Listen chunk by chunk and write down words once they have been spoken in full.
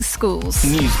schools.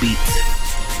 Newsbeat.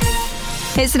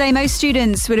 It's today most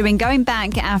students would have been going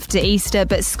back after Easter,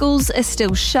 but schools are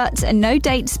still shut and no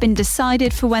date's been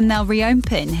decided for when they'll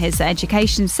reopen. Here's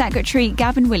Education Secretary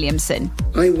Gavin Williamson.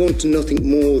 I want nothing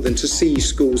more than to see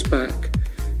schools back.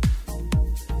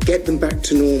 Get them back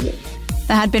to normal.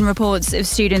 There had been reports of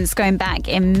students going back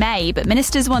in May, but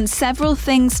ministers want several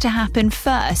things to happen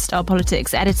first. Our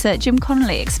politics editor Jim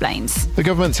Connolly explains. The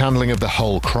government's handling of the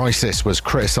whole crisis was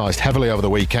criticised heavily over the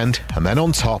weekend, and then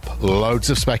on top, loads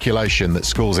of speculation that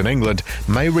schools in England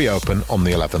may reopen on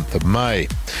the 11th of May.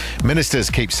 Ministers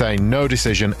keep saying no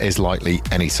decision is likely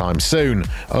anytime soon,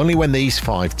 only when these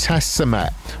 5 tests are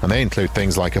met, and they include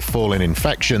things like a fall in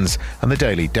infections and the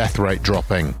daily death rate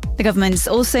dropping. The government's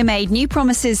also made new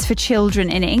promises for children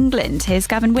in England. Here's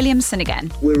Gavin Williamson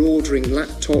again. We're ordering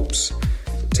laptops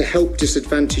to help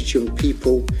disadvantaged young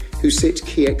people who sit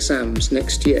key exams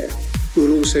next year.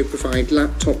 We'll also provide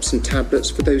laptops and tablets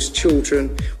for those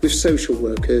children with social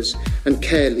workers and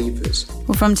care leavers.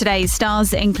 Well, from today's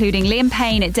stars, including Liam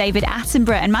Payne, David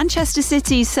Attenborough and Manchester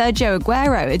City's Sergio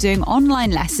Aguero are doing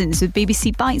online lessons with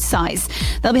BBC Bitesize.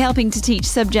 They'll be helping to teach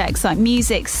subjects like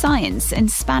music, science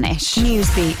and Spanish.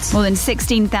 Newsbeat. More than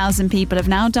 16,000 people have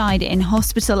now died in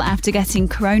hospital after getting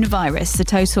coronavirus. The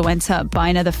total went up by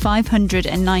another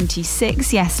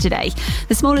 596 yesterday,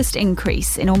 the smallest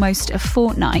increase in almost a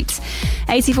fortnight.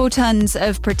 84 tonnes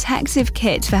of protective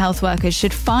kit for health workers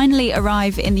should finally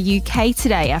arrive in the UK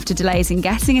today after delays in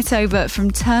getting it over from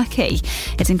Turkey.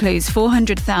 It includes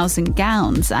 400,000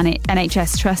 gowns, and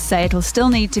NHS trusts say it'll still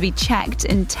need to be checked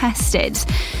and tested.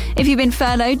 If you've been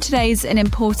furloughed, today's an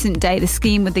important day. The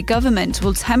scheme with the government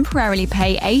will temporarily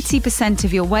pay 80%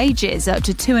 of your wages, up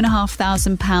to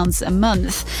 £2,500 a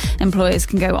month. Employers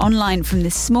can go online from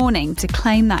this morning to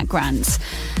claim that grant.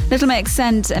 Little Mix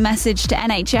sent a message to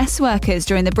NHS workers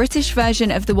during the British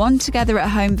version of the One Together at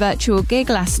Home virtual gig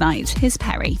last night. Here's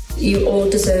Perry. You all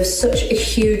deserve such a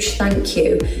huge thank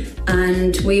you,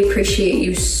 and we appreciate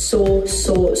you so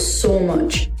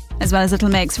much. As well as Little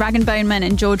Mix, Rag and Bone Man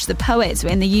and George the Poet were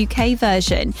in the UK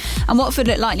version. And Watford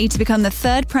look likely to become the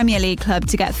 3rd Premier League club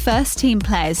to get first-team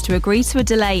players to agree to a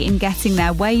delay in getting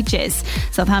their wages.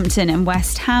 Southampton and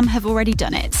West Ham have already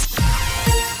done it.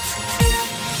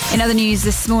 In other news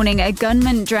this morning, a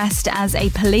gunman dressed as a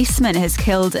policeman has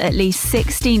killed at least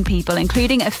 16 people,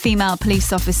 including a female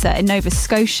police officer in Nova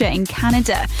Scotia in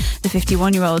Canada. The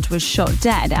 51-year-old was shot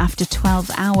dead after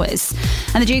 12 hours.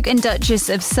 And the Duke and Duchess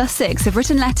of Sussex have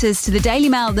written letters to the Daily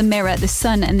Mail, the Mirror, the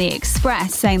Sun and the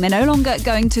Express, saying they're no longer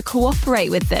going to cooperate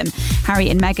with them. Harry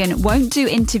and Meghan won't do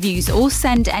interviews or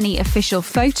send any official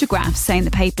photographs, saying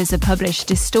the papers have published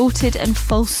distorted and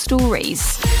false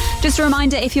stories. Just a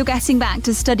reminder, if you're getting back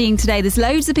to studying today, there's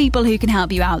loads of people who can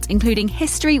help you out, including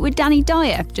history with Danny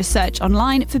Dyer. Just search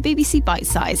online for BBC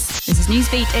Bitesize. This is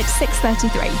Newsbeat at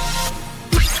 6:33.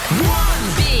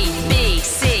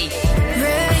 BBC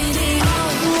Radio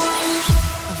 1.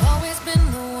 I've always been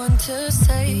the one to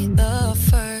say the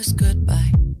first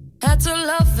goodbye. Had to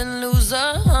love and lose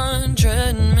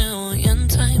 100 million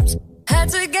times. Had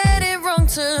to get it wrong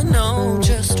to know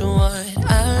just what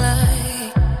I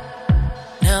like.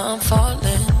 Now I'm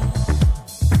falling.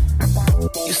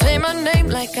 You say my name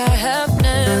like I have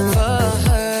never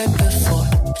heard before.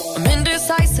 I'm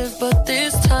indecisive, but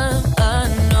this time I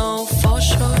know for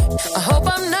sure. I hope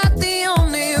I'm not the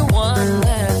only one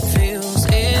that feels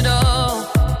it all.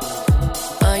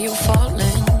 Are you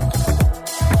falling?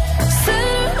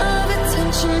 Center of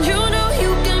attention, you know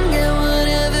you can get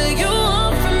whatever you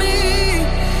want from me.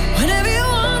 Whenever you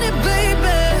want it,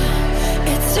 baby.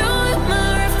 It's you and my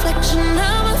reflection.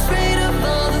 I'm afraid of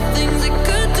all the things it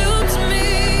could do to me.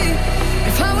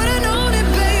 If I would've known it,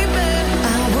 baby,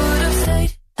 I would've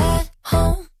stayed at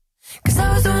home. 'Cause I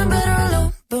was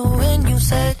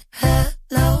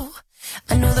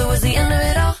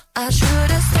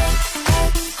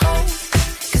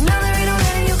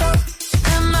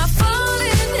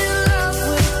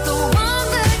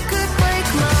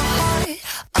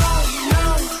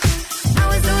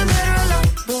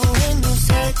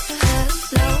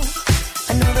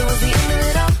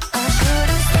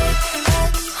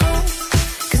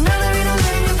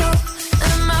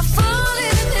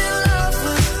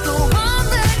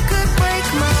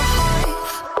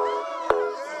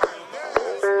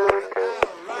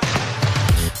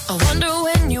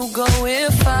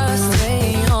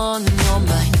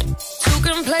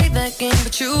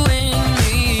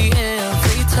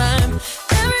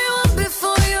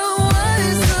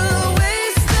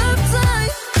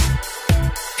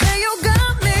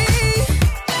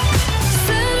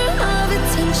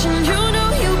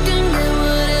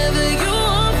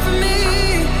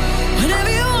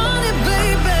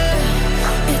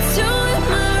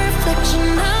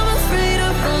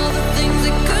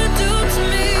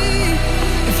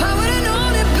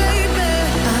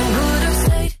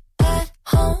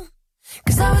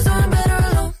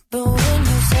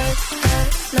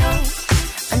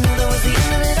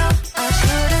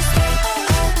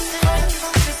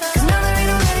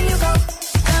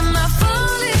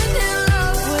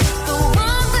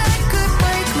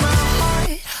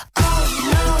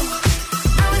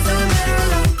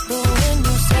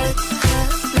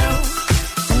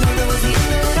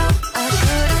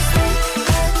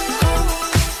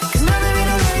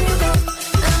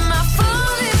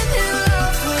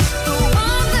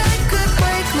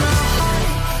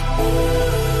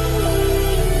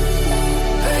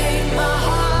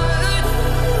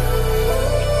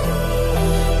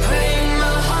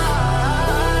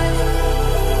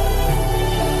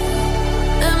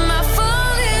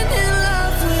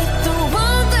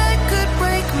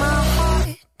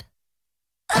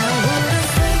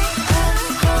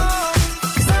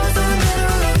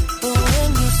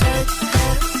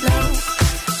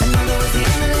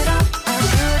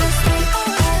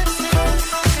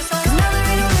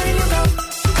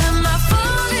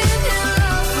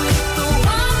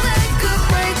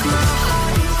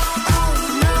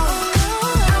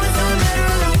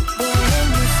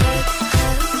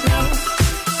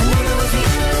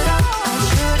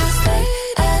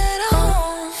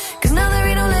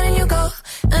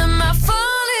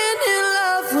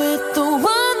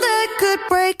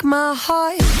my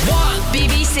heart.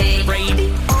 BBC Radio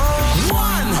 1.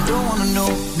 I don't wanna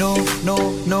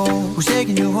know who's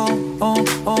taking you home,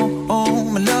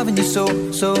 I'm loving you so.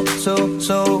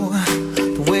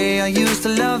 The way I used to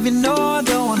love you, no, I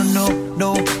don't wanna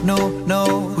know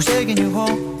who's taking you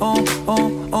home,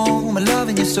 I'm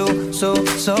loving you so. The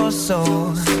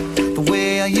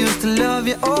way I used to love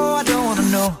you, oh, I don't wanna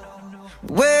know.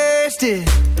 Wasted.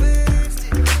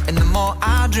 And the more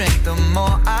I drink, the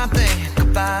more I think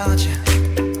about you.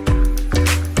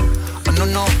 Oh,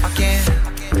 no, I can't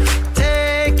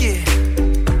take it.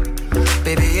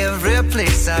 Baby, every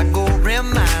place I go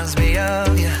reminds me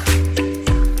of you.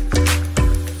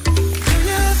 Do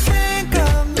you think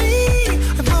of me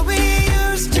like what we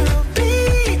used to be?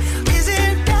 Is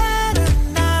it better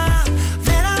now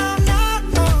that I'm not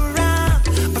around?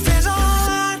 My friends all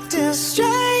acting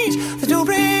strange. They don't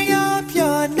bring up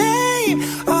your name.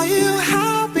 Are you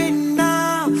happy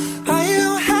now? Are you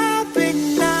happy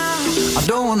now? I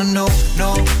don't wanna know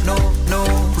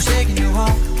who's taking you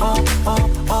home,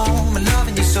 I'm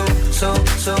loving you so.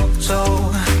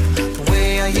 The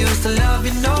way I used to love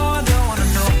you, no, I don't wanna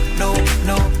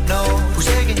know who's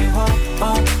taking you home,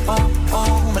 I'm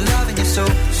loving you so.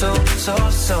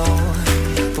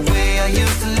 The way I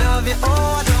used to love you,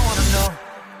 oh, I don't wanna know.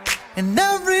 And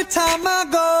every time I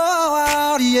go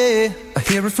out, yeah, I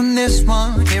hear it from this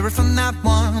one, hear it from that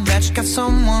one, that you got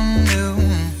someone new.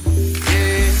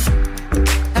 Yeah,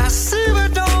 I see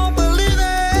but don't believe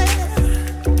it.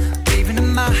 Even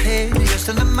in my head, you're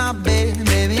still in my bed.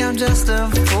 Maybe I'm just a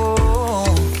fool.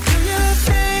 Do you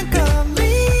think of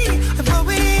me like what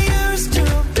we used to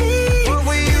be?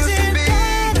 Is it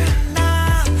better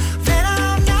now that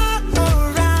I'm not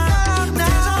around?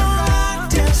 Now I'm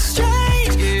acting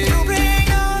strange. You bring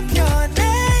up your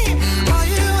name. Are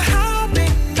you happy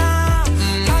now?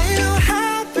 Are you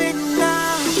happy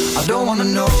now? I don't wanna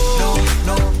know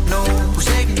who's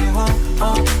taking you home,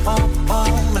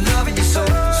 I'm loving you so.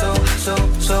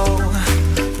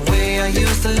 The way I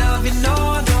used to love you, no,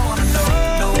 I don't wanna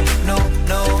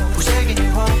know who's taking you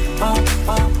home,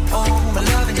 I'm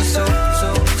loving you so.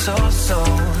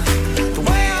 The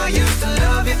way I used to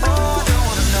love you, oh, I don't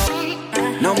wanna know.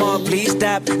 No more please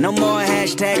stop, no more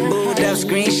hashtag booed up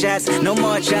screenshots. No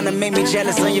more trying to make me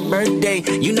jealous on your birthday.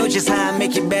 You know just how I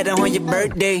make you better on your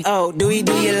birthday. Oh, do you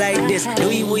like this?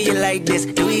 Do you will you like this?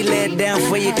 Do we let down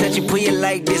for you, touch you, put you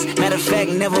like this? Matter of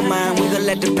fact, never mind, we gon'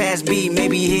 let the past be.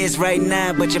 Maybe here's right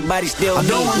now, but your body still I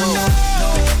don't wanna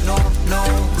know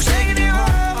who's taking you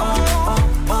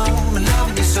home, I'm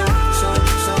loving you so.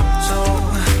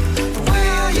 The way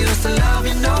I used to love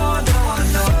you, no, I don't wanna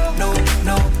know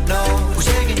who's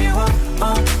taking you home,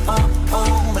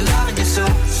 I'm loving you so.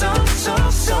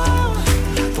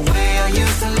 The way I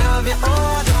used to love you, oh, I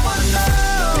don't wanna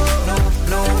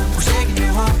know who's taking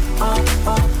you home,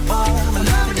 I'm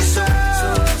loving you so.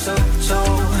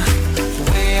 The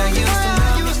way I used to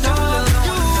love you,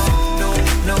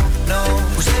 no,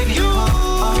 who's taking you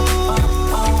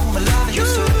home, I'm loving you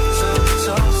so.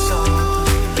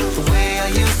 The way I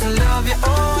used to love you,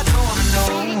 oh, I don't wanna know.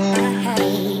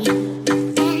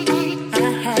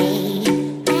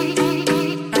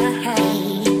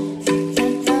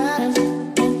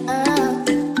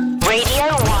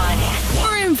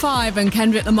 And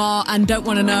Kendrick Lamar and Don't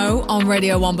Wanna Know on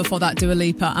Radio 1. Before that, Dua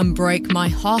Lipa and Break My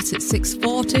Heart at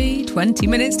 6:40. 20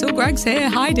 minutes till Greg's here.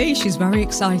 Hi Dee, she's very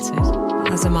excited,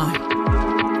 as am I.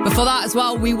 Before that as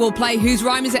well, we will play Whose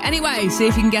Rhyme Is It Anyway? See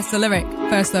if you can guess the lyric.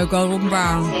 First though, Golden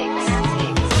Brown.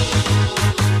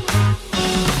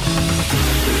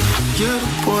 Yeah, the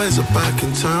boys are back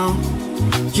in town.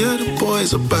 Yeah, the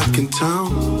boys are back in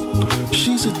town.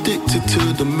 She's addicted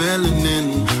to the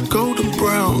melanin. Golden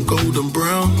brown.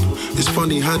 It's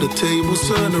funny how the tables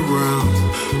turn around.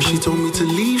 She told me to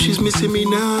leave, she's missing me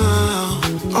now.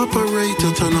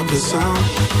 Operator, turn up the sound.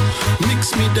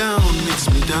 Mix me down.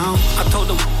 I told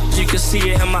them you can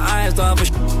see it in my eyes. The other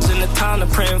in the town are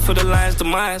praying for the lion's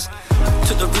demise.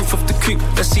 Took the roof off the coupe,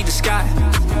 let's see the sky.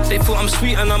 They thought I'm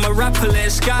sweet and I'm a rapper, let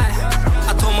it sky.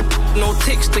 I told my no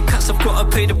ticks, the cats have gotta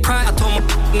pay the price. I told my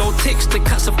no ticks, the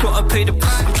cats have gotta pay the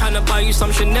price. I'm trying to buy you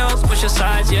some Chanel's, what's your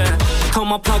size, yeah. Told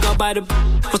my plug I'll buy the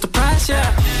what's the price,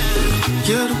 yeah.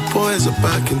 Yeah, the boys are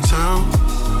back in town.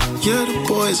 Yeah, the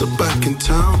boys are back in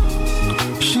town.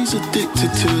 She's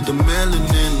addicted to the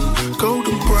melanin.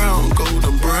 Golden brown.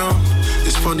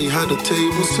 It's funny how the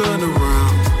tables turn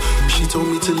around. She told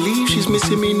me to leave, she's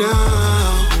missing me now.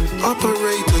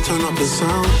 Operator, turn up the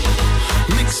sound.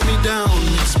 Mix me down.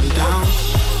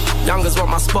 Youngers want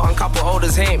my spot and couple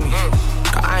olders hate me.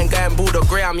 Cause I ain't going bald or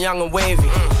grey, I'm young and wavy.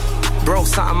 Bro,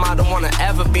 something I don't wanna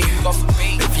ever be.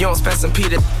 If you don't spend some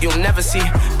Peter, you'll never see.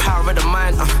 Power of the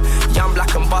mind, young,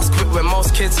 black and boss quick with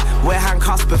most kids wear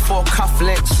handcuffs before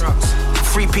cufflinks.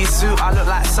 3-piece suit, I look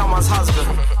like someone's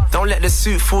husband. Don't let the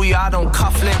suit fool you, I don't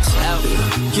cuff links.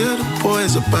 Yeah, the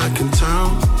boys are back in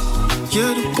town.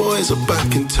 Yeah, the boys are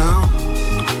back in town.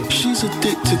 She's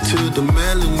addicted to the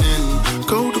melanin.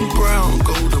 Golden brown,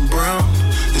 golden brown.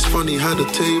 It's funny how the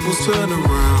tables turn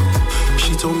around.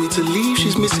 She told me to leave,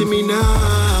 she's missing me now.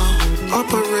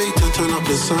 Operator, turn up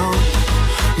the sound.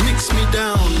 Mix me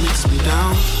down, mix me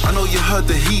down. I know you heard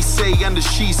the he say and the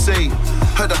she say.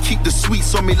 Heard I keep the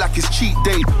sweets on me like it's cheat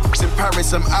day. In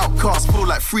Paris, I'm outcast, feel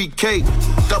like 3K.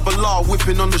 Double R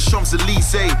whipping on the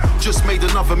Champs-Elysees. Just made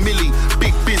another milli.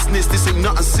 Big business, this ain't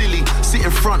nothing silly. Sitting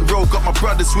front row, got my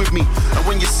brothers with me. And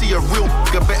when you see a real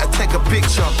nigga, better take a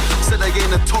picture. Said I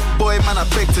ain't a top boy, man, I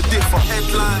beg to differ.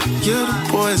 Headline. Yeah,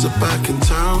 the boys are back in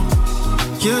town.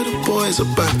 Yeah, the boys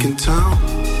are back in town.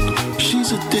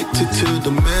 She's addicted to the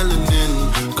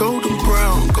melanin. Golden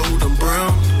brown, golden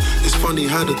brown. It's funny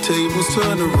how the tables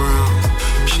turn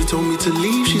around. She told me to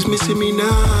leave, she's missing me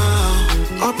now.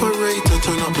 Operator,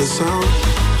 turn up the sound.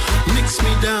 Mix me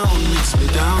down, mix me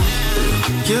down.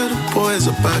 Yeah, the boys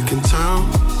are back in town.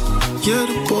 Yeah,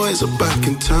 the boys are back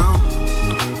in town.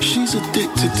 She's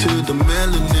addicted to the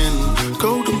melanin.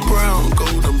 Golden brown,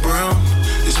 golden brown.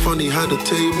 It's funny how the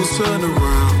tables turn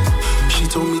around. She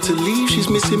told me to leave, she's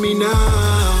missing me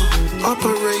now.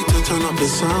 Operator, turn up the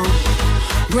sound.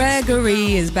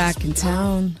 Gregory is back in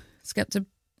town. Let's get to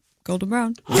Golden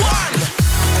Brown.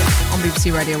 On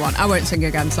BBC Radio 1. I won't sing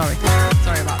again, sorry.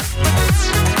 Sorry about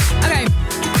that. Okay.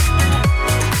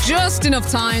 Just enough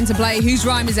time to play Whose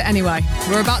Rhyme Is It Anyway?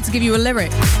 We're about to give you a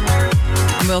lyric.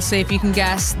 And we'll see if you can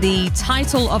guess the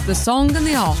title of the song and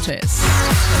the artist.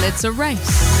 Well, it's a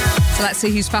race. So let's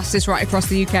see who's fastest right across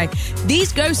the UK.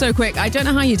 These go so quick, I don't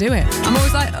know how you do it. I'm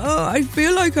always like, oh, I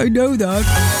feel like I know that.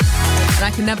 And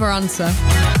I can never answer.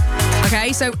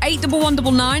 Okay, so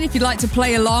 81199 if you'd like to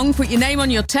play along. Put your name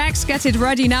on your text. Get it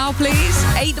ready now, please.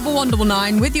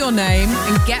 81199 with your name.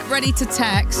 And get ready to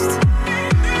text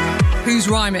whose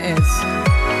rhyme it is.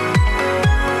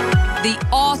 The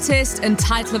artist and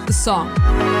title of the song.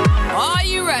 Are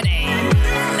you ready?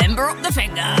 Limber up the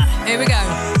finger. Here we go.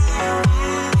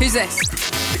 Who's this?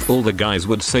 All the guys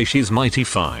would say she's mighty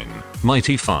fine.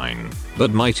 Mighty fine.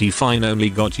 But mighty fine only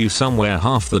got you somewhere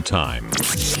half the time.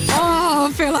 Oh,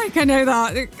 I feel like I know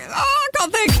that. Oh, I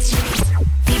can't think.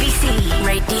 BBC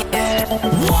Radio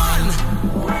 1.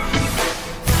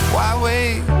 Why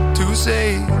wait to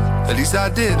say? At least I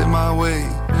did it my way.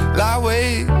 Lie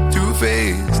way too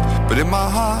faced. But in my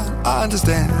heart, I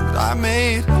understand. I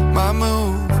made my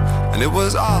move. And it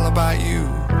was all about you.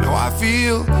 Now I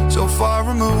feel so far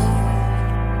removed.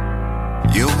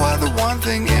 You were the one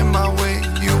thing in my way.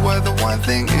 You were the one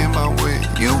thing in my way.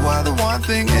 You were the one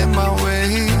thing in my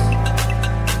way.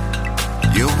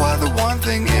 You were the one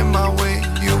thing in my way.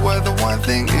 You were the one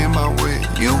thing in my way.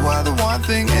 You were the one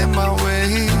thing in my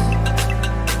way.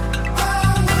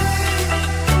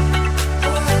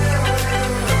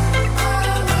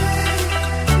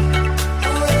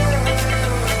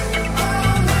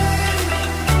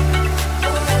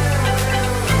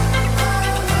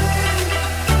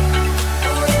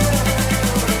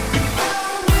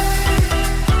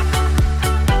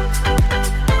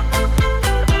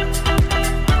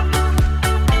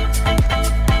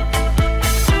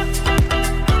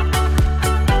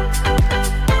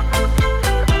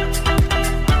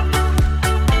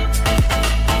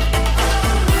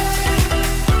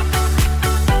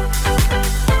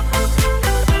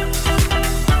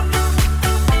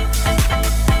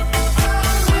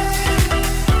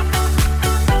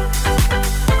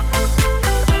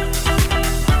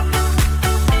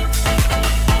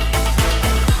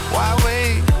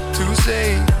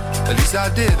 I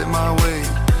did it my way.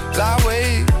 Lie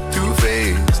way too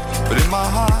faced. But in my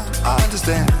heart, I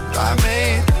understand. I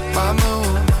made my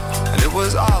move. And it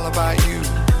was all about you.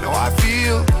 Now I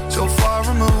feel so far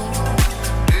removed.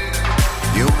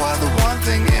 You were the one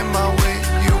thing in my way.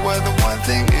 You were the one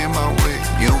thing in my way.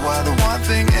 You were the one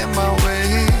thing in my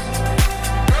way.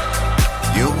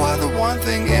 You were the one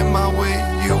thing in my way.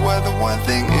 You were the one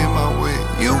thing in my way.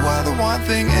 You were the one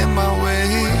thing in my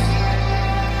way.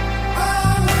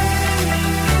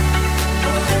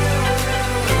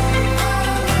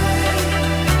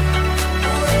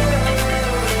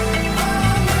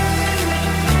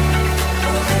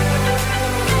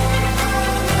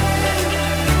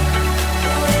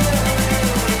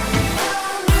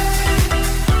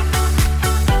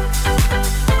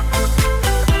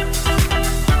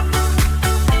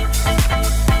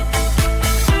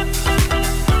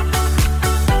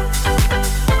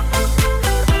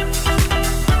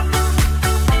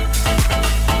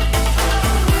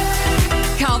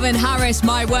 Harris,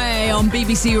 My Way on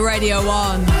BBC Radio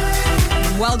 1.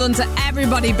 Well done to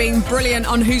everybody being brilliant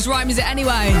on Whose Rhyme Is It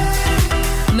Anyway?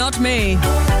 Not me.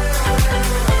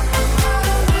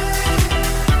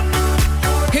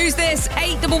 Who's this?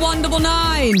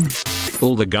 81199.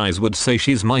 All the guys would say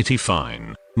she's mighty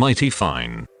fine. Mighty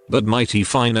fine. But mighty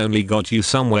fine only got you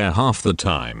somewhere half the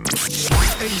time.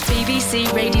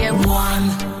 BBC Radio 1.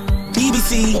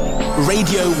 BBC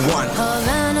Radio 1.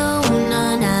 Havana, ooh,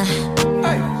 na, na.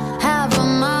 Half of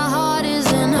my heart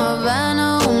is in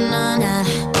Havana, ooh, na, na.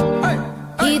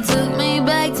 He took me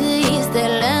back to East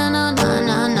Atlanta, na,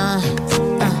 na, na.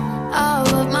 All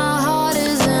of my heart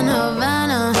is in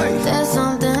Havana. There's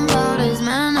something about his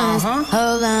manners.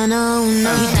 Havana, ooh, na,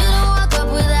 na. He didn't walk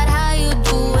up with that, how you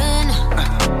doing?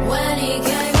 When he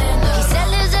came in, he said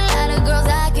there's a lot of girls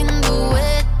I can do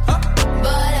it,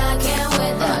 but I can't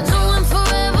with that. Doing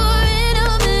forever in a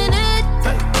minute.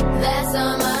 That's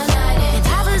on my night. And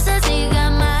Papa says he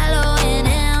got Milo in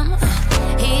him.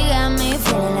 He got me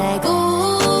feeling like ooh.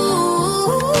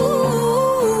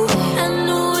 I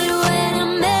knew it when I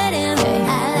met him. I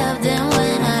loved him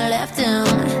when I left him.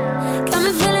 Got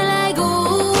me feeling like ooh.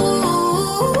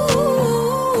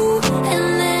 And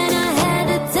then I had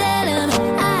to tell him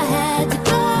I had to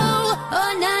go.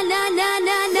 Oh na na na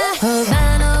na na.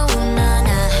 Havana, ooh na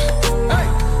na.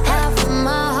 Half of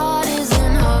my heart is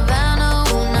in Havana,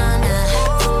 ooh na na.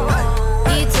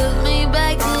 He took me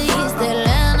back to East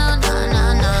Atlanta, na na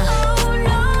na.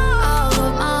 All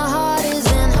of my heart is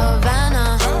in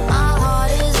Havana. My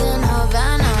heart is in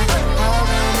Havana.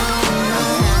 Havana, ooh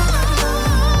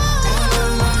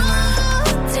na na.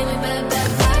 Take me back, back,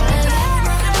 back. Take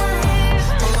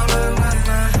me back, back,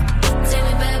 back. Take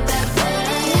me back, back, back. Take me back, back, back.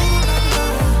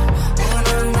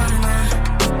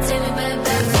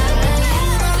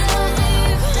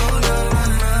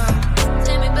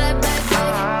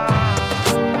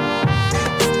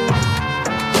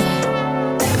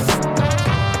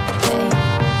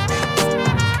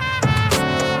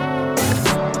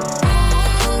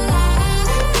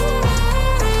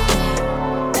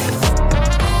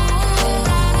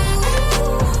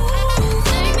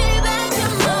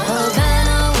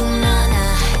 Havana, ooh na na.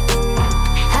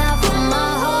 Half of my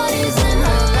heart is in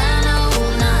Havana,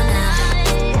 ooh na na.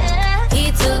 He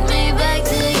took me back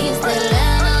to East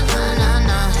Atlanta, na na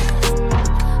na.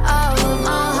 All of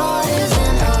my heart is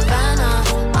in Havana.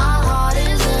 My heart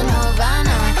is in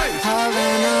Havana.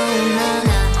 Havana, ooh na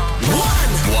na.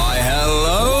 Why,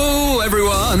 hello,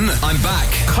 everyone. I'm back.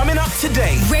 Coming up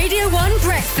today. Radio 1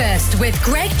 Breakfast with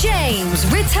Greg James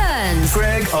returns.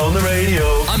 Greg on the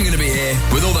radio. I'm going to be here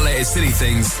with all the latest silly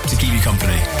things to keep you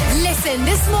company. Listen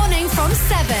this morning from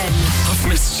 7. I've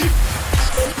missed you.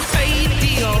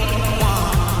 Radio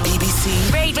 1. BBC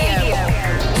Radio 1.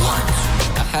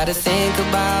 I had to think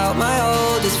about my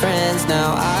oldest friends.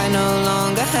 Now I no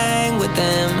longer hang with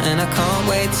them, and I can't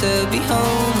wait to be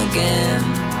home again.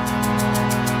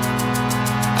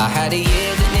 I had a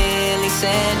year that nearly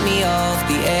sent me off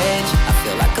the edge. I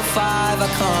feel like a 5, I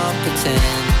can't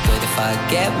pretend. But if I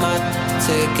get my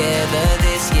together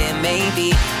this year, maybe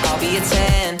I'll be a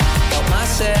 10. Help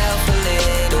myself a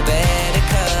little better,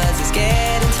 'cause it's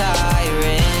getting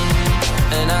tiring.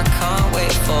 And I can't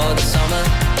wait for the summer.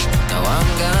 No, I'm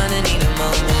gonna need a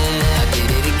moment. I did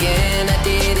it again, I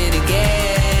did it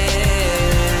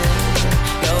again.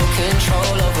 No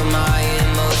control over my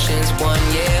emotions. 1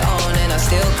 year on and I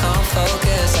still can't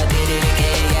focus. I did it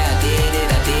again, yeah, I did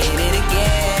it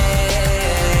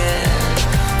again.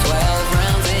 12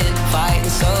 rounds in,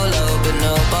 fighting solo, but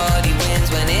nobody wins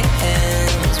when it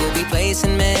ends. We'll be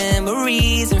placing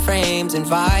memories and frames,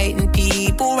 inviting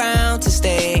people round to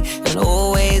stay, and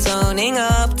always owning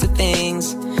up to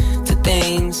things.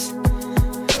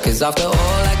 'Cause after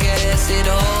all, I guess it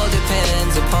all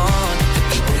depends upon the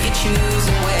people you choose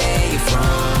and where you're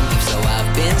from. So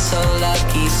I've been so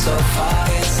lucky so far,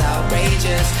 it's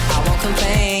outrageous. I won't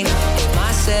complain, give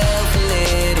myself a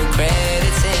little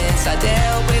credit since I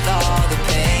dealt with all the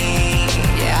pain.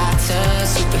 Yeah, I turned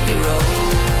superhero,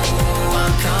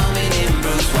 I'm coming in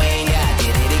Bruce Wayne. Yeah, I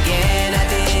did it again, I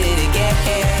did it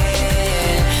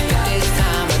again. But this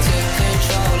time I took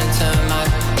control and turned my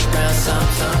around.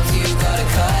 Sometimes you gotta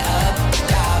cut up.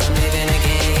 God, I'm living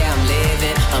again, yeah, I'm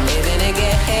living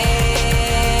again.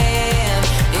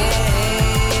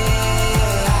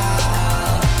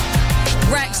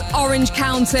 Rex, Orange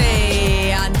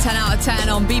County, and 10 out of 10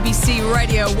 on BBC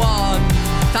Radio 1.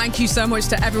 Thank you so much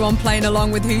to everyone playing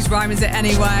along with Whose Rhyme Is It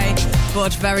Anyway?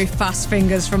 But very fast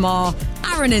fingers from our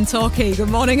Aaron in Torquay. Good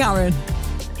morning, Aaron.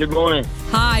 Good morning.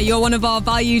 Hi, you're one of our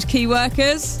valued key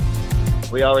workers.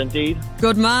 We are indeed.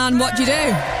 Good man. What do you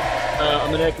do?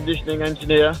 I'm an air conditioning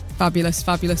engineer. Fabulous,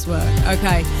 fabulous work.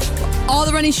 Okay. Are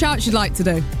there any shouts you'd like to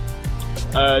do?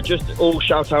 Just all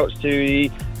shout-outs to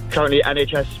the currently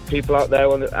NHS people out there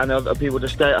and other people to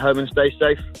stay at home and stay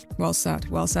safe. Well said,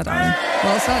 Aaron. Well said.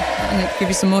 I'm going to give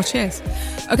you some more cheers.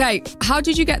 Okay, how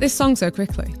did you get this song so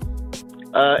quickly?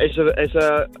 It's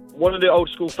one of the old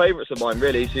school favourites of mine,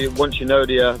 really. So once you know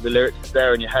the lyrics, it's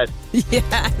there in your head.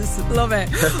 Yes, love it.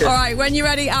 All right, when you're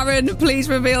ready, Aaron, please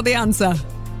reveal the answer.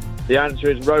 The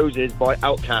answer is Roses by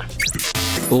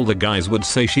Outkast. All the guys would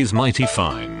say she's mighty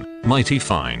fine,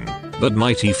 but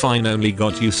mighty fine only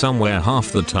got you somewhere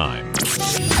half the time.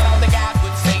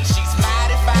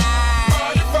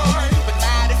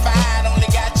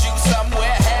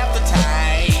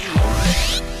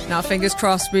 Now, fingers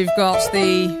crossed, we've got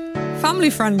the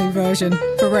family-friendly version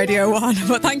for Radio 1.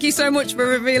 But thank you so much for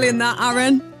revealing that,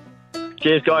 Aaron.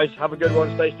 Cheers, guys. Have a good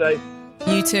one. Stay safe.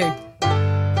 You too.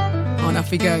 On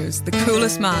off he goes. The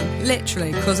coolest man,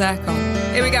 literally, cuz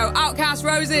aircon. Here we go. Outkast,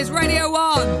 Roses, Radio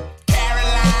 1.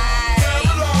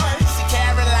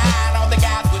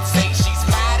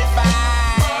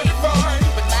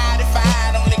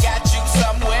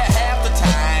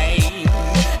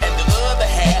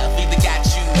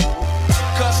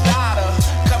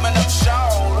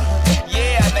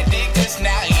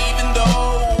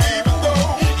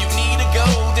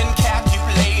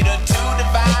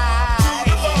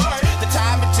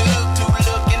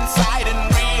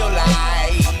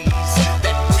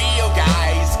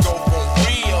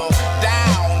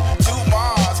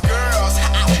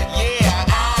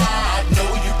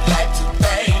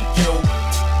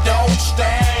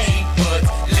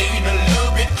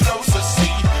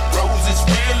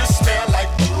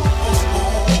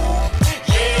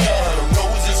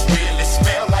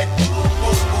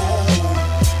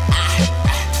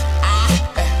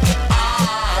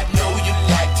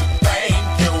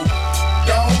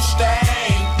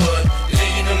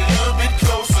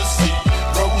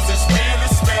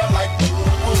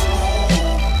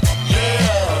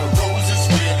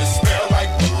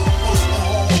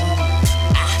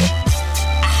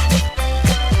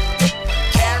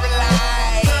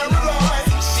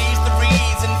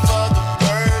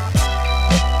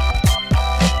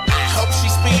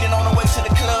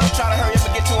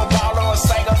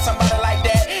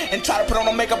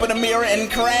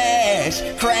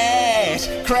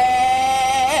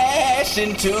 Crash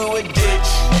into a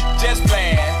ditch, just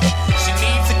playing. She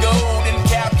needs a golden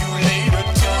calculator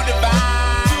to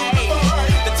divide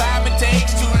the time it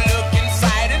takes to look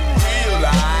inside and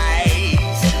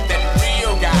realize that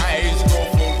real guys go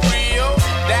for real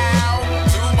down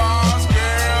to Mars,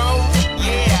 girl.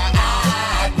 Yeah,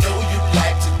 I know you'd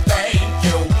like to thank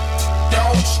you.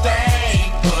 Don't stay,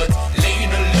 but lean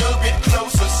a little bit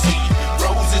closer. See,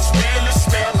 roses really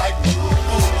smell like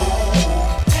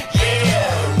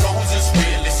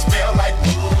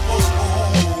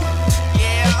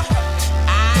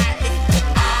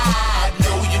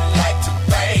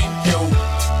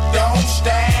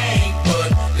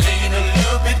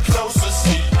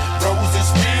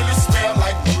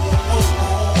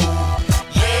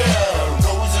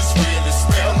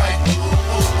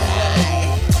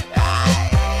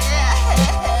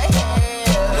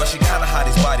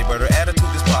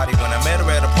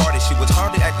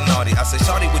I said,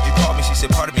 Shawty, would you call me? She said,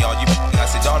 pardon me, all you. I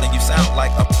said, darling, you sound like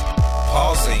a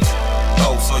palsy.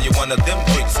 Oh, so you're one of them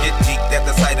freaks. Get geeked at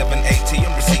the sight of an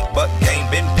ATM receipt, but game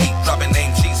been beat. Dropping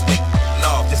name, she's weak.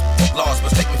 No, this lost,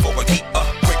 mistake me for a geek.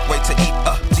 Quick way to eat,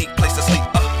 deep place to sleep.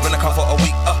 Rent a car for a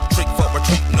week, trick for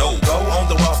retreat. No, go on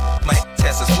the Ross. My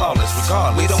test is flawless,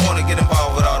 regardless. We don't want to get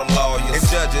involved with all them lawyers and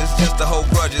judges, just to hold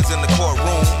grudges in the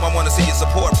courtroom. I want to see you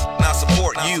support, not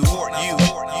support you.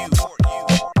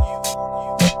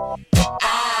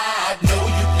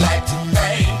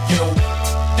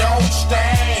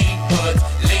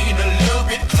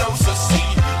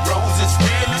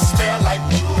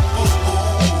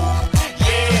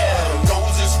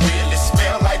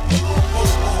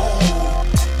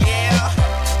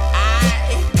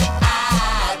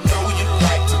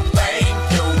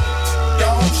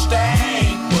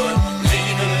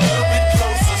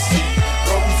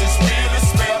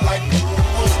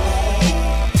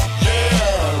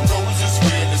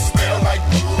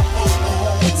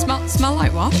 Smell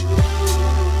like what?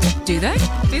 Do they?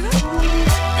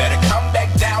 Better come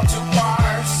back down to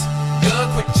Mars. Good,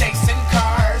 quit chasing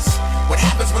cars. What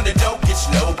happens when the dough gets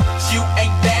low? You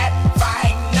ain't that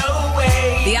fine, no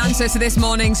way. The answer to this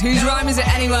morning's Whose Rhyme Is It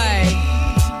Anyway?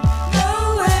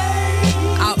 No way.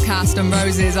 Outkast and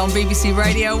Roses on BBC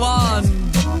Radio 1.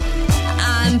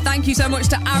 And thank you so much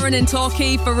to Aaron in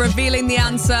Torquay for revealing the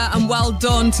answer, and well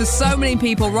done to so many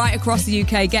people right across the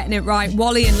UK getting it right.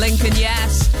 Wally in Lincoln,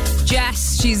 yes.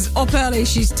 Jess, she's up early,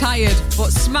 she's tired,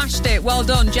 but smashed it. Well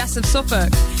done, Jess of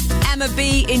Suffolk. Emma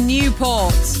B in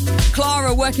Newport.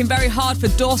 Clara working very hard for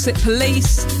Dorset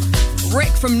Police. Rick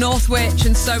from Northwich,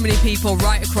 and so many people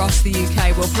right across the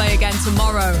UK. We'll play again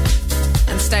tomorrow.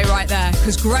 And stay right there,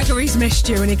 because Gregory's missed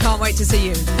you and he can't wait to see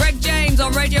you. Greg James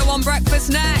on Radio 1 Breakfast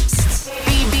next.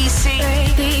 BBC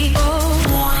Radio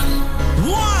 1.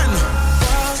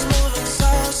 World's moving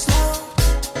so slow.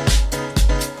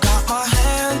 Got my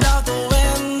hand out the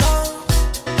window.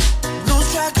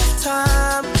 Lose track of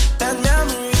time and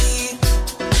memory.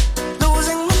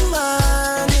 Losing my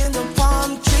mind in the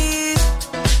palm trees.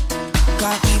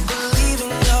 Got me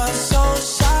believing you're so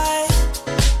shy.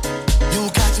 You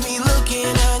catch me looking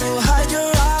and you hide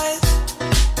your eyes.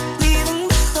 Leaving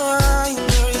behind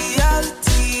the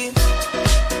reality.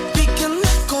 We can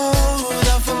let go of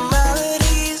the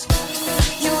formalities.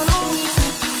 You know we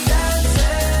should be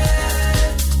dancing.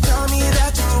 Tell me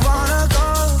that you wanna go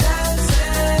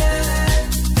dancing.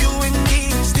 You and me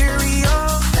in stereo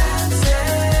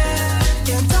dancing.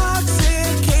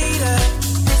 Intoxicated.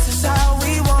 This is how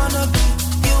we wanna be.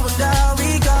 You and I, we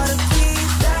gotta keep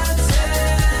dancing.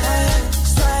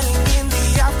 Sweating in the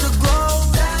afterglow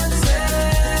dancing.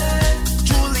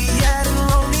 Juliet and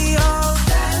Romeo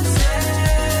dancing.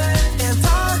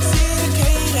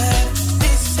 Intoxicated.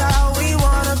 This is how we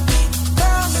wanna be.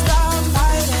 Girl, stop fighting.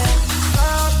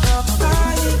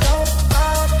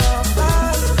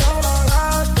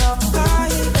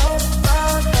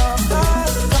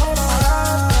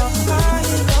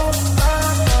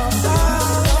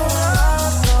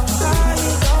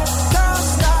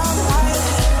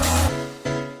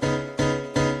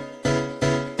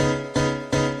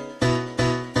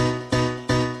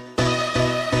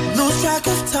 Lose track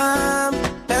of time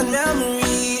and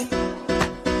memory.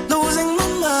 Losing my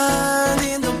mind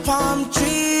in the palm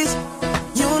trees.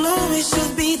 You know we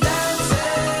should be dancing.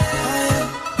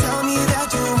 Tell me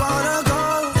that you wanna go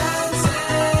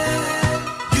dancing.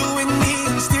 You and me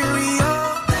in stereo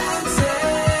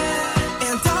dancing.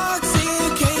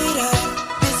 Intoxicated.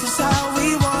 This is how we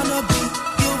wanna be.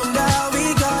 You and I, we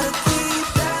gotta keep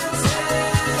dancing.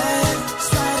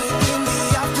 Sliding in the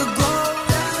afterglow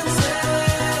dancing.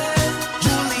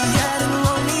 Juliet and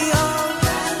Romeo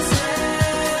dancing.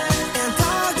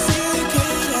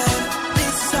 Intoxicated.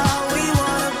 This is how we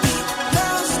wanna be.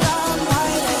 Girl, stop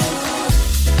fighting.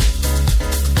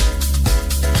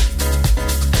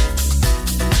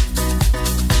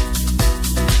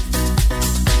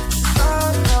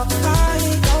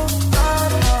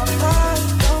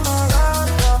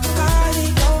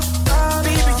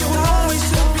 Baby, you know we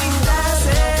should be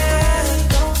dancing.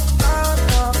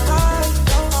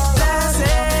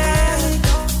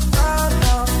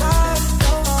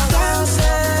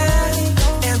 Dancing.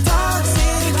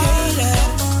 Intoxicated.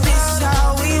 This is how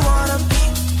we wanna be.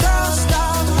 Girl,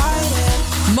 stop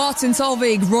fighting. Martin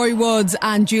Solveig, Roy Woods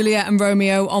and Juliet and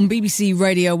Romeo on BBC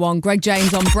Radio 1. Greg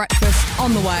James on Breakfast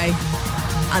on the way.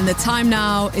 And the time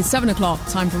now is 7 o'clock.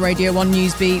 Time for Radio 1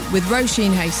 Newsbeat with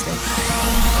Roisin Hastings.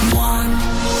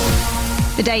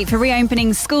 The date for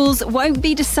reopening schools won't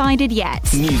be decided yet.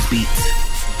 Newsbeat.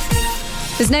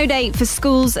 There's no date for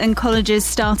schools and colleges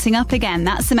starting up again.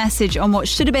 That's the message on what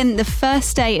should have been the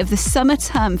first day of the summer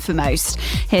term for most.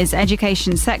 Here's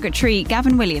Education Secretary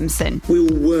Gavin Williamson. We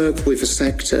will work with the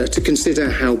sector to consider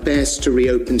how best to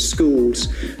reopen schools,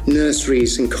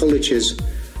 nurseries and colleges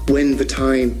when the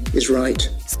time is right.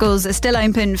 Schools are still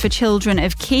open for children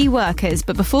of key workers,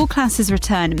 but before classes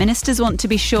return, ministers want to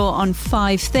be sure on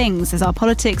 5 things, as our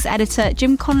politics editor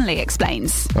Jim Connolly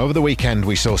explains. Over the weekend,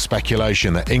 we saw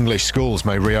speculation that English schools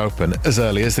may reopen as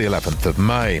early as the 11th of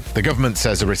May. The government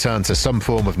says a return to some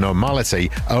form of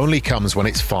normality only comes when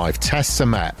its 5 tests are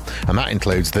met, and that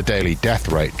includes the daily death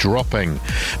rate dropping.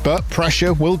 But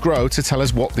pressure will grow to tell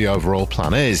us what the overall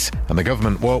plan is, and the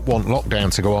government won't want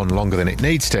lockdown to go on longer than it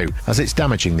needs to, as it's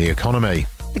damaging the economy.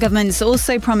 The government's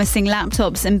also promising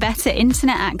laptops and better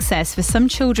internet access for some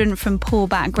children from poor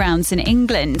backgrounds in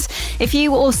England. If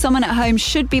you or someone at home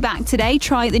should be back today,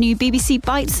 try the new BBC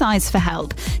Bite Size for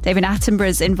help. David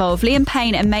Attenborough's involved. Liam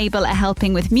Payne and Mabel are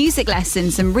helping with music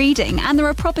lessons and reading, and there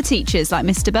are proper teachers like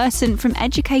Mr Burton from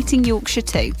Educating Yorkshire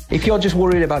too. If you're just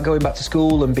worried about going back to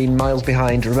school and being miles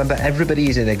behind, remember everybody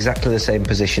is in exactly the same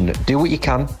position. Do what you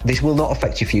can. This will not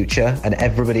affect your future, and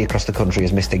everybody across the country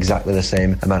has missed exactly the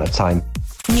same amount of time.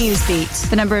 Newsbeat.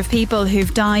 The number of people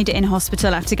who've died in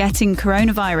hospital after getting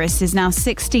coronavirus is now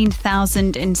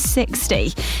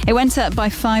 16,060. It went up by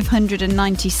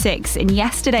 596 in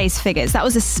yesterday's figures. That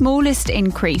was the smallest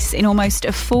increase in almost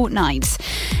a fortnight.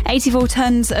 84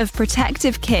 tonnes of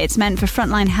protective kit meant for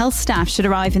frontline health staff should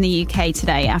arrive in the UK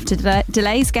today after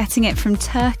delays getting it from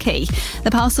Turkey.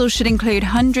 The parcels should include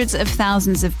hundreds of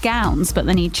thousands of gowns, but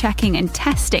they need checking and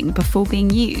testing before being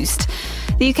used.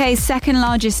 The UK's second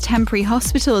largest temporary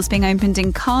hospital is being opened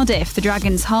in Cardiff. The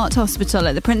Dragon's Heart Hospital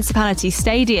at the Principality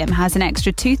Stadium has an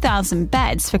extra 2,000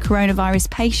 beds for coronavirus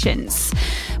patients.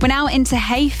 We're now into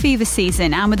hay fever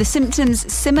season, and with the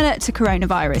symptoms similar to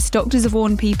coronavirus, doctors have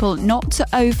warned people not to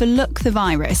overlook the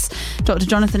virus. Dr.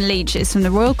 Jonathan Leach is from the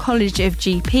Royal College of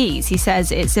GPs. He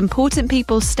says it's important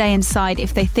people stay inside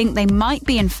if they think they might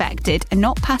be infected and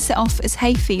not pass it off as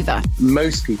hay fever.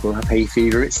 Most people have hay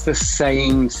fever. It's the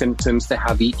same symptoms they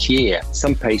have each year.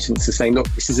 Some patients are saying, look,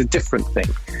 this is a different thing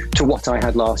to what I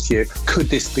had last year. Could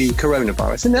this be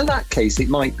coronavirus? And in that case, it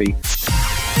might be.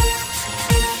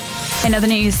 In other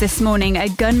news this morning, a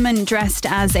gunman dressed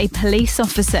as a police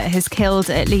officer has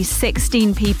killed at least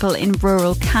 16 people in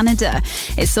rural Canada.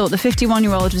 It's thought the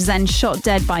 51-year-old was then shot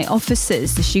dead by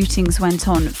officers. The shootings went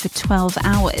on for 12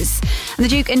 hours. And the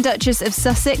Duke and Duchess of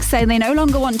Sussex say they no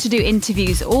longer want to do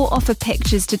interviews or offer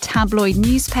pictures to tabloid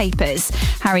newspapers.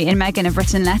 Harry and Meghan have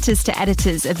written letters to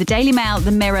editors of the Daily Mail,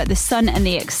 the Mirror, the Sun and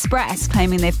the Express,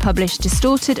 claiming they've published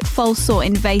distorted, false or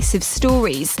invasive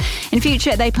stories. In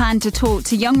future, they plan to talk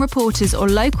to young reporters or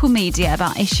local media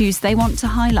about issues they want to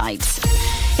highlight.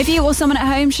 If you or someone at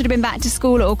home should have been back to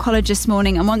school or college this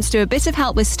morning and wants to do a bit of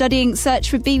help with studying, search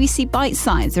for BBC Bite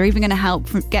Size. They're even going to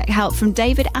get help from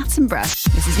David Attenborough.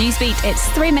 This is Newsbeat. It's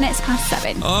 7 minutes.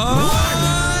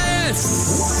 Oh,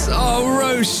 yes! Oh,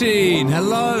 Roisin,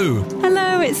 hello.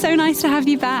 Hello, it's so nice to have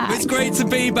you back. It's great to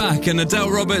be back. And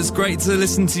Adele Roberts, great to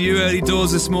listen to you early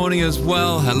doors this morning as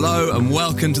well. Hello and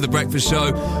welcome to The Breakfast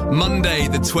Show. Monday,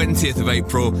 the 20th of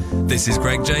April. This is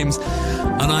Greg James.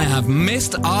 And I have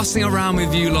missed arsing around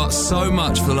with you lot so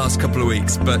much for the last couple of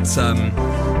weeks, but a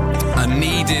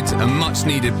much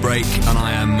needed break, and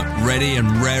I am ready and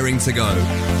raring to go.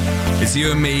 It's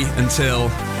you and me until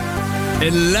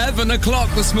 11 o'clock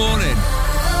this morning.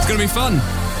 It's going to be fun.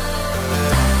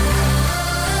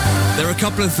 There are a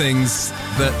couple of things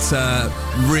that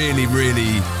really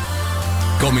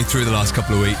got me through the last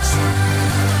couple of weeks.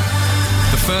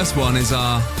 The first one is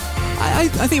I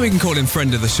think we can call him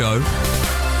friend of the show,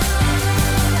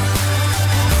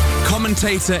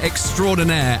 commentator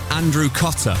extraordinaire Andrew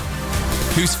Cotter,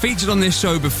 who's featured on this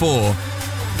show before.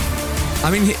 I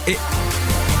mean,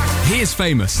 he is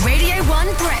famous. Radio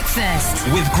 1 Breakfast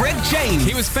with Greg James.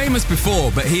 He was famous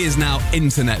before, but he is now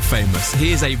internet famous.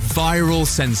 He is a viral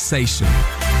sensation.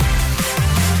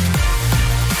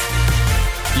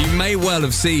 You may well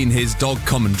have seen his dog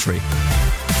commentary.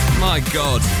 My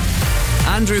God.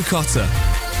 Andrew Cotter,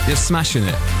 you're smashing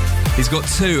it. He's got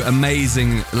 2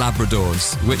 amazing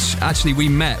Labradors, which actually we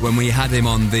met when we had him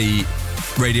on the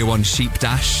Radio 1 Sheep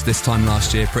Dash this time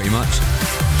last year, pretty much.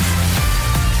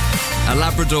 A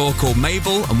Labrador called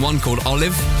Mabel and one called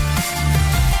Olive.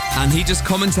 And he just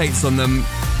commentates on them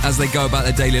as they go about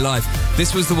their daily life.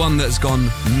 This was the one that's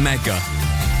gone mega.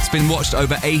 It's been watched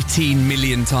over 18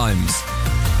 million times.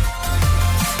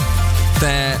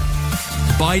 They're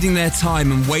biding their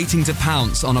time and waiting to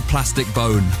pounce on a plastic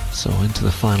bone. So into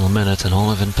the final minute and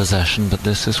Olive in possession, but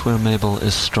this is where Mabel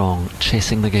is strong,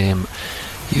 chasing the game,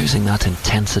 using that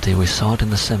intensity. We saw it in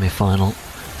the semi-final,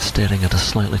 staring at a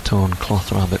slightly torn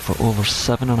cloth rabbit for over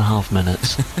 7.5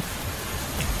 minutes.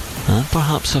 And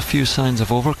perhaps a few signs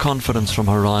of overconfidence from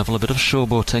her rival, a bit of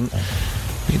showboating.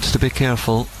 Needs to be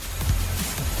careful.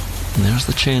 And there's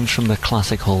the change from the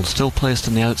classic hold, still placed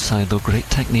on the outside though, great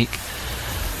technique.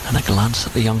 And a glance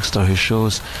at the youngster who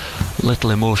shows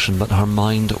little emotion, but her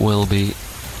mind will be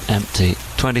empty.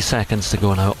 20 seconds to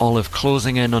go now. Olive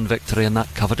closing in on victory and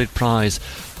that coveted prize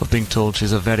of being told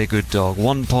she's a very good dog.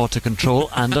 1 paw to control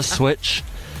and a switch.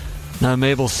 Now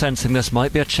Mabel sensing this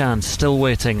might be a chance, still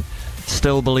waiting,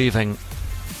 still believing.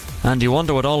 And you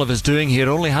wonder what Olive is doing here.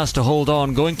 Only has to hold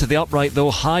on. Going to the upright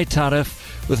though, high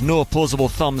tariff with no opposable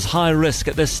thumbs, high risk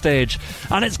at this stage.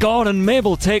 And it's gone and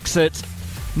Mabel takes it.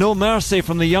 No mercy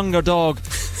from the younger dog,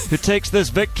 who takes this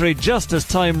victory just as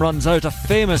time runs out. A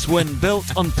famous win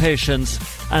built on patience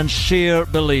and sheer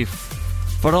belief.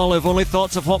 For Olive, only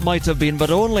thoughts of what might have been, but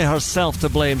only herself to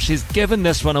blame. She's given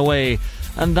this one away,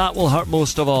 and that will hurt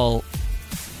most of all.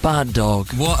 Bad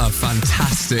dog. What a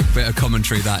fantastic bit of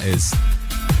commentary that is.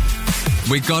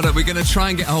 We're going to try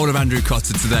and get a hold of Andrew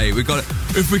Cotter today.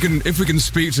 If we can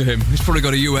speak to him. He's probably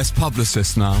got a US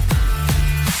publicist now.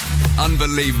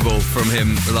 Unbelievable from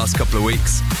him the last couple of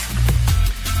weeks.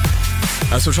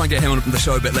 So we'll try and get him on the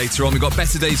show a bit later on. We've got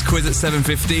Better Days quiz at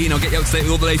 7:15. I'll get you up to date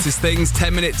with all the latest things.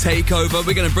 10-minute takeover.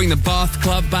 We're going to bring the Bath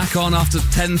Club back on after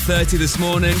 10:30 this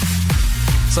morning.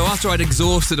 So after I'd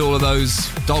exhausted all of those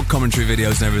dog commentary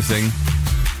videos and everything,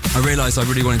 I realised I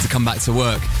really wanted to come back to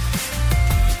work.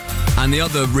 And the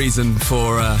other reason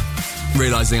for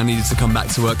realising I needed to come back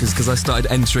to work is because I started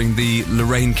entering the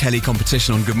Lorraine Kelly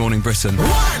competition on Good Morning Britain.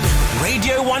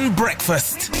 Radio 1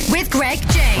 Breakfast. With Greg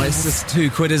James. Well, it's just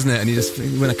 £2, isn't it? And you just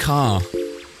win a car.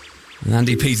 And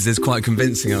Andy Peters is quite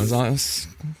convincing. I was like, that's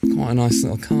quite a nice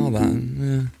little car,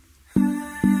 that.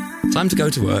 Yeah. Time to go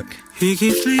to work. He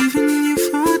keeps leaving you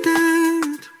for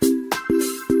dead.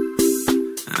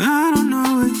 I don't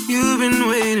know what you've been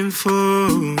waiting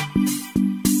for.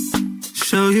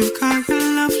 So you've got your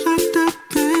love locked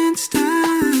up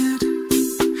instead.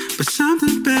 But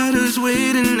something better's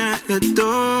waiting at your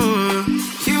door.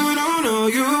 You don't know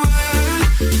your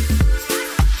worth.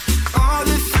 All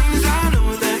the things I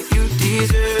know that you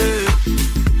deserve.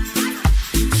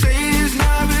 Say it's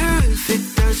not real if it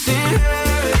doesn't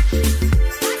hurt.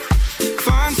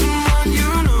 Find someone you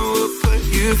know will put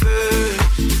you first.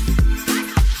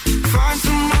 Find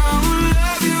someone who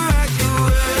love you at your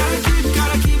worst.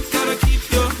 Gotta keep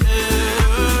your head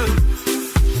up.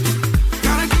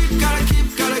 Gotta keep your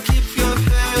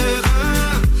head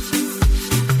up.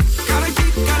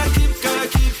 Gotta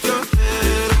keep your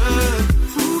head up.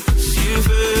 Who puts you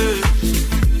first?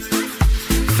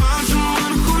 Find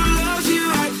someone who loves you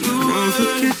at your worst.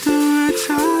 Don't forget the words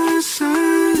I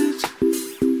said.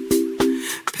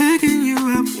 Picking you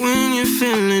up when you're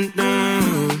feeling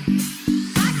down.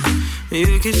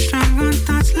 You get strong on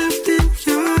thoughts left in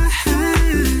your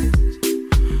head.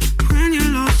 When you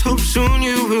lost hope, soon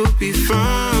you will be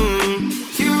found.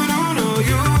 You don't know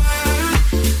your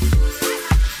worth.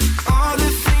 All the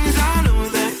things I know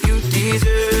that you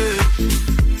deserve.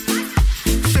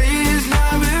 Say it's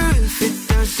not real if it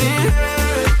doesn't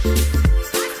hurt.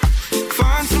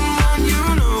 Find someone you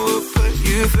know will put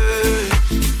you first.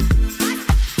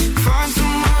 Find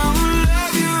someone who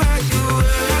love you at your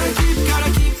worst. Gotta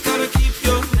keep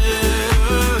your head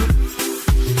up.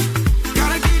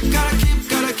 Gotta keep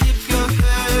your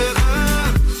head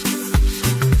up.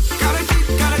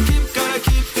 Gotta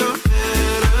keep your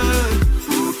head up.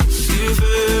 Who puts you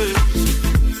first?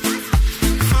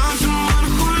 Find someone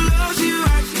who loves you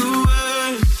at your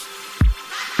worst.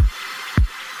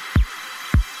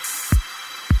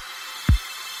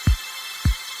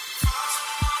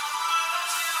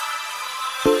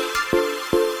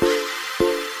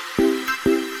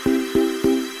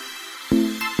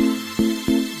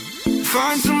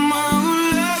 Find someone who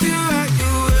love you at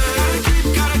your worst.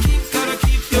 Gotta keep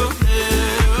your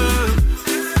head up.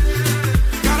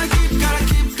 Gotta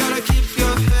keep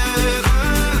your head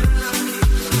up.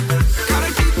 Gotta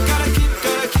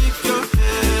keep your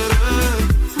head up.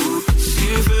 Who puts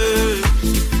you first?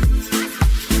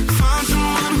 Find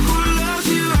someone who loves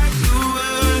you at your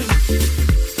worst.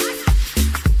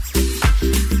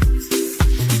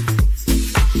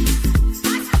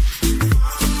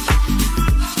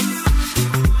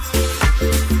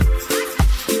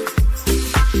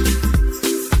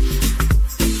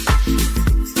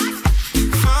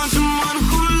 Find someone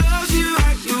who loves you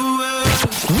at your worst.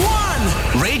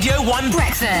 1 Radio 1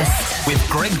 Breakfast. with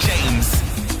Greg James.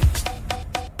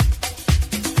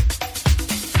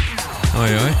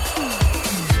 Oi, oi.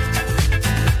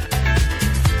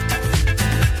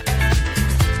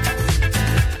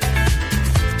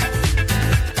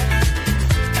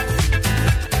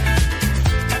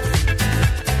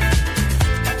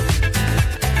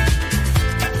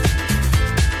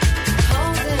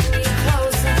 Holding me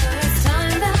closer, it's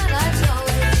time that I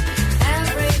told you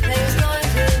everything's going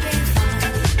to be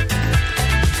fine.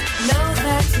 Know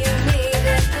that you need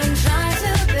it and try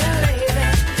to believe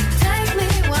it. Take me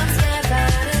one step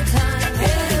at a time.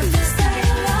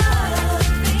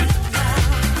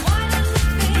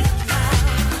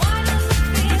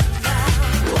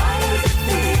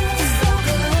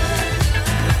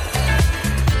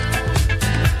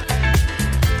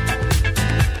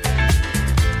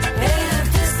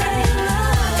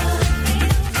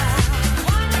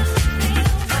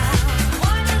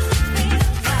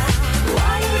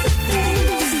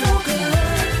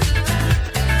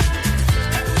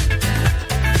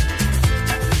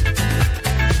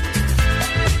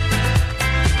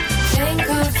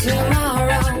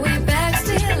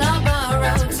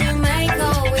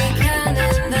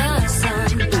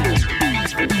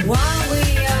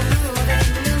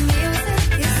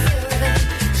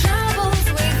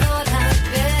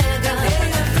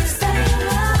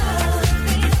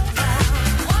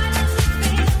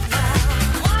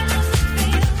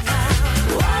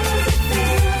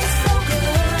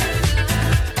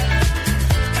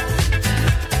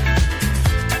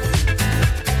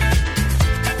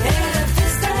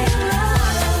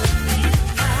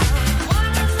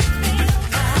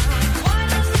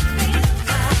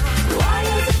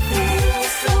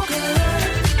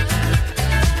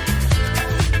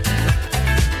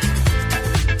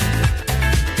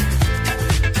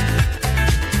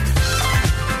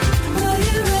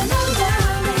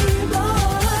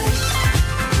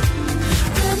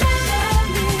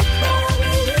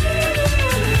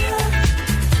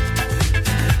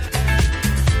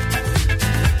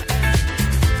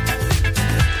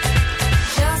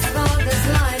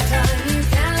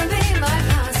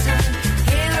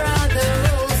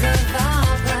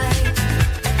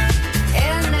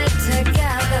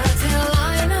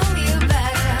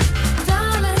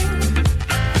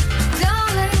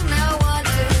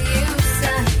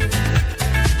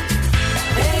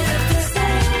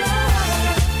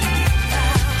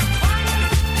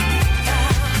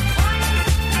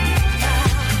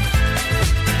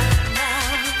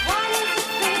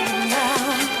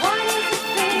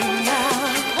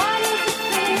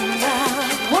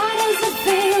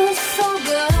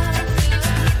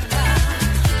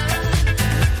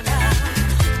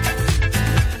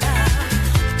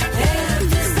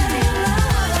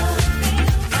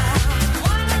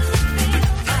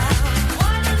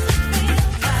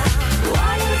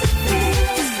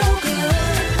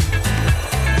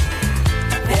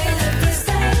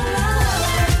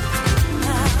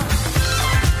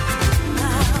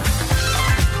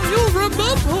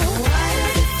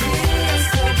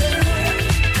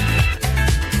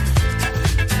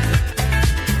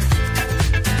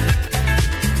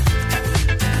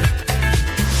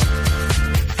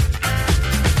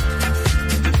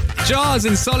 Jars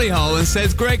in Solihull and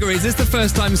says, Gregory, is this the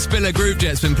first time Spiller Groove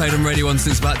Jet's been played on Radio 1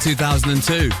 since about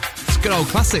 2002? It's a good old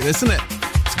classic, isn't it?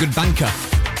 It's a good banker.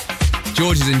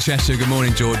 George is in Cheshire. Good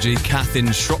morning, Georgie. Kath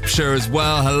in Shropshire as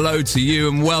well. Hello to you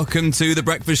and welcome to The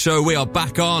Breakfast Show. We are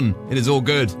back on. It is all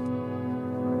good.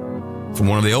 From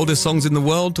one of the oldest songs in the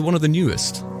world to one of the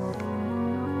newest.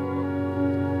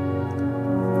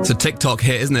 It's a TikTok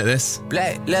hit, isn't it, this?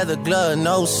 Black leather glove,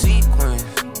 no sequins.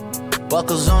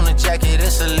 Buckles on the jacket,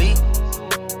 it's elite.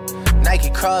 Nike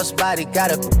crossbody, got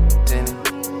a in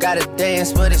it. Gotta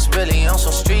dance, but it's really on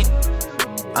some street.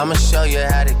 I'ma show you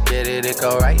how to get it. It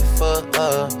go right foot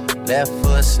up, left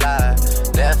foot slide.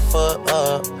 Left foot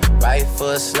up, right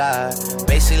foot slide.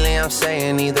 Basically, I'm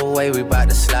saying either way, we bout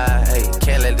to slide. Hey,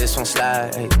 can't let this one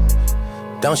slide. Hey,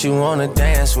 don't you wanna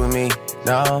dance with me?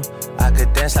 No, I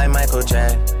could dance like Michael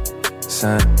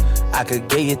Jackson. I could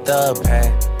get you the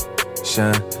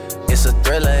passion. It's a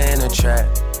thriller in a trap.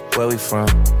 Where we from?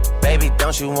 Baby,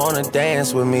 don't you wanna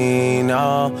dance with me?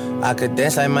 No, I could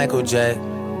dance like Michael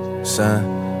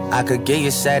Jackson. I could get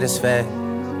you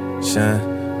satisfaction.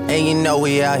 And you know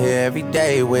we out here every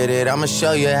day with it. I'ma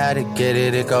show you how to get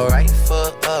it. It go right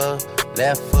foot up,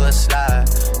 left foot slide.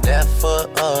 Left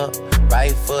foot up,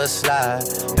 right foot slide.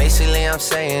 Basically, I'm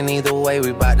saying either way,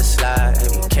 we bout to slide.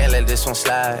 Hey, can't let this one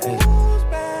slide. Hey.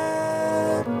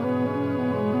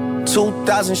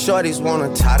 2,000 shorties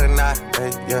wanna tie the knot.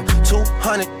 Hey, yeah.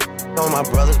 200 on my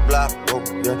brother's block. Oh,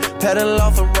 yeah. Pedal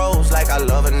off the roads like I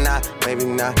love it, not, maybe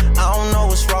not. I don't know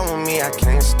what's wrong with me, I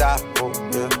can't stop. Oh,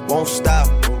 yeah. Won't stop.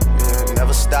 Oh, yeah.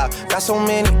 Never stop. Got so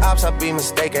many ops, I be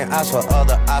mistaken ops for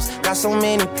other ops. Got so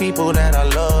many people that I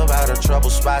love out of trouble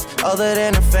spots. Other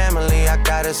than the family, I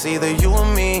got it's either you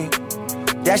or me.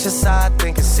 That's just how I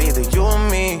think it's either you or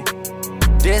me.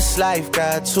 This life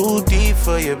got too deep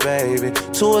for you, baby.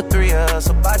 2 or 3 of us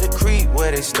about to creep where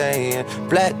they stayin'.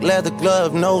 Black leather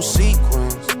glove, no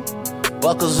sequins.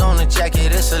 Buckles on the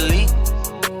jacket, it's elite.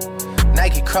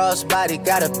 Nike crossbody,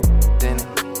 got a in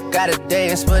it. Gotta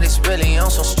dance, but it's really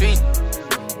on some street.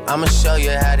 I'ma show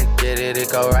you how to get it. It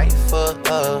go right foot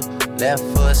up, left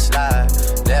foot slide.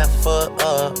 Left foot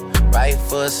up, right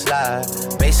foot slide.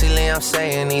 Basically, I'm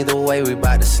saying either way, we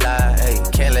bout to slide. Hey,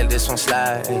 can't let this one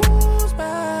slide. Hey.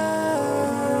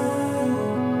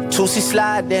 Tootsie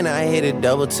slide, then I hit it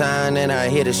double time. Then I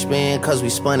hit a spin, cause we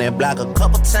spun that block a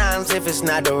couple times. If it's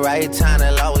not the right time,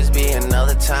 there'll always be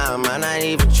another time. I'm not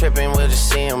even tripping, we'll just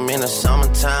see them in the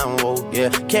summertime. Whoa, yeah.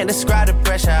 Can't describe the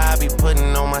pressure I be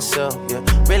putting on myself, yeah.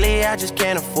 Really, I just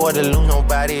can't afford to lose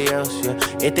nobody else, yeah.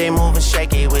 If they moving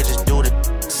shaky, we just do the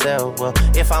self. Well,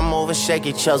 if I'm moving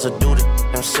shaky, Chelsea do the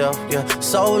themselves, yeah.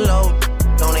 Solo,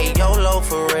 don't they YOLO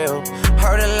for real.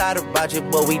 Heard a lot about you,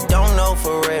 but we don't know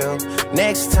for real.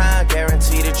 Next time,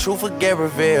 guarantee the truth will get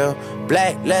revealed.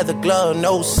 Black leather glove,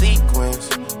 no sequins.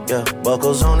 Yeah,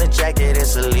 buckles on the jacket,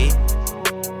 it's elite.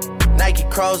 Nike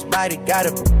crossbody, got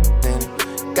a in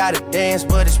it. Gotta dance,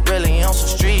 but it's really on some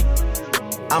street.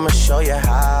 I'ma show you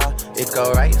how. It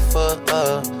go right foot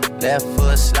up, left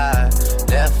foot slide.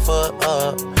 Left foot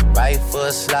up, right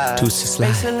foot slide. Tootsie slide.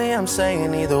 Basically, I'm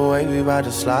saying either way, we about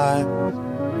to slide.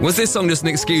 Was this song just an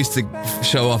excuse to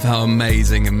show off how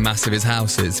amazing and massive his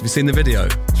house is? Have you seen the video?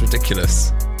 It's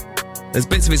ridiculous. There's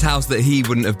bits of his house that he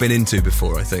wouldn't have been into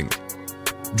before, I think.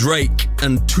 Drake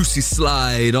and Tootsie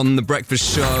Slide on The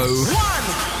Breakfast Show.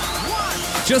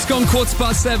 Just gone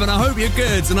 7:15. I hope you're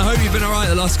good and I hope you've been alright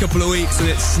the last couple of weeks and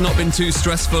it's not been too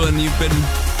stressful and you've been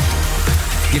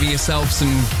giving yourself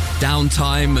some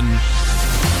downtime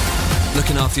and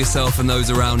looking after yourself and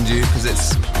those around you because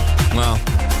it's, well,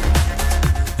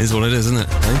 it is what it is, isn't it?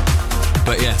 Eh?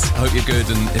 But yes, I hope you're good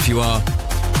and if you are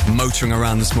motoring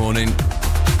around this morning,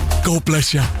 God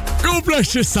bless you. God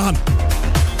bless you, son.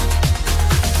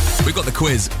 We've got the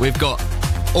quiz. We've got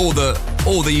all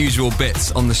the usual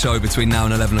bits on the show between now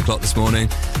and 11 o'clock this morning.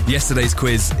 Yesterday's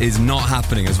quiz is not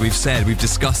happening, as we've said. We've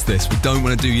discussed this. We don't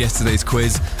want to do yesterday's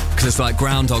quiz because it's like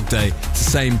Groundhog Day. It's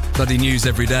the same bloody news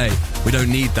every day. We don't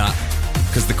need that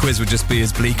because the quiz would just be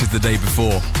as bleak as the day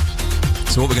before.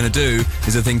 So what we're going to do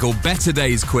is a thing called Better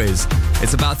Days Quiz.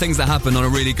 It's about things that happen on a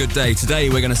really good day. Today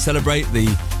we're going to celebrate the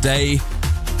day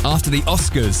after the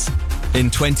Oscars in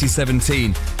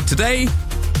 2017. Today,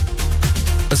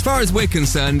 as far as we're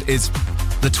concerned, is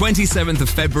the 27th of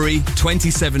February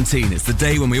 2017. It's the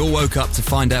day when we all woke up to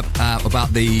find out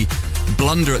about the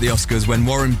blunder at the Oscars when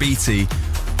Warren Beatty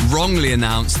wrongly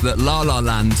announced that La La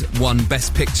Land won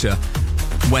Best Picture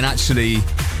when actually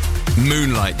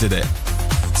Moonlight did it.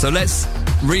 So let's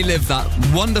relive that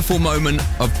wonderful moment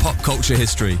of pop culture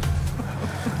history.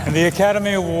 And the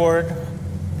Academy Award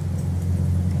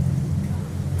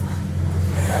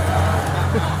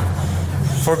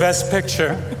For Best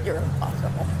Picture. You're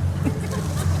impossible.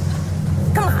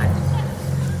 Come on.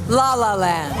 La La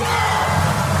Land.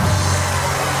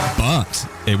 But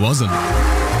it wasn't.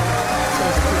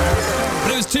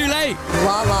 But it was too late.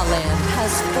 La La Land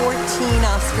has 14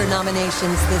 Oscar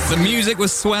nominations this year. The music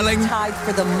was swelling. Tied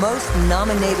for the most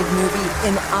nominated movie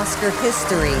in Oscar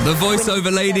history. The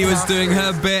voiceover lady was doing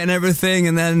her bit and everything,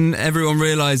 and then everyone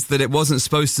realised that it wasn't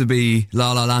supposed to be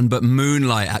La La Land, but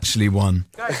Moonlight actually won.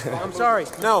 Guys, I'm sorry.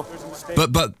 No.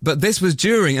 But this was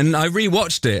during, and I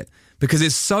rewatched it because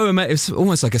it's so amazing. It's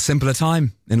almost like a simpler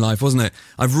time in life, wasn't it?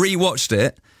 I've rewatched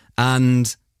it,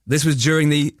 and this was during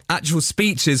the actual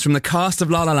speeches from the cast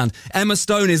of La La Land. Emma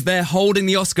Stone is there holding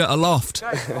the Oscar aloft.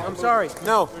 Guys, I'm sorry.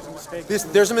 No.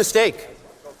 There's a mistake.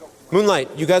 Moonlight,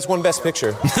 you guys won Best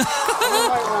Picture. Come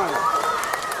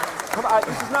on,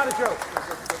 this is not a joke.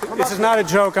 This is not a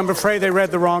joke. I'm afraid they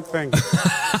read the wrong thing.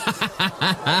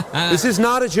 This is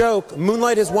not a joke.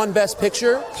 Moonlight has won Best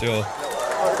Picture. Sure.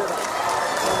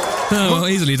 Oh, well,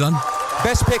 easily done.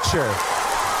 Best Picture.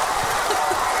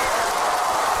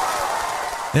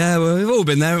 Yeah, well, we've all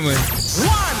been there, haven't we?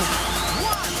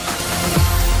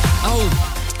 Oh,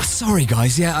 sorry,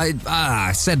 guys. Yeah,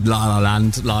 I said La La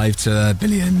Land live to a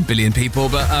billion people,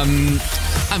 but I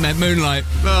meant Moonlight.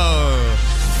 Oh,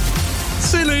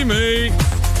 silly me.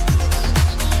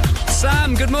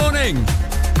 Sam, good morning.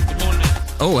 Good morning.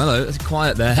 Oh, hello. It's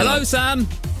quiet there. Hello, Sam.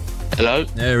 Hello.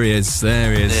 There he is.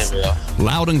 There he is. There we are.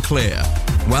 Loud and clear.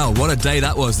 Well, what a day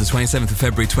that was, the 27th of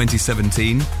February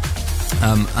 2017.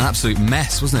 An absolute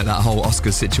mess, wasn't it, that whole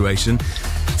Oscars situation?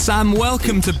 Sam,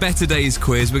 welcome to Better Days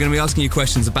Quiz. We're going to be asking you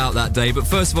questions about that day, but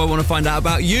first of all, I want to find out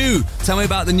about you. Tell me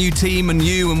about the new team and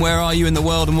you, and where are you in the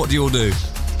world, and what do you all do?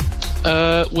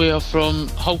 We are from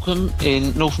Holcombe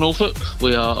in North Norfolk.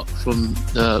 We are from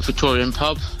the Victorian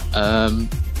pub.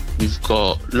 We've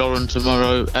got Lauren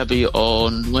tomorrow, Abby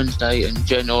on Wednesday, and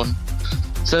Jen on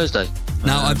Thursday.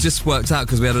 Now, I've just worked out,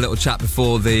 because we had a little chat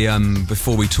before we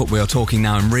are talking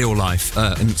now in real life,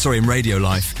 in radio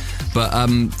life, but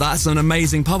that's an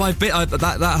amazing pub.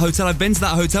 That hotel, I've been to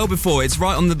that hotel before. It's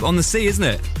right on the sea, isn't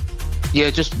it?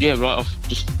 Yeah, right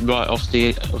off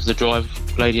the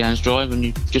drive, Lady Anne's Drive, and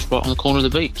you just right on the corner of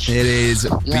the beach. It is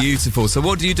beautiful. So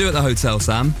what do you do at the hotel,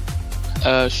 Sam?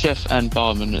 Chef and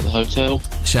barman at the hotel.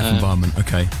 Chef and barman,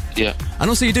 okay. Yeah. And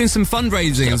also you're doing some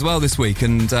fundraising as well this week,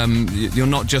 and you're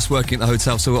not just working at the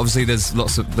hotel, so obviously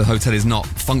the hotel is not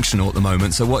functional at the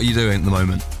moment, so what are you doing at the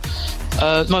moment?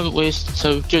 At the moment,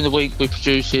 during the week we're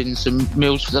producing some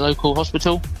meals for the local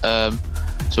hospital.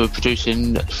 So we're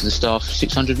producing for the staff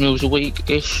 600 meals a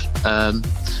week-ish.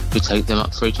 We take them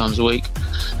up 3 times a week.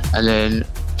 And then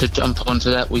to jump onto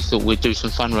that, we thought we'd do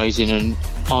some fundraising, and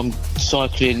I'm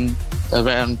cycling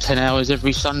around 10 hours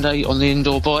every Sunday on the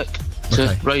indoor bike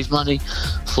to raise money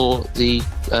for the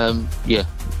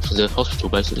hospital,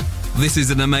 basically. This is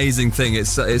an amazing thing.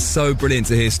 It's so brilliant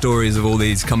to hear stories of all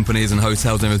these companies and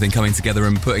hotels and everything coming together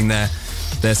and putting their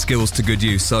skills to good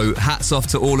use. So hats off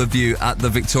to all of you at the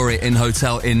Victoria Inn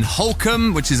Hotel in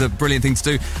Holcombe, which is a brilliant thing to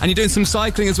do. And you're doing some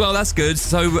cycling as well, that's good.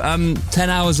 So 10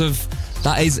 hours of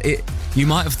that is it. You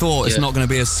might have thought it's not going to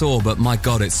be as sore, but my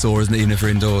God, it's sore, isn't it, even if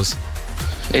you're indoors?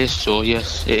 It is sore,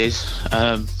 yes, it is.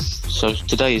 So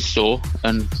today is sore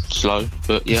and slow,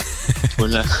 but yeah.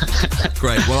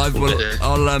 Great. Well,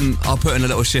 I'll put in a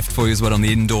little shift for you as well on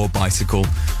the indoor bicycle,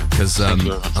 because I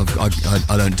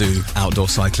don't do outdoor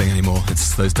cycling anymore.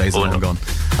 It's those days are long gone.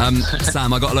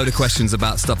 Sam, I got a load of questions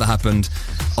about stuff that happened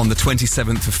on the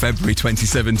 27th of February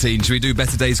 2017. Should we do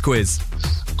Better Days Quiz?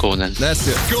 Go on then. Let's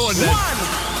do it. Go on then.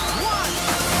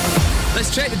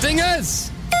 Let's check the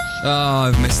dingers. Oh,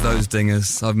 I've missed those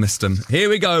dingers. I've missed them. Here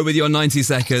we go with your 90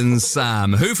 seconds,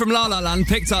 Sam. Who from La La Land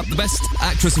picked up the Best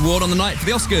Actress award on the night for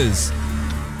the Oscars?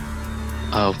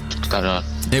 Oh, I don't know.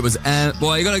 It was...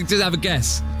 well, you got to just have a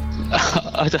guess.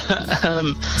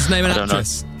 Just name an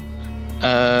actress.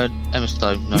 Emma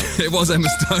Stone, no. It was Emma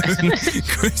Stone.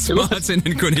 Chris Martin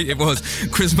and Gwyneth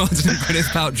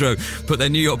Paltrow put their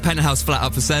New York penthouse flat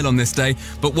up for sale on this day.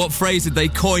 But what phrase did they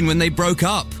coin when they broke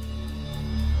up?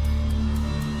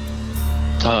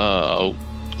 I'll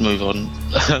move on.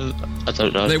 I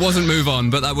don't know. It wasn't move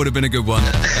on, but that would have been a good one.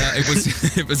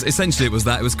 It was essentially it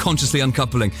was consciously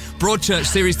uncoupling. Broadchurch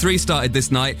Series 3 started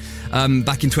this night,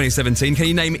 back in 2017. Can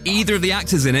you name either of the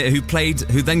actors in it who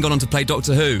then gone on to play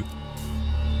Doctor Who?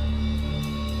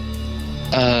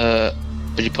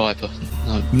 Billy Piper.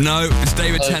 No, it's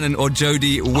David Tennant or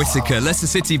Jodie Whittaker. Leicester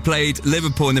City played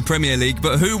Liverpool in the Premier League,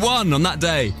 but who won on that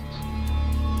day?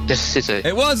 Leicester City.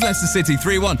 It was Leicester City,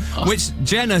 3-1. Oh. Which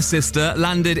Jenner sister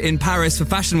landed in Paris for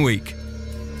Fashion Week?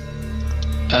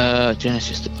 Jenner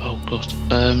sister. Oh God.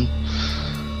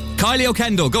 Kylie or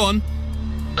Kendall? Go on.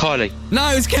 Kylie. No,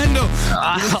 it's Kendall.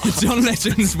 John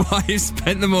Legend's wife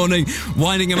spent the morning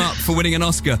winding him up for winning an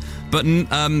Oscar, but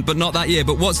not that year.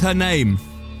 But what's her name?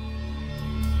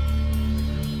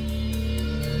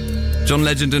 John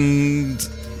Legend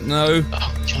and... No.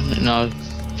 Oh, John... No.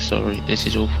 Sorry, this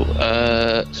is awful.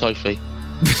 Sophie.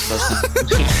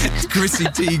 Chrissy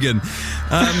Teigen.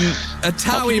 A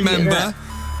TOWIE member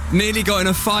nearly got in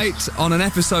a fight on an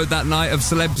episode that night of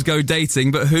Celebs Go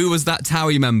Dating, but who was that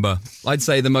TOWIE member? I'd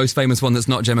say the most famous one that's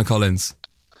not Gemma Collins.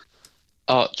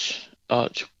 Arch.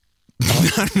 No,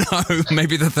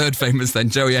 maybe the third famous then,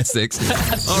 Joey Essex.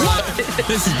 All right,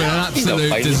 this has been an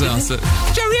absolute disaster.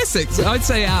 Joey Essex, I'd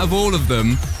say out of all of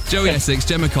them, Joey Essex,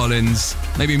 Gemma Collins,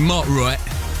 maybe Mark Roy,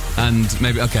 and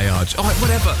maybe, okay, Arch. All right,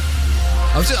 whatever.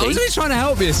 I was really trying to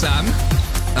help you, Sam.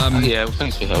 Yeah, well,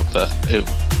 thanks for your help.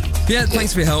 Yeah,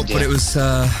 thanks for your help, but it was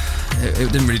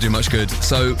it didn't really do much good.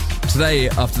 So today,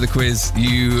 after the quiz,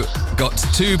 you got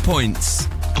 2 points.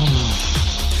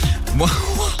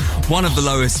 One of the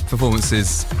lowest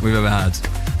performances we've ever had,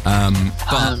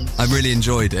 but I really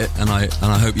enjoyed it, and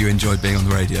I hope you enjoyed being on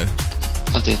the radio.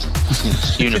 I did.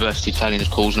 University talent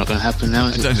call's not going to happen now,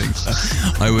 is it? I don't think so.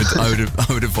 I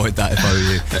would avoid that if I were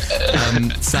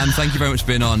you. Sam, thank you very much for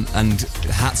being on, and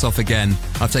hats off again.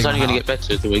 It's only going to get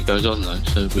better as the week goes on, though.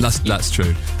 So that's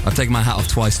true. I've taken my hat off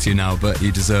twice to you now, but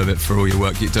you deserve it for all your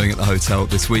work you're doing at the hotel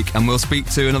this week. And we'll speak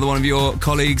to another one of your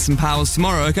colleagues and pals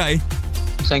tomorrow. Okay.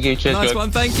 Thank you. Cheers. Nice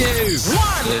one. Thank you.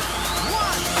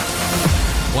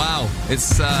 Wow.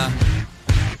 It's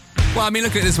well, I mean,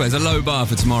 look at it this way. It's a low bar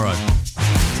for tomorrow.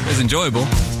 It's enjoyable.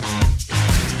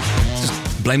 Just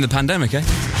blame the pandemic, eh?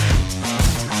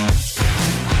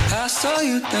 I saw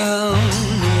you down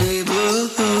the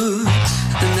neighborhood,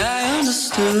 and I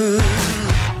understood.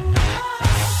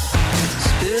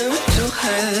 Spiritual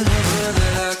hand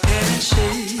that I can't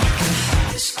shake.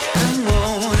 It's getting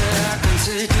more that I can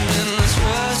take. And in this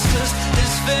restless,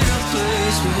 this fatal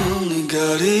place, we only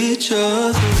got each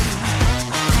other.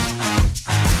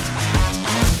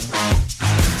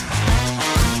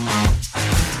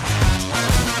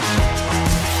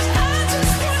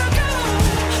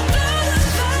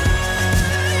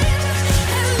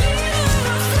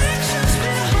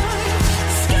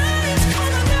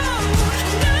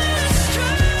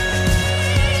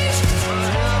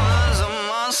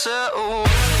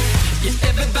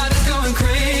 Everybody's going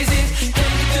crazy. Can't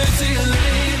get through to you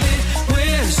lately.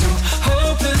 We're so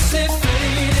hopelessly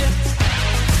faded.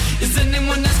 Is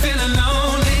anyone that's feeling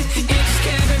lonely? It just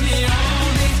can't be me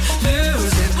only.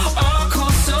 Losing all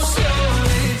course so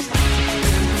slowly.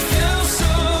 It feels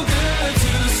so good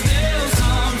to steal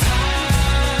some time.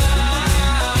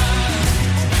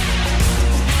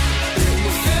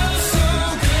 It feels so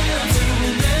good to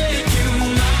make you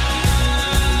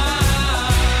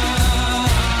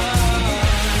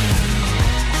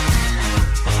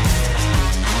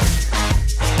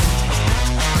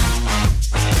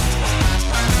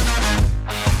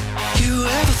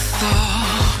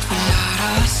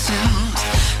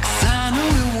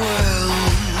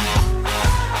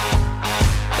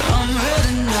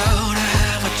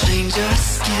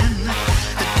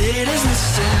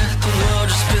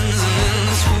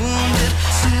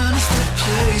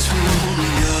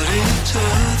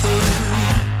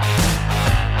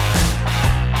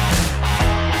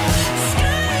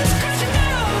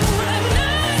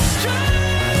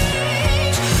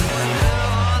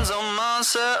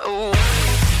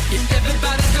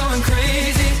everybody's going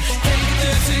crazy. Can't get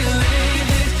through to you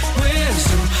lately. We're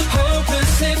so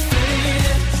hopelessly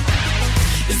faded.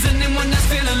 Is anyone that's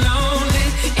feeling lonely?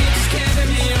 It just can't be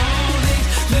me only.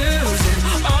 Losing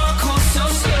all course so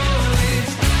slowly.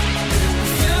 It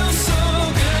feels so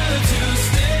good to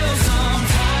steal some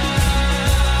time.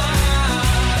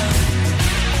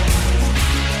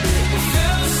 It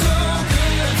feels so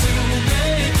good to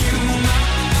make you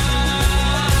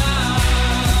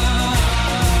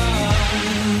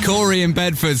Corey in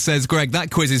Bedford says, Greg, that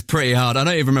quiz is pretty hard. I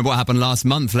don't even remember what happened last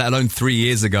month, let alone 3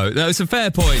 years ago. No, it's a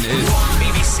fair point.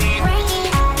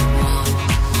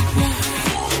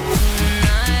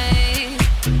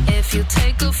 If you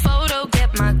take a photo,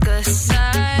 get my good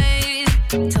side.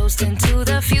 Toasting to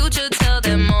the future, tell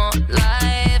them more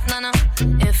life. No.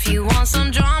 If you want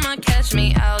some drama, catch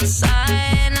me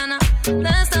outside. No.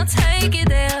 Let's not take it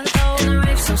there. Oh, and the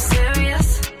rave so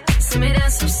serious. See me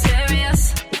dance so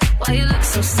serious. Why you look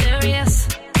so serious?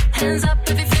 Hands up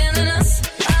if you're feeling us.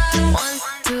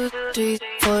 1, 2, 3,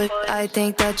 4. I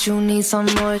think that you need some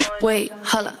more. Wait,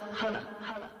 holla.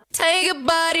 Take your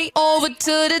body over to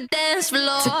the dance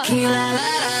floor. Tequila, la, la,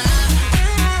 la.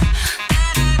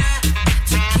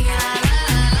 Tequila, la,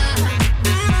 la,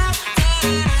 la.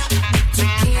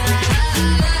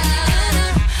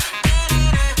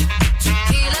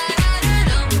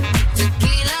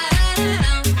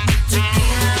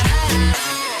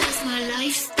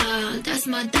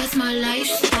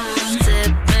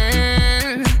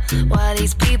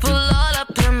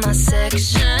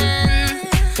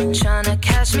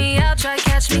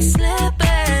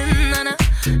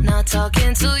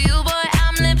 talking to you, boy,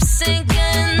 I'm lip syncing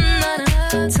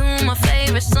to my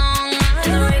favorite song.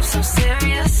 The rape so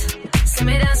serious, send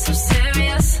me that so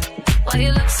serious. Why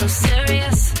you look so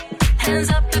serious? Hands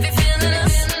up if you're feeling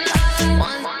us.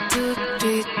 1, 2,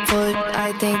 3, 4.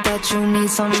 I think that you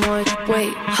need some more.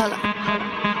 Wait, hold up.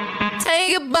 Take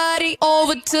your body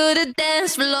over to the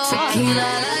dance floor. Tequila, la,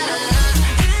 la, la.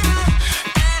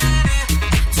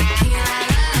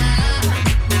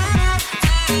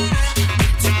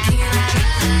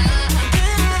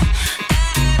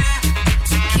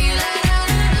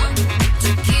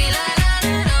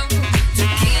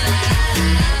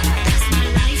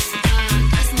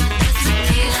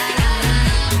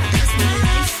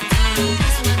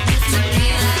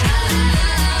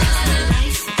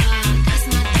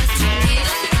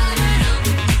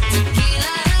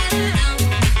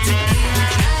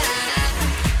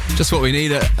 Just what we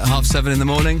need at 7:30 in the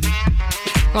morning.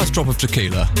 Nice drop of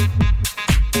tequila.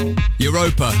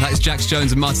 Europa, that is Jax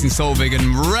Jones and Martin Solveig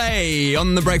and Ray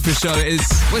on The Breakfast Show.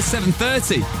 We're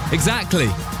 7:30,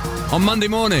 exactly, on Monday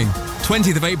morning,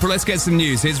 20th of April. Let's get some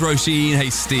news. Here's Roisin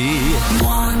Hasty.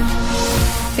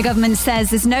 The government says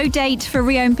there's no date for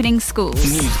reopening schools.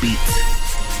 Newsbeat.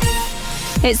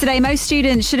 It's today. Most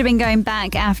students should have been going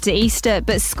back after Easter,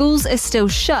 but schools are still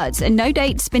shut and no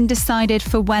date's been decided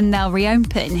for when they'll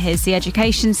reopen. Here's the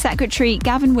Education Secretary,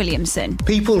 Gavin Williamson.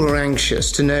 People are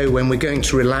anxious to know when we're going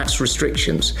to relax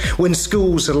restrictions, when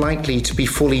schools are likely to be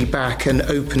fully back and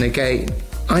open again.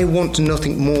 I want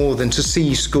nothing more than to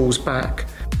see schools back.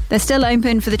 They're still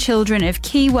open for the children of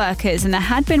key workers, and there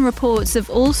had been reports of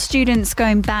all students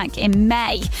going back in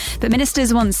May. But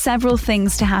ministers want several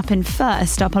things to happen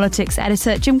first. Our politics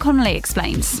editor, Jim Connolly,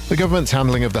 explains. The government's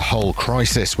handling of the whole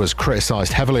crisis was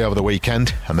criticised heavily over the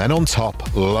weekend, and then on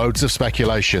top, loads of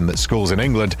speculation that schools in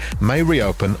England may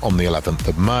reopen on the 11th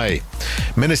of May.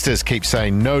 Ministers keep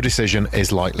saying no decision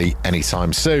is likely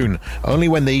anytime soon, only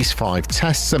when these 5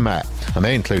 tests are met, and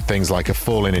they include things like a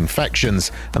fall in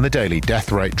infections and the daily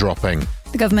death rate dropping.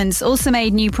 The government's also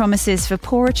made new promises for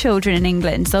poorer children in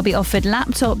England. They'll be offered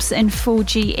laptops and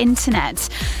 4G internet.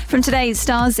 From today,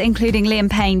 stars including Liam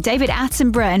Payne, David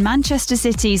Attenborough and Manchester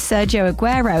City's Sergio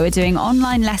Aguero are doing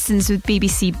online lessons with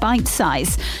BBC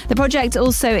Bitesize. The project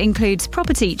also includes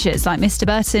proper teachers like Mr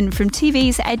Burton from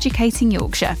TV's Educating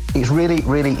Yorkshire. It's really,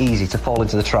 really easy to fall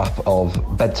into the trap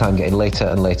of bedtime getting later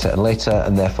and later and later,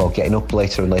 and therefore getting up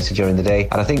later and later during the day.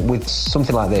 And I think with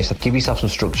something like this, give yourself some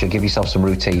structure, give yourself some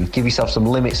routine, give yourself some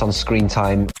limits on screen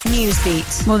time.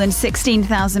 Newsbeat. More than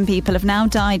 16,000 people have now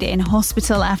died in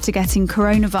hospital after getting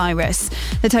coronavirus.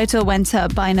 The total went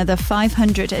up by another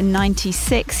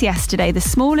 596 yesterday, the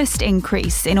smallest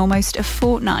increase in almost a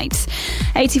fortnight.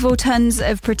 84 tonnes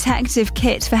of protective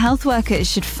kit for health workers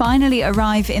should finally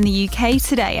arrive in the UK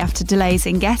today after delays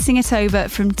in getting it over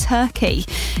from Turkey.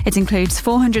 It includes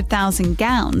 400,000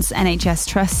 gowns. NHS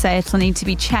trusts say it'll need to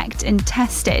be checked and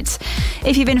tested.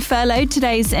 If you've been furloughed,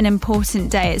 today's an important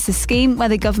day. It's a scheme where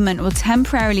the government will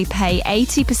temporarily pay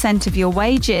 80% of your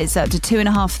wages, up to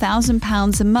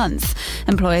 £2,500 a month.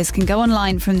 Employers can go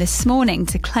online from this morning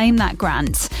to claim that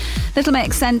grant. Little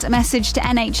Mix sent a message to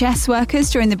NHS workers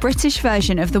during the British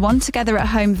version of the One Together at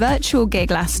Home virtual gig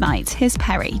last night. Here's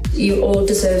Perry. You all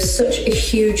deserve such a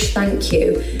huge thank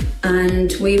you,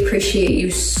 and we appreciate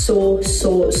you so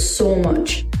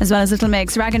much. As well as Little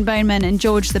Mix, Rag and Bone Man and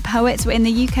George the Poet were in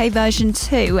the UK version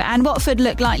too. And Watford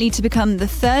look likely to become the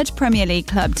 3rd Premier League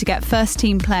club to get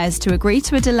first-team players to agree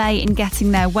to a delay in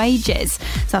getting their wages.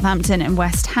 Southampton and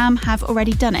West Ham have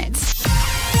already done it.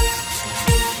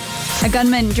 A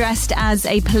gunman dressed as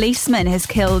a policeman has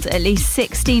killed at least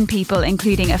 16 people,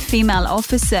 including a female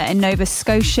officer in Nova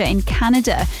Scotia in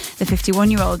Canada. The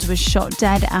 51-year-old was shot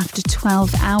dead after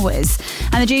 12 hours.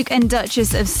 And the Duke and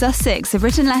Duchess of Sussex have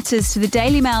written letters to the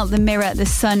Daily Mail, the Mirror, the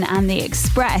Sun and the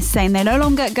Express, saying they're no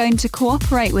longer going to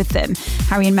cooperate with them.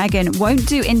 Harry and Meghan won't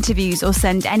do interviews or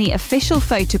send any official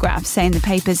photographs, saying the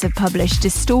papers have published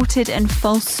distorted and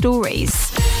false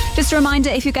stories. Just a reminder,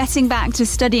 if you're getting back to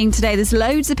studying today, there's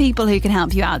loads of people who can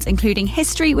help you out, including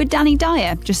history with Danny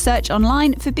Dyer. Just search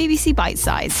online for BBC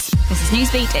Bitesize. This is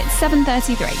Newsbeat. It's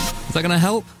 7:33. Is that going to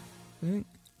help?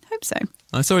 Hope so.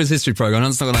 I saw his history programme.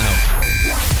 That's not going to help.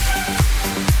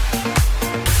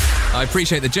 I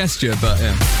appreciate the gesture, but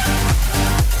yeah.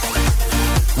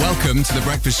 Welcome to The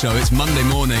Breakfast Show. It's Monday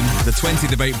morning, the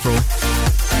 20th of April.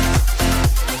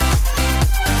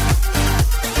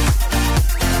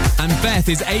 And Beth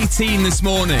is 18 this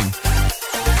morning.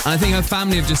 And I think her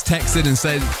family have just texted and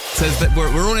says that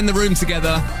we're all in the room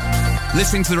together,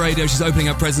 listening to the radio. She's opening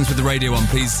her presents with the radio on.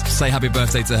 Please say happy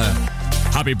birthday to her.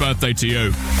 Happy birthday to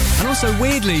you. And also,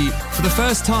 weirdly, for the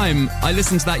first time, I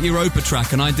listened to that Europa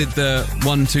track and I did the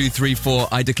 1, 2, 3, 4,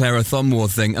 I declare a thumb war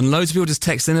thing, and loads of people just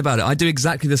text in about it. I do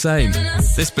exactly the same.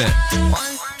 This bit. 1,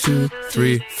 2,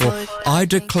 3, 4, I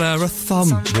declare a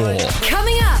thumb war.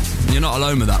 Coming up. You're not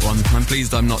alone with that one. I'm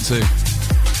pleased I'm not too.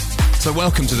 So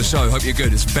welcome to the show. Hope you're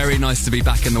good. It's very nice to be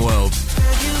back in the world.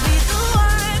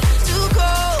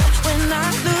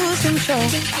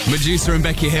 Medusa and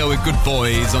Becky Hill with Good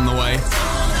Boys on the way.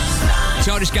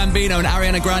 Childish Gambino and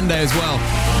Ariana Grande as well.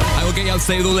 I will get you up to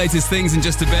date with all the latest things in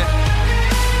just a bit.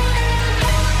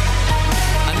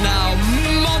 And now,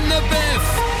 Mon the Biff.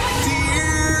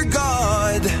 Dear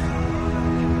God,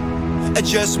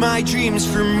 adjust my dreams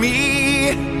for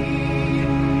me.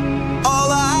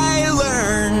 All I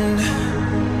learned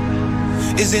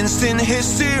is instant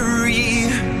history.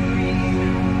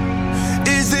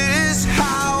 Is this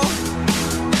how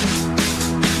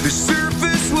the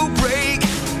surface will break,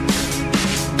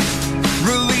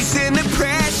 releasing the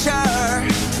pressure,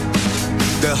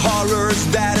 the horrors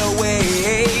that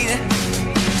await?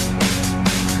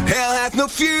 Hell hath no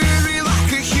fury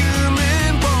like a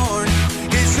human born.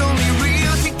 It's only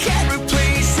real if you can't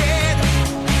replace it.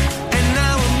 And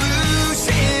now I'm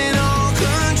losing all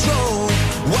control.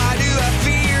 Why do I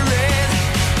fear it?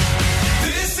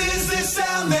 This is the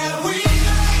sound that we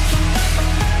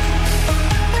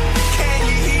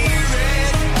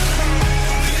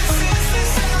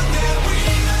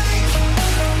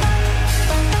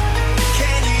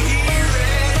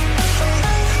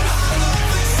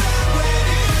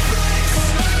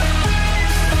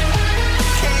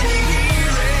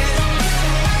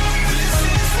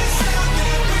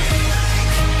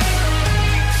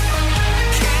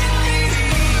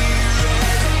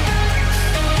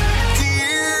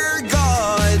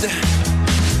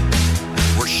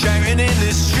in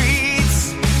the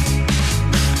streets,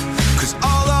 'cause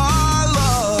all our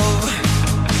love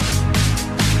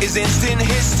is instant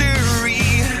history.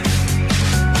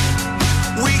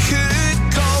 We could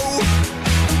go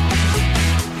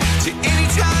to any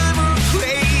time or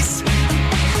place,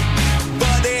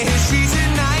 but the history's a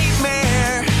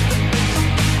nightmare.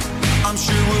 I'm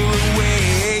sure we'll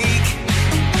awake.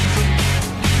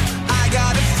 I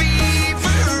got a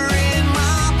fever in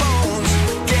my bones,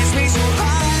 gets me so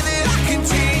high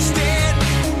taste it,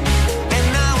 and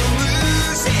now I'm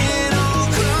losing all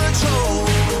control.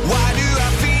 Why do I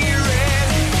fear it?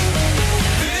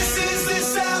 This is the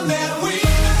sound that we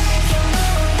make.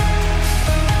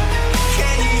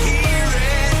 Can you hear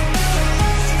it?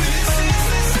 This is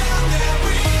the sound that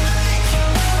we make.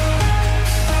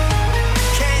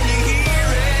 Can you hear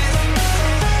it?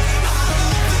 I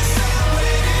love the sound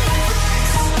when it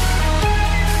breaks.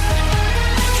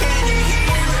 Can you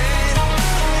hear it?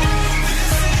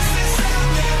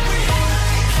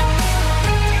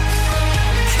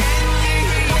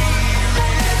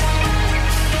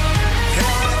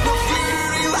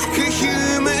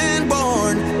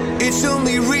 It's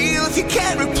only real if you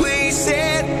can't replace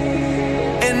it.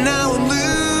 And now I'm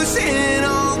losing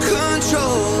all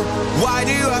control. Why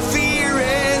do I fear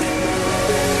it?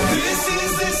 This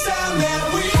is the sound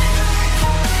that we make.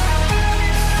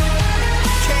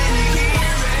 Can you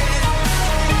hear it?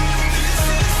 This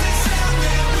is the sound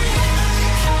that we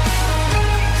make.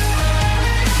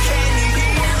 Can you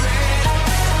hear it?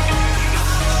 I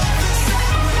love the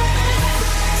sound when it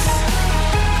breaks.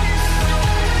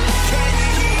 Can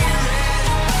you hear it?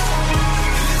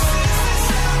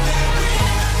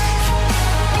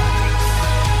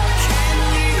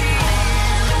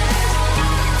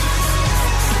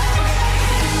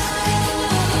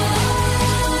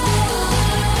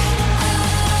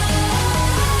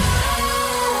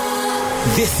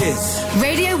 This is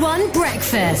Radio 1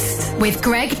 Breakfast with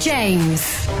Greg James.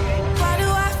 Why do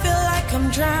I feel like I'm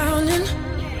drowning?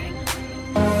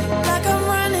 Like I'm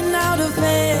running out of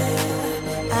air.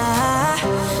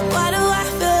 Why do I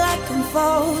feel like I'm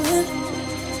falling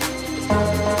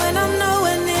when I'm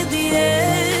nowhere near the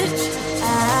edge?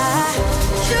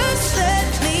 Just let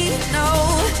me know.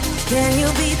 Can you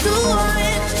be the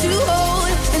one to hold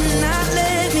and not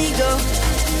let me go?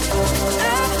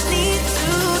 I need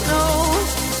to know.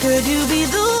 Could you be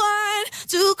the one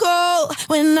to call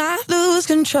when I lose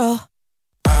control?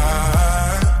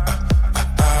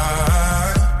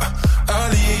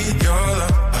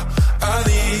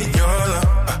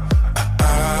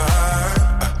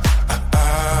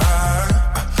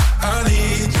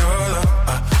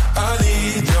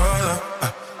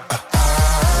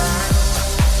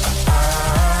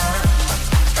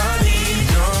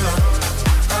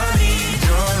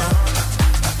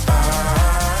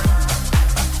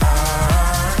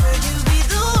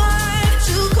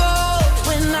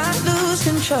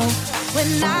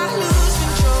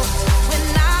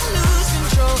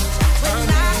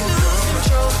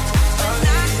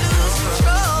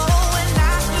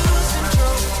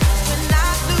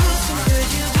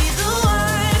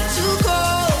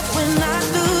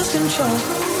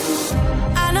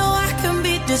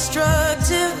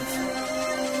 destructive,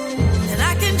 and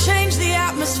I can change the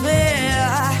atmosphere.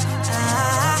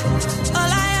 All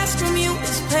I ask from you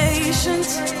is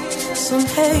patience, some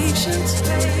patience,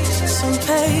 some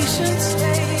patience.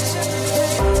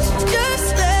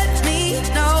 Just let me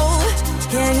know,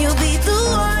 can you be the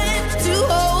one to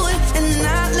hold and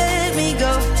not let me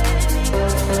go?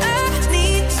 I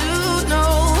need to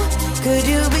know, could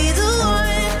you be the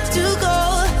one to go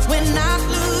when I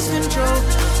lose control?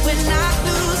 When I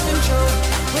lose control,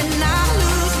 when I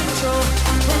lose control,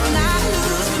 when I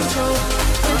lose control,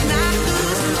 when I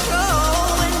lose control,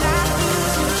 when I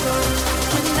lose control,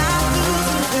 when I lose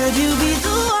control. Could you be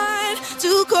the one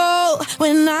to go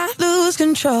when I lose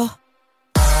control?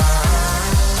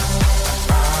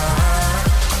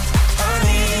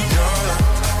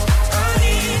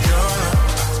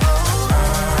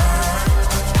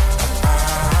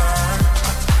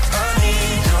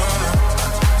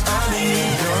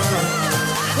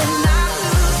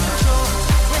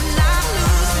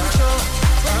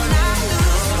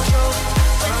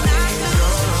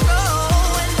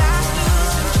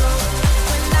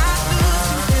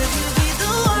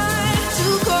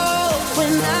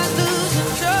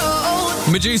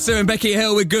 Medusa and Becky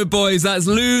Hill with Good Boys. That's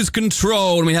Lose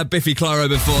Control. And we had Biffy Clyro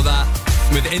before that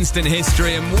with Instant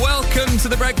History. And welcome to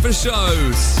The Breakfast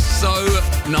Show. So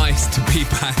nice to be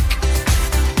back.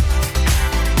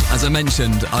 As I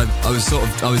mentioned, I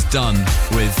was done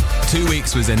with 2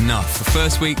 weeks was enough. The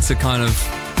first week to kind of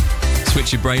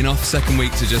switch your brain off. Second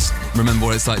week to just remember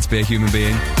what it's like to be a human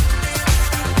being.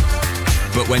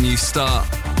 But when you start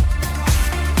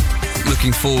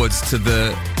looking forwards to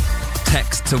the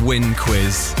text to win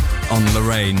quiz on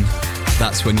Lorraine,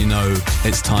 that's when you know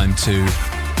it's time to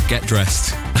get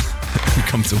dressed and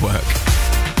come to work.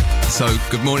 So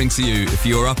good morning to you. If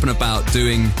you're up and about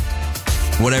doing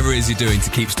whatever it is you're doing to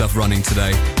keep stuff running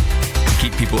today, to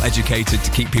keep people educated,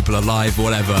 to keep people alive,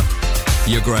 whatever,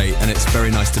 you're great, and it's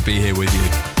very nice to be here with you.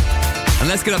 And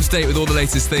let's get up to date with all the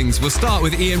latest things. We'll start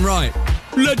with Ian Wright.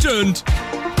 Legend!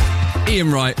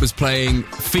 Ian Wright was playing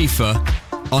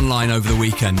FIFA online over the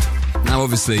weekend. Now,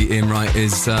 obviously, Ian Wright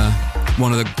is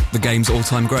one of the game's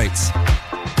all-time greats.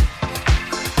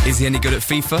 Is he any good at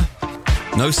FIFA?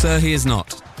 No, sir, he is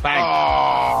not. Bang.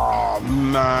 Oh,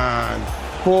 man.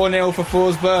 4-0 for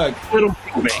Forsberg.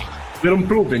 We're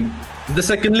improving. The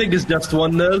second leg is just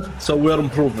 1-0, so we're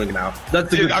improving now.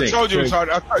 That's a good thing. I told you, this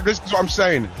is what I'm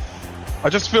saying. I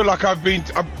just feel like I'm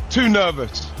too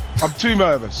nervous. I'm too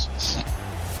nervous.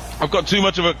 I've got too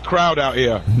much of a crowd out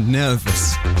here.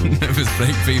 Nervous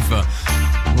playing FIFA.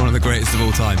 One of the greatest of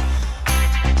all time.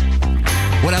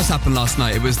 What else happened last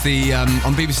night? It was the, on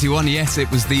BBC One, yes, it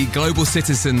was the Global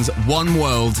Citizens One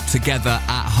World Together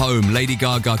at Home. Lady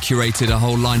Gaga curated a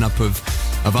whole lineup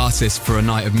of artists for a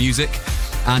night of music.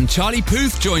 And Charlie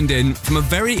Puth joined in from a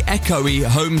very echoey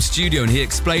home studio, and he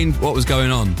explained what was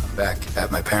going on. I'm back at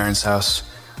my parents' house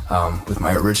with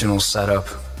my original setup.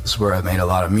 This is where I made a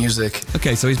lot of music.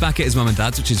 Okay, so he's back at his mum and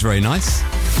dad's, which is very nice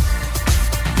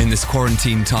in this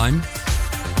quarantine time.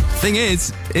 Thing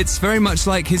is, it's very much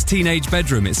like his teenage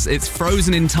bedroom. It's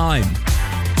frozen in time.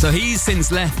 So he's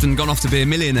since left and gone off to be a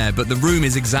millionaire, but the room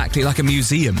is exactly like a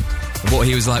museum of what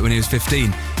he was like when he was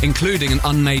 15, including an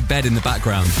unmade bed in the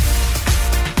background.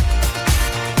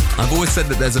 I've always said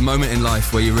that there's a moment in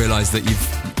life where you realise that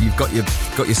you've got your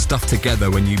stuff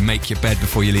together when you make your bed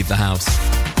before you leave the house.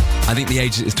 I think the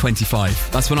age is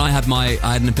 25. That's when I had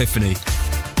an epiphany.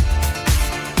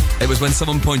 It was when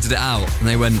someone pointed it out and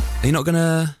they went, "Are you not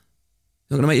gonna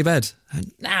make your bed?"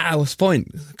 Nah, what's the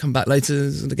point? Come back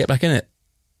later to get back in it.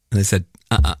 And they said,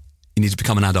 you need to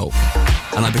become an adult.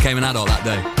 And I became an adult that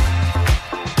day.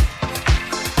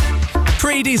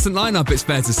 Pretty decent lineup, it's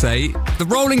fair to say. The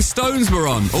Rolling Stones were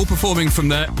on, all performing from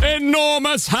their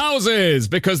enormous houses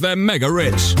because they're mega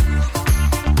rich.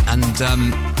 And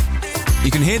you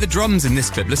can hear the drums in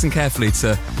this clip. Listen carefully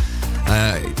to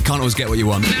you can't always get what you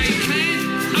want.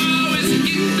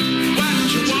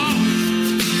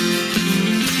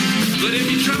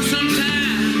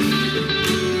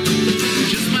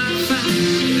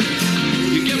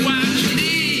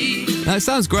 That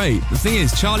sounds great. The thing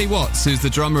is, Charlie Watts, who's the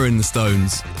drummer in the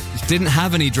Stones, didn't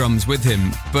have any drums with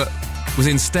him, but was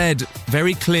instead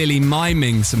very clearly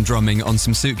miming some drumming on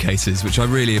some suitcases, which I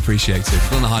really appreciated.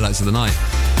 One of the highlights of the night.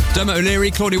 Dermot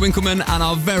O'Leary, Claudia Winkleman, and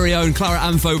our very own Clara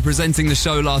Amfo presenting the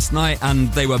show last night,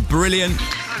 and they were brilliant.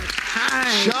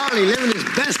 Hi. Charlie living his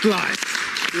best life.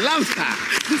 Love that.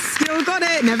 Still got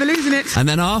it, never losing it. And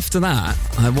then after that,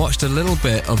 I watched a little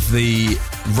bit of the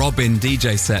Robin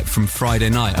DJ set from Friday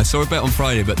night. I saw a bit on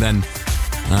Friday, but then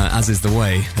As is the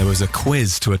way, there was a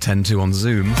quiz to attend to on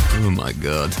Zoom. Oh my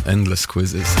God, endless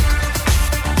quizzes.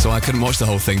 So I couldn't watch the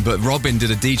whole thing, but Robin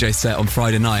did a DJ set on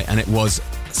Friday night and it was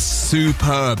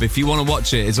superb. If you want to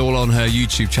watch it, it's all on her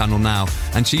YouTube channel now.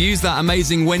 And she used that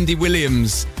amazing Wendy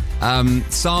Williams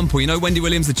sample. You know Wendy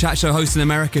Williams, the chat show host in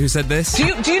America, who said this? Do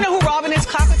you know who Robin is?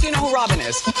 Clap if you know who Robin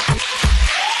is.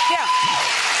 Yeah.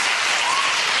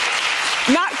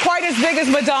 Not quite as big as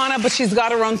Madonna, but she's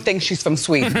got her own thing. She's from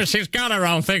Sweden. She's got her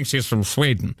own thing. She's from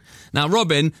Sweden. Now,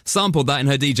 Robin sampled that in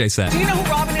her DJ set. Do you know who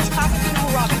Robin is? Clap if you know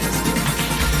who Robin is.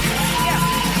 Yeah.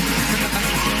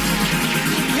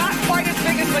 Not quite as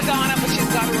big as Madonna, but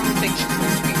she's got her own thing. She's from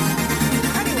Sweden.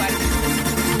 Anyway.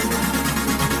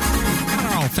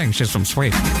 Her own thing. She's from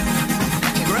Sweden.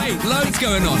 Great. Loads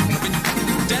going on. I've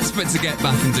been desperate to get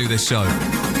back and do this show.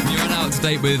 You're now up to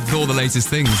date with all the latest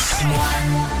things.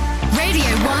 Radio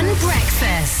 1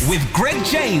 Breakfast with Greg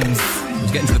James. I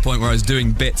was getting to the point where I was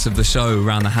doing bits of the show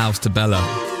around the house to Bella.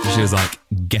 She was like,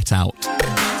 get out.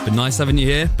 It's been nice having you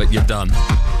here, but you're done.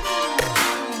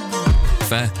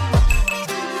 Fair.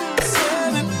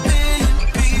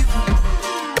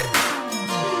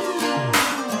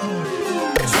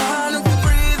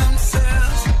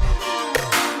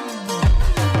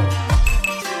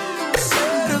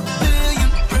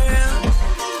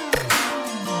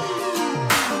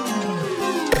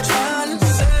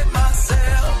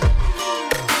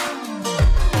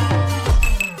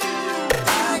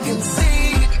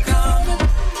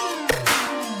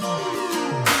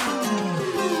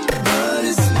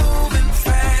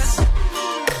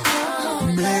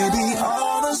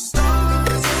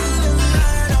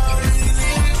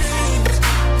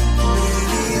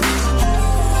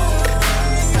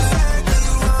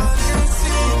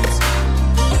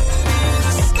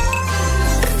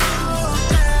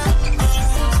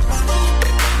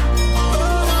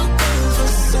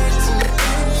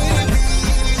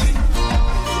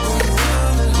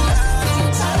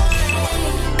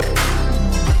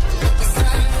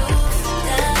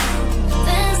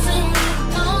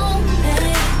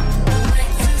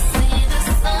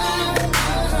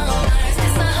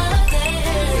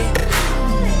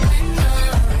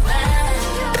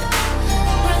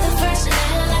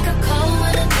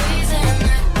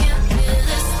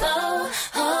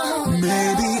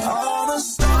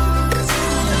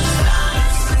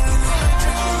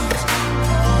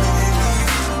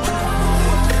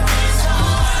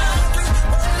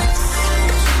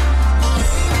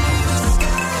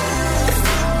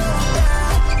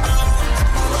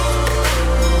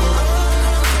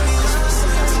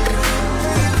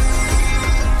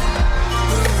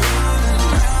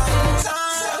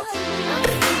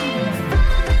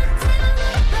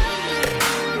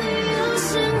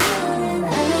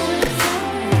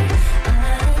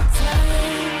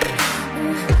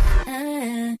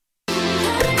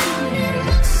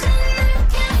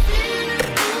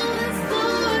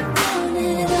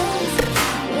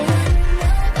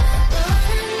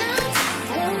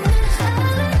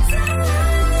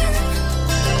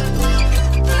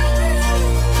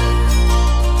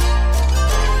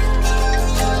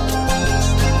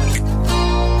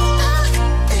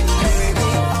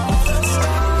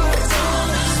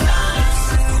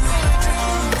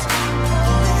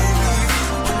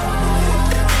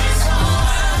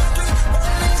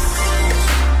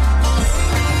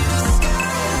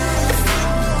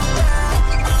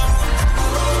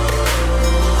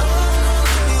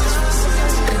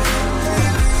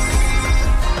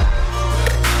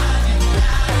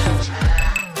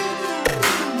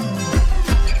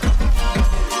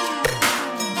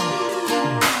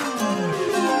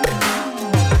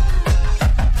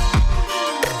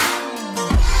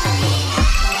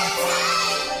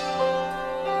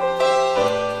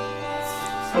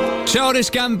 Childish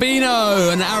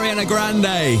Gambino and Ariana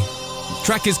Grande.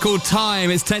 Track is called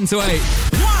Time. It's 10 to 8. Nick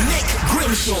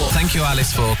Grimshaw. Thank you,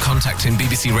 Alice, for contacting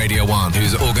BBC Radio 1,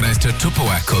 who's organised a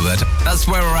Tupperware cupboard. That's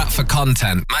where we're at for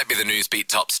content. Might be the Newsbeat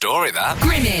top story, that.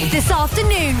 Grimmy, this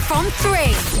afternoon from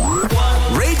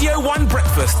 3. Radio 1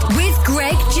 Breakfast. With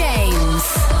Greg James.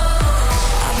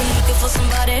 I've been looking for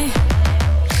somebody,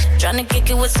 trying to kick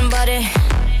it with somebody.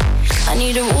 I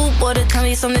need a rude boy to tell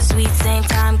me something sweet. Same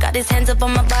time, got his hands up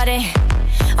on my body.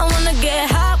 I wanna get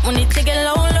hot when he take it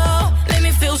low, low. Make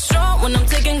me feel strong when I'm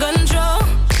taking control.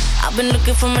 I've been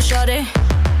looking for my shorty,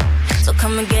 so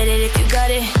come and get it if you got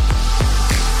it.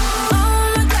 All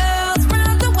my girls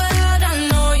round the world, I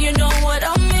know you know what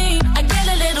I mean. I get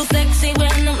a little sexy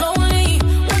when I'm lonely.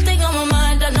 One thing on my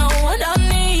mind, I know what I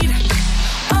need.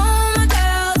 All my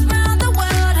girls round the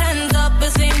world, hands up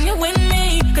and sing it with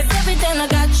me. Cause everything I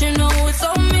got, you know it's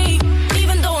on me.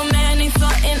 Even though a man ain't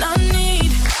something I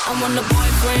need.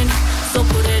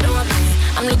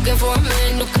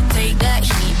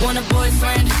 Want a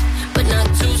boyfriend, but not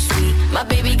too sweet. My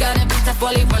baby got a bitch that's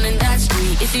while running that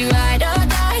street. Is he ride or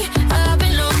die? I've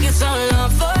been looking so long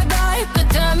for a guy could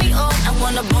turn me on. I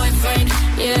want a boyfriend,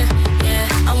 yeah,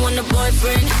 yeah. I want a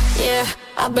boyfriend, yeah.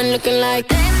 I've been looking like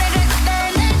that.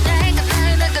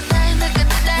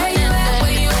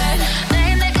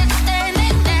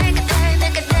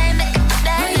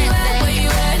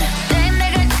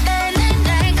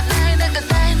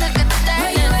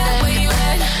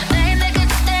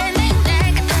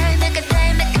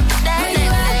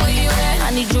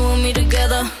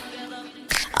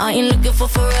 I ain't looking for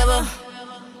forever.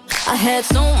 I had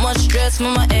so much stress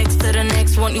from my ex to the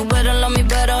next one. You better love me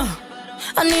better.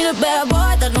 I need a bad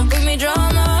boy that don't bring me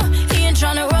drama. He ain't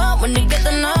tryna run when they get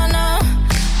the nana.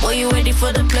 Boy, you ready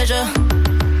for the pleasure?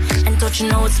 And don't you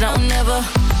know it's now or never?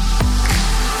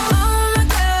 All my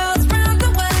girls round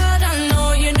the world, I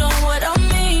know you know what I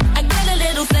mean. I get a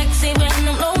little sexy when I'm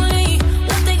lonely.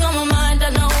 One thing on my mind, I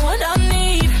know what I need.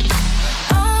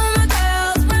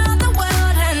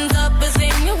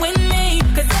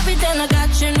 I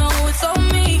got you know it's on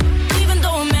me. Even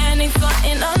though a man ain't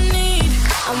something I need.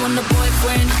 I want a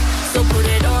boyfriend, so put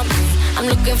it on me. I'm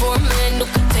looking for a man who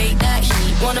can take that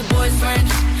heat. Want a boyfriend,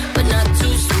 but not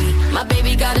too sweet. My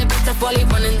baby got a bitch that's while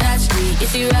running that street.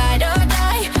 Is he ride or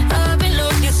die? I've been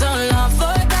looking so long for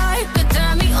a guy could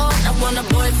turn me on. I want a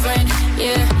boyfriend,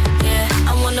 yeah, yeah.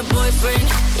 I want a boyfriend,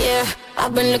 yeah.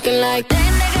 I've been looking like that.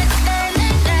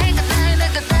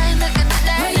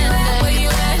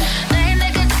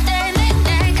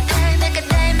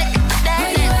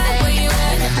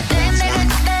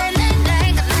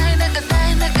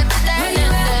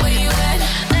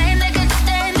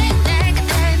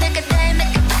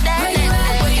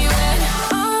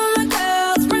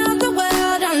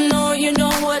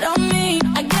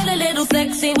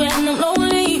 Sexy when I'm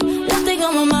lonely. One thing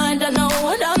on my mind, I know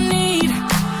what I need.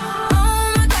 All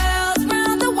my girls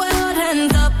round the world,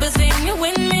 hands up and sing it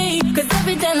with me. Cause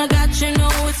everything I got, you know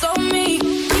it's on me.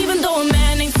 Even though a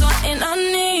man ain't something I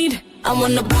need. I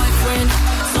want a boyfriend,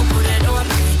 so put it on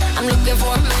me. I'm looking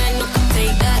for a man who can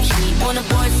take that heat. Want a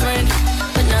boyfriend,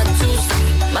 but not too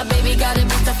sweet. My baby got a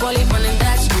bitch that's while running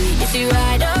that street. Is he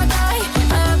ride or die?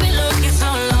 I've been looking so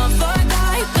long for a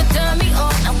guy could turn me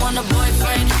on. I want a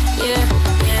boyfriend, yeah,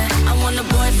 yeah. I want a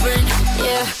boyfriend,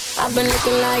 yeah. I've been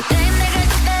looking like that.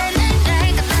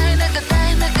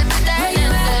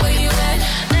 Where you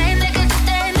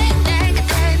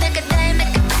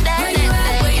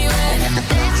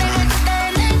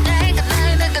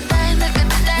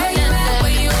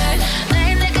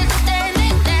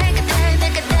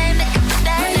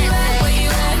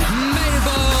at?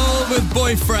 Mabel with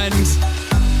Boyfriend.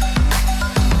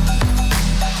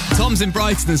 Tom's in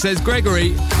Brighton and says,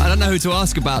 Gregory, I don't know who to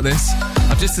ask about this.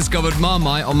 I've just discovered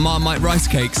Marmite on Marmite rice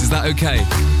cakes. Is that okay?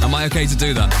 Am I okay to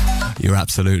do that? You're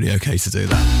absolutely okay to do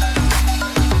that.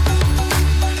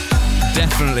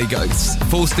 Definitely go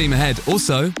full steam ahead.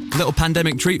 Also, a little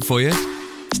pandemic treat for you.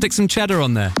 Stick some cheddar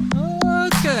on there.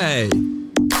 Okay.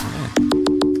 Yeah.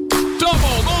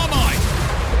 Double Marmite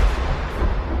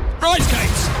rice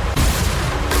cakes.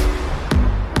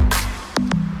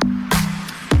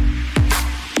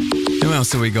 Who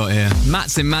else have we got here?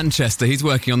 Matt's in Manchester. He's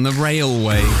working on the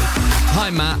railway. Hi,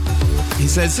 Matt. He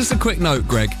says, just a quick note,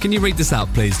 Greg. Can you read this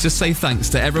out, please? Just say thanks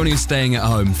to everyone who's staying at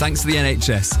home. Thanks to the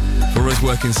NHS for us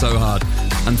working so hard.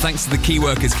 And thanks to the key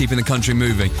workers keeping the country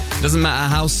moving. It doesn't matter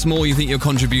how small you think your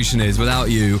contribution is. Without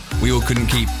you, we all couldn't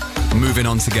keep moving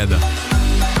on together.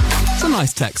 It's a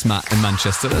nice text, Matt, in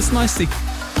Manchester. That's nicely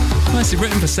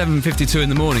written for 7:52 in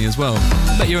the morning as well.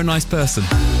 Bet you're a nice person.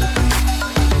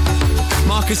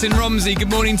 Marcus in Romsey, good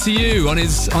morning to you. On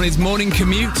his morning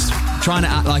commute, trying to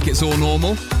act like it's all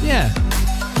normal. Yeah.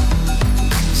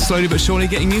 Slowly but surely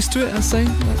getting used to it, I'd say.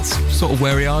 That's sort of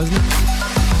where we are, isn't it?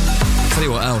 I'll tell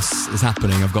you what else is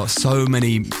happening. I've got so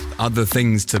many other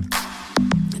things to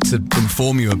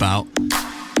inform you about.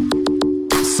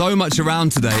 So much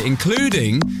around today,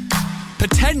 including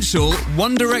potential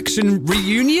One Direction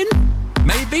reunion,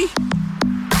 maybe?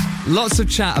 Lots of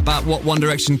chat about what One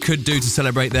Direction could do to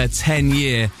celebrate their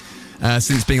 10-year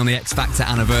since being on the X Factor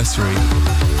anniversary.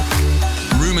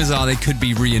 Rumours are they could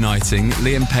be reuniting.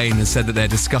 Liam Payne has said that they're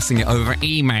discussing it over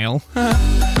email.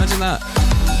 Imagine that.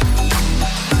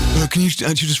 Can you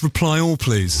actually just reply all,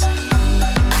 please?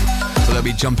 So they'll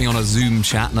be jumping on a Zoom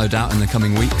chat, no doubt, in the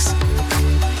coming weeks.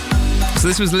 So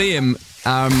this was Liam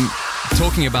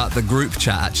talking about the group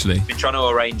chat, actually. Been trying to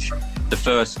arrange the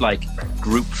first,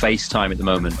 group FaceTime at the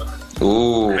moment.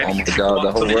 Ooh, oh my God,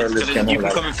 the whole world is You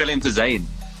can come and fill in for Zayn.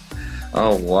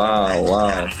 Oh,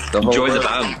 wow. Enjoy the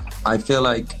band. I feel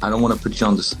like I don't want to put you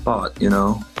on the spot, you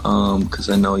know? because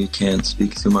I know you can't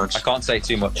speak too much. I can't say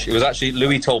too much. It was actually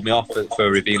Louis told me off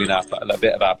for revealing a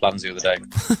bit of our plans the other day.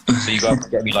 So you got to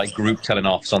get me like group telling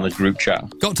offs on the group chat.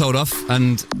 Got told off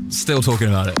and still talking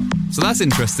about it. So that's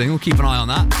interesting. We'll keep an eye on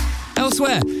that.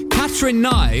 Elsewhere, Catherine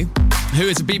Nye, who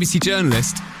is a BBC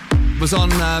journalist, was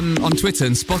on Twitter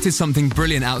and spotted something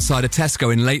brilliant outside a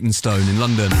Tesco in Leytonstone in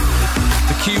London.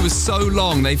 The queue was so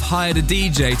long, they've hired a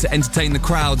DJ to entertain the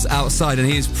crowds outside, and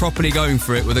he is properly going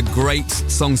for it with a great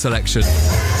song selection.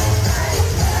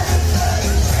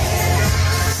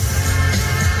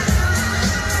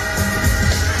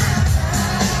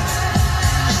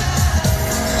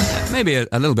 Maybe a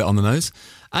little bit on the nose.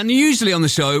 And usually on the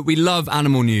show, we love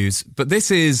animal news, but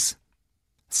this is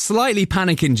slightly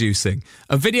panic-inducing.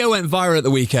 A video went viral at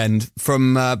the weekend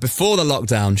from before the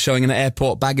lockdown showing an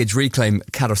airport baggage reclaim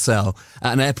carousel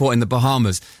at an airport in the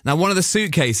Bahamas. Now, one of the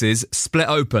suitcases split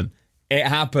open. It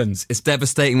happens. It's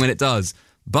devastating when it does.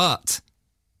 But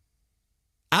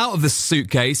out of the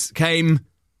suitcase came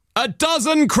a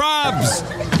dozen crabs!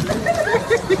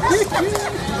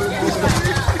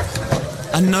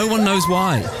 And no one knows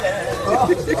why.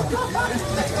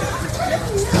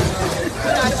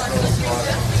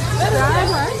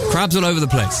 Crabs all over the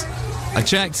place. I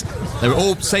checked. They were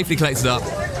all safely collected up.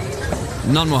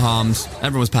 None were harmed.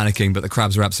 Everyone was panicking, but the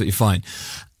crabs were absolutely fine.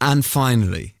 And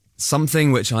finally,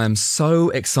 something which I am so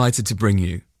excited to bring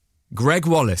you. Greg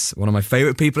Wallace, one of my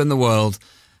favourite people in the world,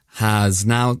 has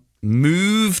now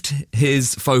moved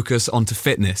his focus onto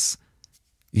fitness.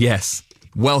 Yes,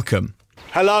 welcome.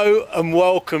 Hello and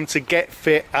welcome to Get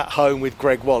Fit at Home with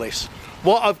Greg Wallace.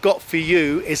 What I've got for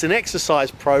you is an exercise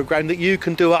program that you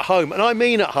can do at home, and I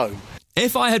mean at home.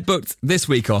 If I had booked this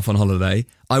week off on holiday,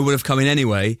 I would have come in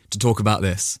anyway to talk about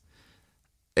this.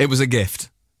 It was a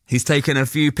gift. He's taken a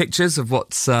few pictures of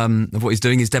what he's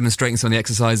doing. He's demonstrating some of the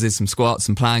exercises, some squats,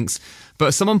 some planks.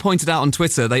 But someone pointed out on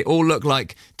Twitter, they all look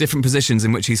like different positions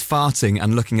in which he's farting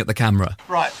and looking at the camera.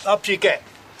 Right, up you get.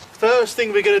 First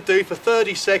thing we're going to do for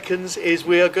 30 seconds is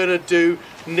we are going to do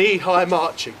knee-high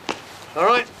marching. All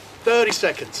right? 30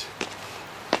 seconds.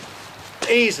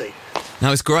 Easy.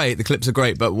 Now, it's great. The clips are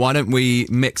great, but why don't we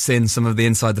mix in some of the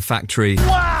Inside the Factory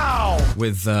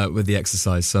with the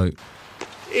exercise? So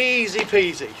easy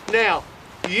peasy. Now,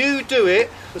 you do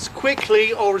it as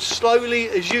quickly or as slowly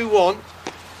as you want,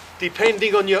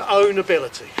 depending on your own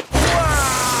ability.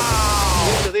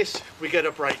 After this, we get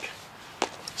a break.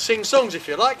 Sing songs if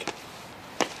you like.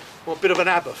 Or a bit of an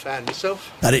ABBA fan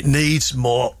yourself. And it needs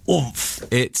more oomph.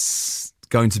 It's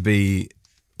going to be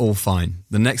all fine.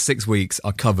 The next 6 weeks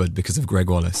are covered because of Greg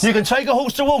Wallace. You can take a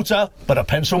horse to water, but a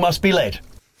pencil must be lead.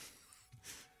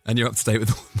 And you're up to date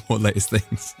with all the latest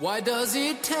things. Why does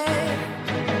it take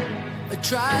a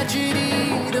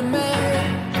tragedy to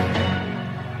make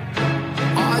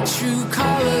our true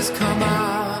colours come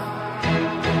out?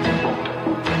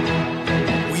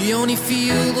 We only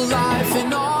feel the life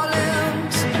in our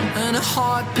limbs and a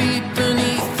heartbeat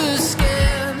beneath the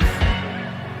skin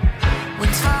when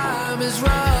time is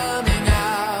running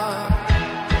out.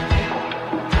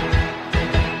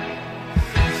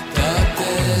 But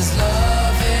there's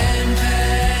love in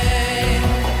pain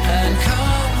and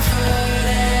comfort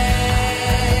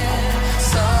in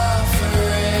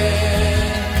suffering.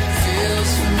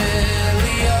 Feels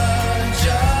familiar,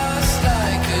 just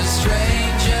like a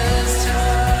stranger's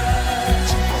touch.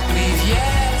 We've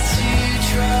yet to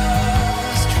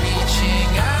trust,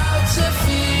 reaching out to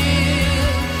feel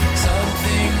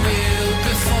something real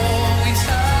before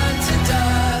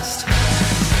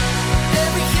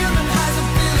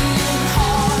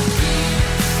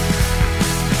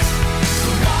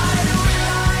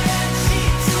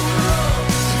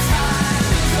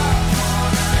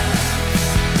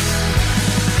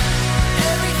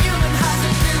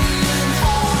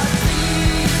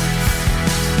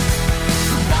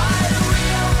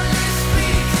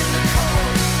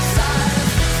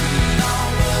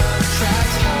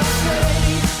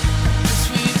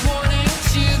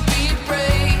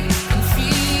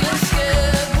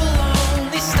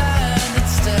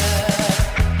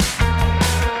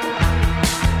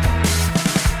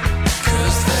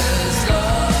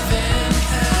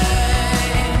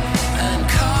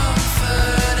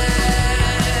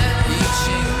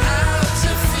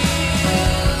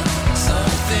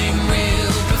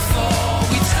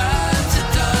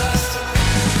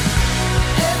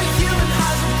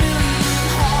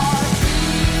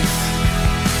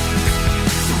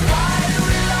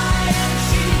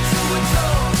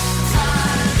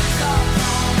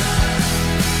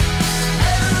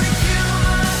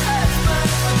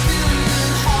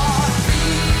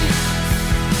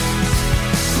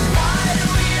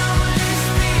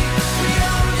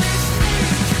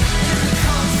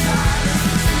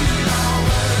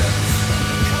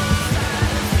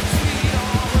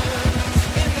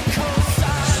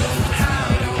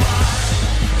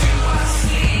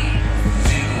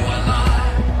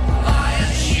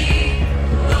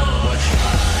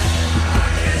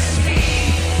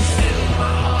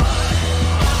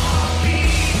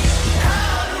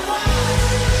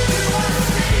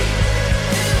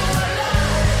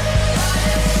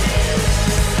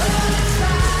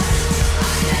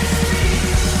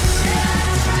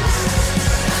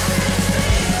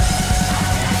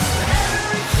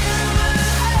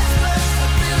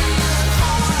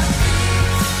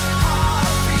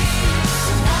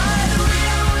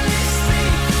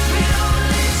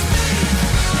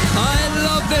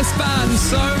band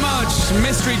so much.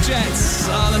 Mystery Jets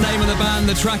are the name of the band.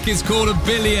 The track is called A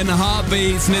Billion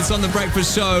Heartbeats, and it's on The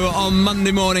Breakfast Show on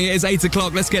Monday morning. It is 8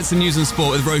 o'clock. Let's get some news and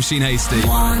sport with Roisin Hasty.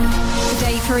 The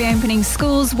date for reopening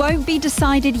schools won't be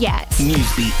decided yet.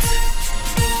 Newsbeat.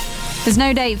 There's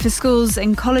no date for schools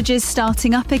and colleges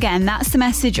starting up again. That's the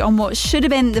message on what should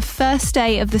have been the first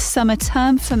day of the summer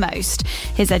term for most.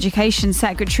 Here's Education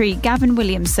Secretary Gavin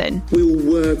Williamson. We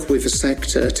will work with the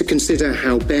sector to consider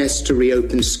how best to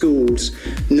reopen schools,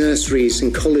 nurseries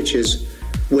and colleges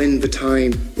when the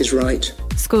time is right.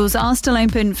 Schools are still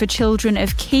open for children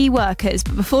of key workers,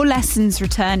 but before lessons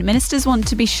return, ministers want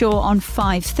to be sure on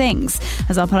 5 things,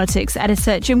 as our politics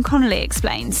editor Jim Connolly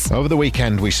explains. Over the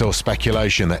weekend, we saw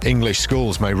speculation that English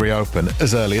schools may reopen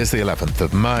as early as the 11th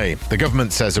of May. The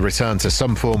government says a return to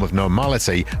some form of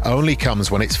normality only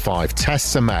comes when its 5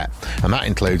 tests are met, and that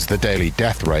includes the daily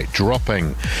death rate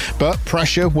dropping. But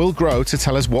pressure will grow to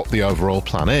tell us what the overall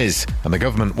plan is, and the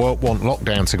government won't want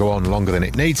lockdown to go on longer than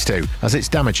it needs to, as it's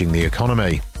damaging the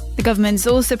economy. The government's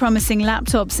also promising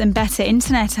laptops and better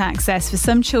internet access for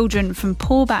some children from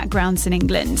poor backgrounds in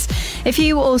England. If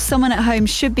you or someone at home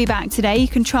should be back today, you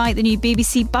can try the new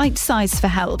BBC Bite Size for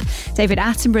help. David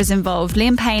Attenborough's involved.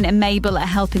 Liam Payne and Mabel are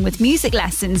helping with music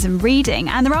lessons and reading.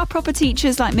 And there are proper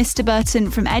teachers like Mr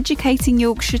Burton from Educating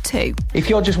Yorkshire too. If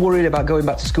you're just worried about going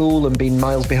back to school and being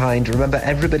miles behind, remember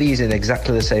everybody is in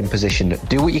exactly the same position.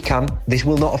 Do what you can. This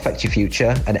will not affect your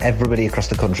future, and everybody across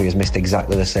the country has missed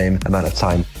exactly the same amount of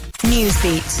time.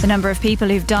 Newsbeat. The number of people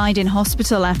who've died in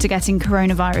hospital after getting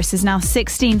coronavirus is now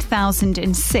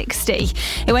 16,060.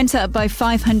 It went up by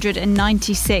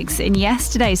 596 in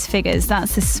yesterday's figures.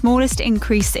 That's the smallest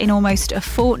increase in almost a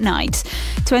fortnight.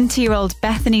 20-year-old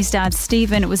Bethany's dad,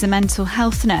 Stephen, was a mental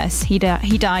health nurse. He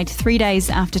died 3 days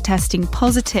after testing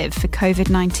positive for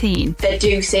COVID-19. They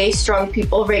do say strong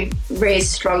people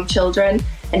raise strong children,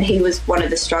 and he was one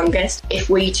of the strongest. If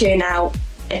we turn out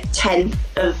a tenth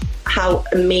of how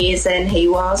amazing he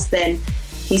was, then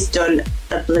he's done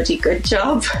a bloody good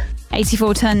job.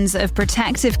 84 tonnes of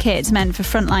protective kit meant for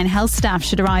frontline health staff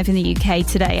should arrive in the UK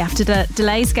today after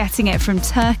delays getting it from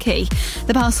Turkey.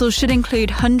 The parcel should include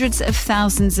hundreds of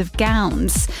thousands of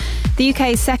gowns. The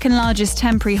UK's second largest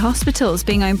temporary hospital is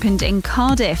being opened in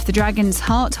Cardiff. The Dragon's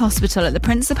Heart Hospital at the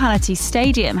Principality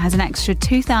Stadium has an extra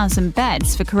 2,000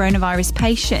 beds for coronavirus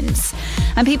patients.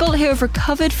 And people who have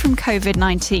recovered from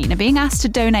COVID-19 are being asked to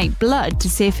donate blood to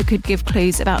see if it could give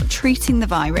clues about treating the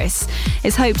virus.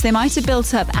 It's hoped they might have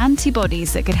built up antibodies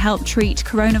that could help treat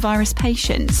coronavirus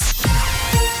patients.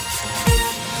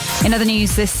 In other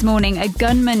news this morning, a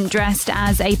gunman dressed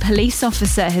as a police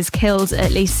officer has killed at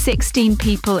least 16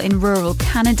 people in rural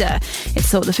Canada. It's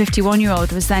thought the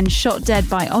 51-year-old was then shot dead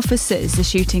by officers. The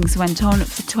shootings went on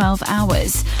for 12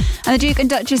 hours. And the Duke and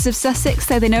Duchess of Sussex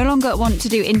say they no longer want to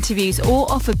do interviews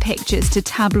or offer pictures to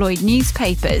tabloid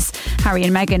newspapers. Harry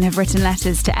and Meghan have written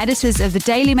letters to editors of the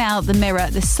Daily Mail, the Mirror,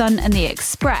 the Sun and the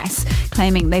Express,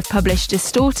 claiming they've published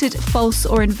distorted, false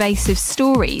or invasive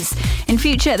stories. In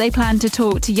future, they plan to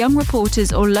talk to young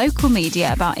reporters or local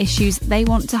media about issues they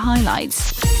want to highlight.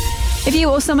 If you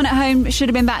or someone at home should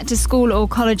have been back to school or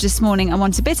college this morning and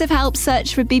want a bit of help,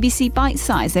 search for BBC Bite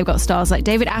Size. They've got stars like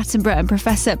David Attenborough and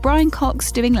Professor Brian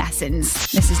Cox doing lessons.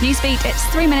 This is Newsbeat. It's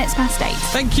 3 minutes past 8.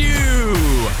 Thank you.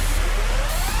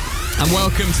 And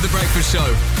welcome to The Breakfast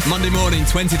Show. Monday morning,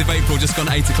 20th of April, just gone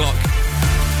 8 o'clock.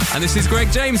 And this is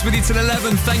Greg James with you till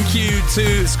 11. Thank you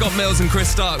to Scott Mills and Chris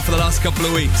Stark for the last couple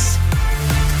of weeks.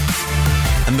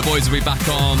 And the boys will be back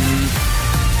on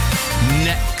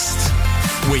next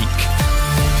week.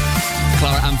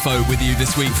 Clara Amfo with you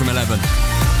this week from 11.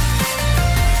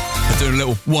 They're doing a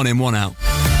little one in, one out.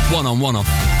 One on, one off.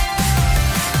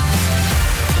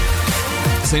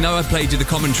 So you know I played you the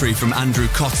commentary from Andrew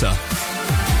Cotter,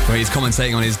 where he's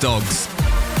commentating on his dogs,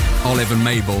 Olive and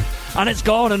Mabel. And it's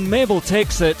gone and Mabel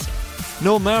takes it.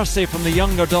 No mercy from the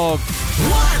younger dog.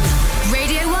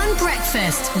 Radio 1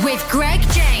 Breakfast with Greg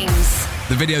James.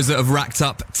 The videos that have racked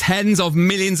up tens of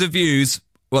millions of views,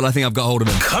 well, I think I've got hold of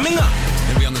them. Coming up.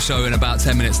 He'll be on the show in about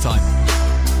 10 minutes' time.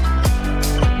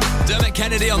 Dermot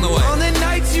Kennedy on the way. On the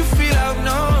nights you feel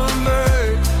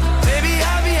outnumbered, baby,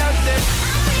 I'll be out there.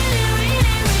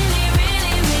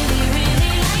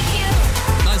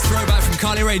 Nice throwback from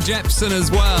Carly Rae Jepsen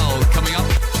as well, coming up.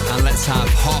 And let's have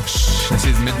Hosh. This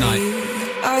is Midnight.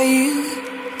 Are you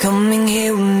coming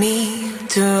here with me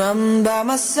to run by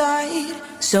my side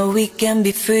so we can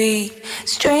be free?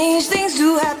 Strange things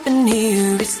do happen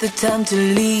here, it's the time to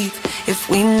leave. If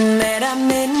we met at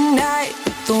midnight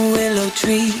at the willow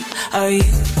tree, are you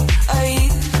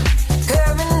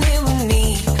coming here with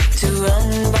me to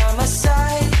run by my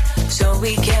side so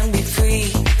we can be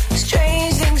free?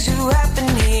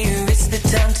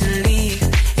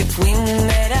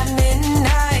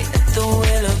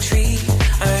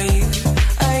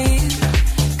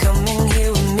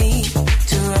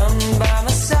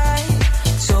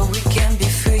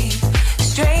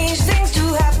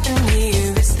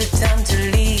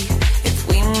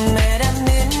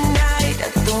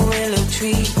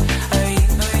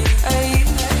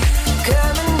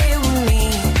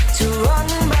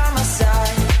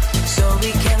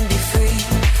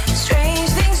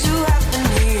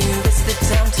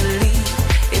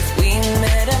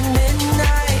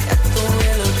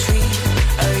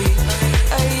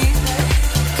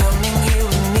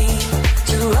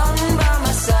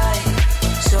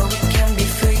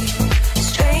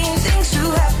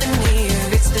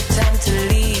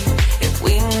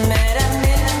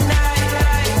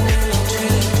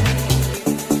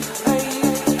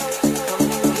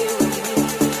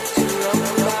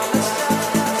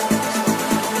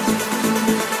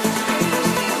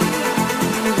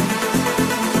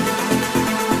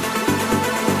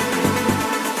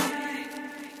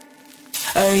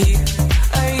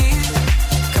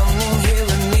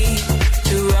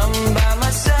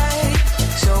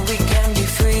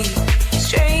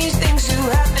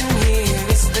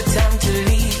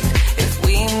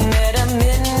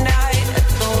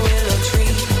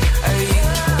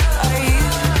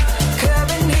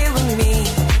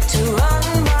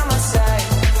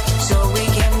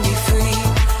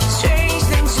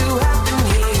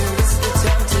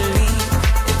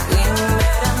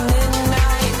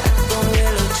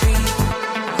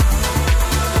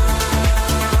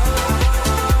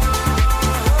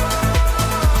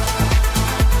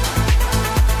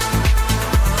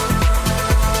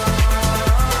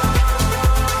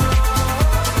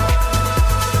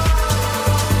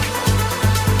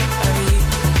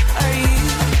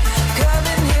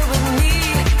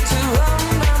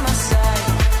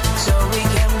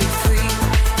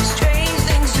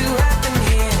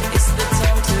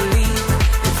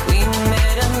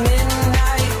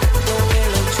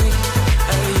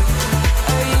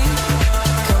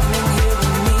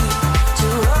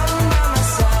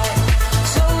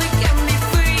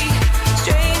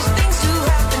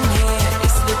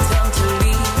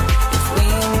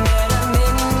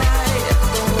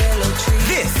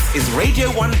 is Radio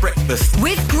 1 Breakfast.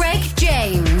 With Greg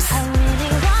James. I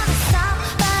really wanna stop,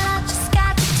 but I just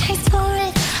got the taste for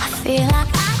it. I feel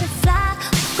like I could fly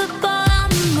with the ball on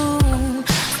the moon.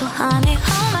 So honey,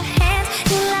 hold my hands,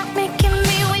 you like making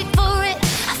me wait for it.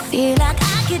 I feel like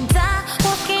I could die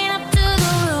walking up to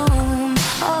the room.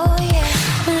 Oh yeah,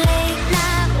 late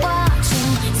night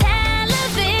watching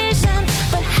television,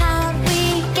 but how we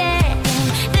get in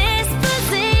this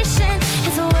position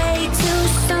is way too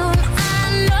soon. I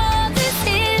know this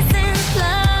isn't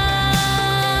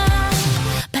love,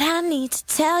 but I need to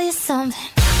tell you something.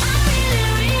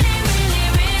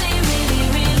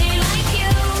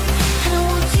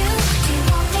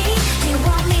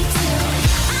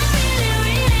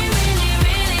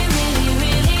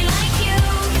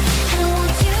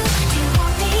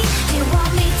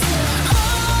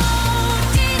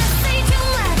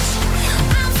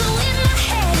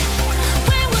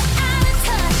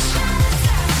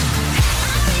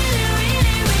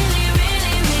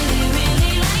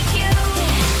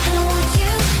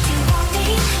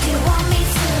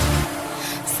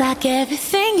 Like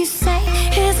everything you say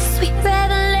is a sweet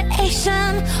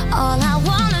revelation. All I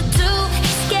wanna do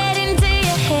is get into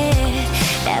your head.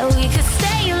 That we could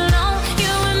stay alone,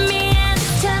 you and me and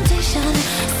this temptation.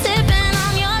 Sipping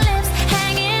on your lips,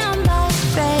 hanging on by a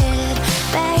thread,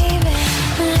 baby.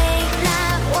 Late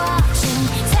night watching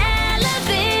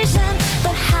television,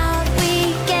 but how we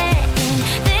get in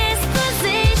this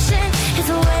position is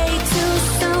way too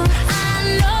soon. I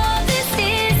know this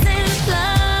isn't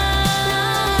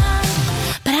love,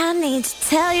 but I need to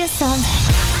tell you something.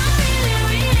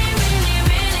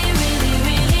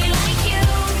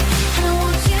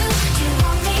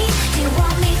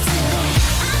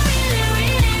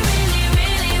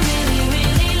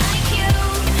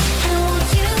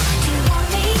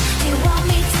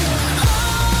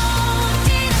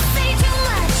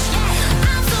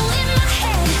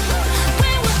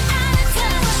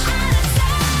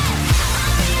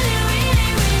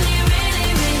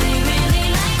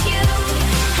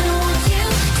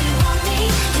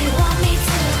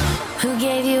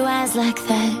 Like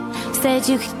that, said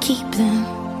you could keep them.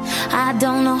 I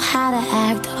don't know how to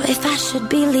act or if I should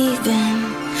be leaving.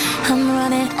 I'm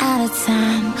running out of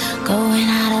time, going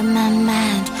out of my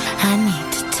mind. I need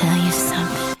to tell you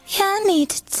something. Yeah, I need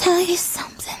to tell you something.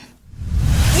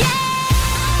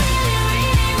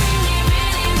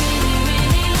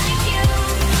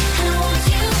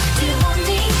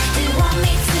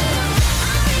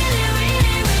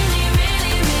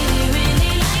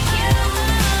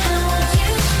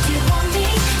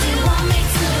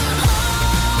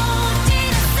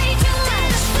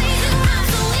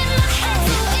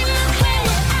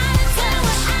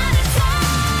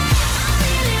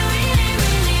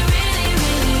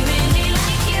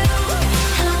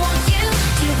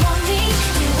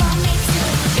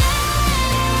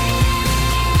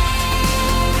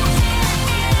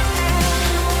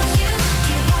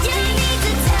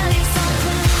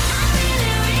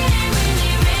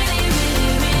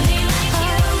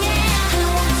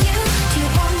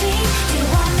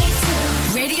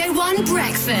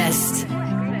 Breakfast.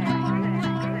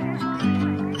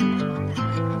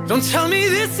 Don't tell me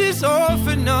this is all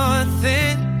for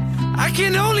nothing. I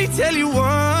can only tell you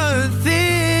one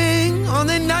thing. On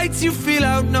the nights you feel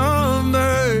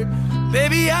outnumbered,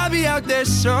 baby, I'll be out there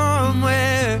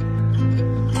somewhere.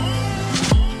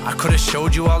 I could have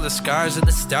showed you all the scars at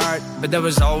the start, but that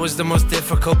was always the most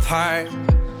difficult part.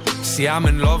 See, I'm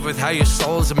in love with how your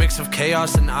soul's a mix of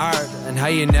chaos and art, and how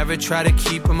you never try to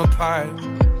keep them apart.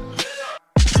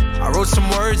 I wrote some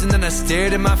words and then I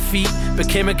stared at my feet.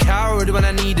 Became a coward when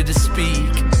I needed to speak.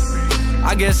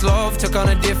 I guess love took on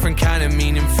a different kind of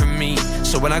meaning for me.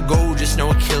 So when I go, just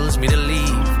know it kills me to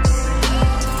leave.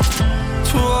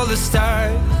 To all the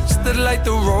stars that light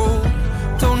the road,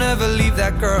 don't ever leave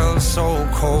that girl so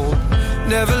cold.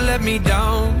 Never let me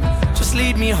down, just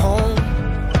lead me home.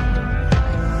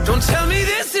 Don't tell me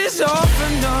this is all for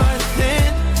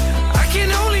nothing. I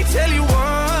can only tell you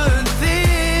one thing.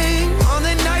 On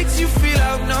the nights you feel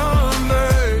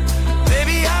outnumbered,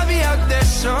 baby, I'll be out there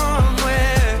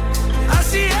somewhere. I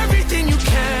see everything you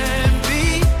can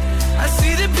be. I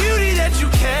see the beauty that you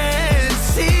can't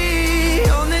see.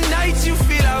 On the nights you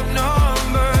feel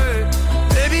outnumbered,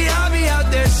 baby, I'll be out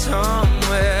there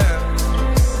somewhere.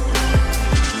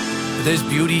 There's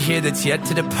beauty here that's yet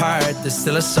to depart. There's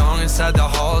still a song inside the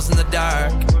halls in the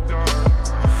dark.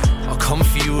 I'll come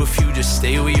for you if you just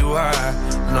stay where you are,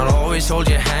 and I'll always hold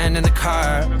your hand in the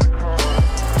car.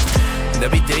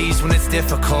 There'll be days when it's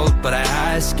difficult, but I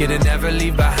ask you to never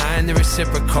leave behind the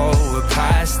reciprocal. We're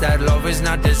past that, love is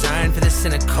not designed for the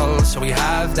cynical. So we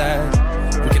have that,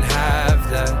 we can have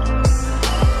that.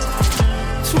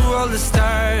 To all the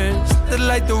stars that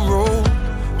light the road,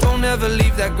 don't ever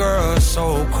leave that girl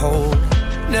so cold.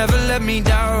 Never let me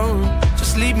down,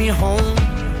 just leave me home.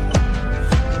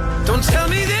 Don't tell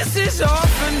me this is all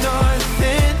for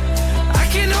nothing. I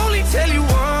can only tell you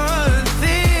one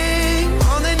thing.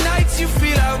 On the nights you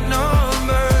feel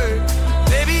outnumbered,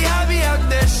 baby, I'll be out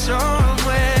there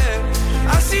somewhere.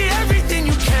 I see everything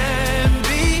you can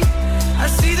be, I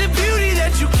see the beauty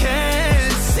that you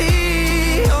can't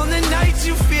see. On the nights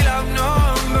you feel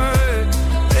outnumbered,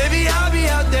 baby, I'll be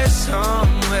out there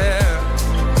somewhere.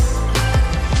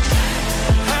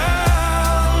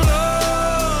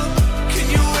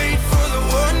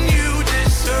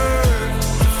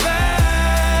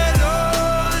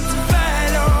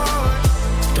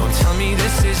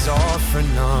 All for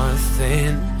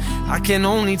nothing. I can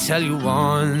only tell you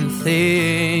one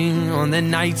thing. On the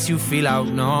nights you feel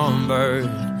outnumbered,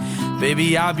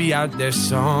 baby, I'll be out there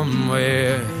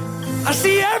somewhere. I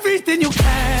see everything you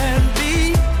can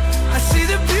be, I see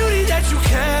the beauty that you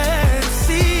can't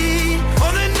see.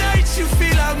 On the nights you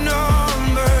feel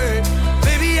outnumbered,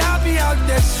 baby, I'll be out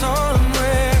there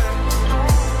somewhere.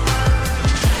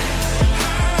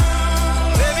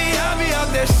 Baby, I'll be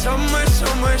out there somewhere,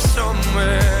 somewhere,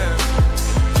 somewhere.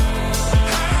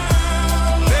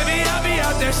 Baby, I'll be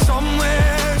out there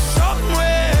somewhere,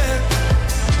 somewhere.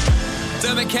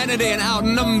 Dermot Kennedy and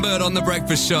Outnumbered on The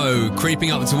Breakfast Show,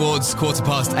 creeping up towards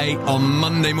 8:15 on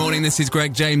Monday morning. This is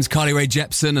Greg James, Carly Rae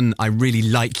Jepsen, and I Really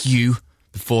Like You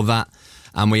before that.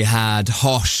 And we had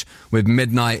Hosh with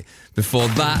Midnight before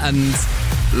that. And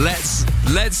let's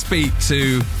speak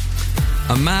to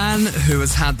a man who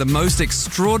has had the most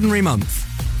extraordinary month.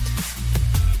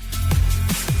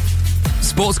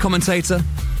 Sports commentator,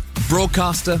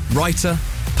 broadcaster, writer,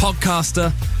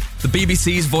 podcaster, the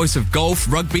BBC's voice of golf,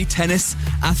 rugby, tennis,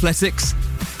 athletics,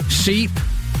 sheep.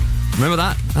 Remember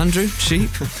that, Andrew? Sheep?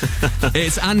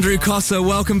 It's Andrew Cotter.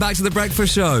 Welcome back to The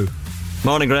Breakfast Show.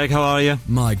 Morning, Greg. How are you?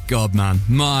 My God, man.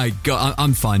 My God.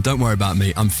 I'm fine. Don't worry about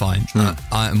me. I'm fine.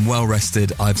 I am well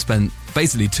rested. I've spent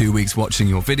basically 2 weeks watching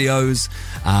your videos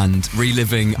and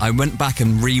reliving. I went back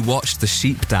and re-watched the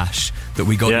sheep dash that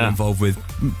we got you involved with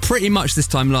pretty much this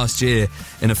time last year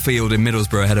in a field in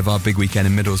Middlesbrough ahead of our big weekend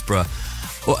in Middlesbrough.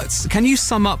 Can you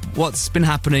sum up what's been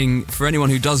happening for anyone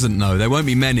who doesn't know? There won't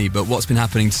be many, but what's been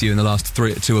happening to you in the last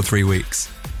 2 or 3 weeks?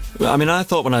 Well, I mean, I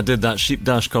thought when I did that sheep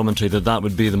dash commentary that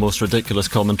would be the most ridiculous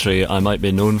commentary I might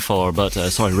be known for, but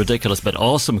ridiculous but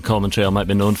awesome commentary I might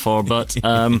be known for, but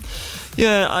I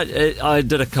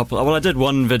did a couple. Well, I did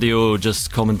one video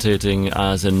just commentating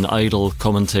as an idle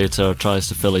commentator tries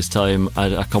to fill his time.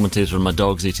 I commentated on my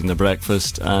dogs eating their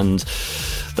breakfast, and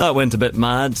that went a bit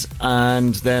mad.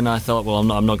 And then I thought, well,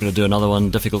 I'm not going to do another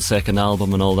one. Difficult second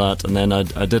album and all that. And then I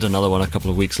did another one a couple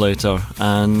of weeks later,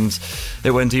 and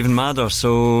it went even madder.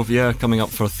 So yeah, coming up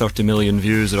for 30 million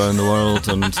views around the world,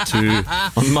 and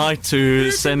on my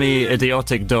two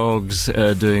semi-idiotic dogs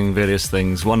doing various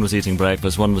things. One was eating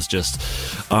breakfast, one was just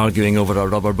arguing over a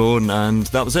rubber bone, and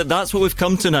that was it. That's what we've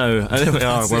come to now. And there we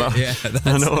are.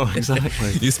 I know,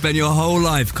 exactly. You spend your whole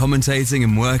life commentating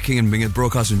and working and being a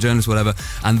broadcaster and journalist, whatever,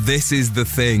 and this is the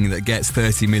thing that gets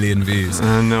 30 million views.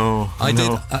 I know. I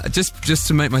did, just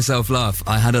to make myself laugh,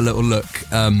 I had a little look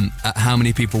at how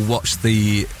many people watched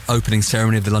the opening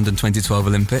ceremony of the London 2012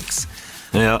 Olympics.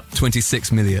 Yeah.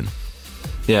 26 million.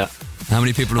 Yeah. How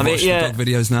many people have watched the dog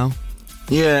videos now?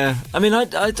 Yeah. I mean, I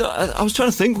was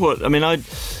trying to think what... I mean, I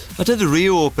did the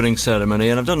Rio opening ceremony,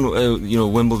 and I've done,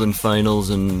 Wimbledon finals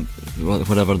and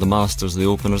whatever, the Masters, the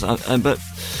Openers, but...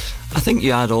 I think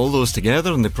you add all those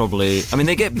together and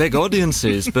they get big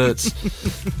audiences, but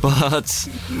I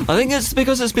think it's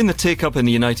because it's been the take-up in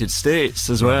the United States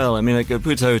as well. I mean, it got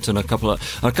put out and a couple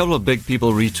of big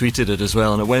people retweeted it as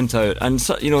well, and it went out. And,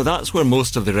 so, that's where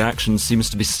most of the reaction seems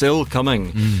to be still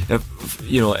coming.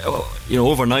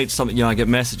 Overnight, I get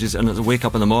messages and I wake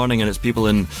up in the morning and it's people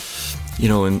in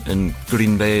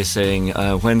Green Bay saying,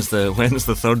 when's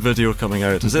the third video coming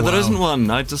out? Is it? There isn't one.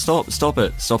 I just stop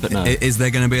it now. Is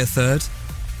there going to be a third?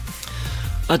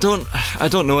 I don't know. I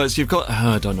don't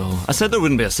know. I said there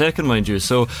wouldn't be a second, mind you.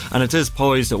 So, and it is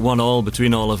poised at 1-1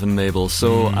 between Olive and Mabel.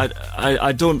 So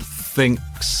I don't think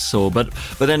weeks. So, but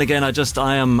then again,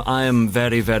 I am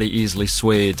very, very easily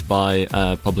swayed by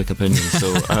public opinion.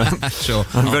 So sure,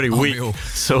 I'm very weak.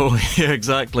 So yeah,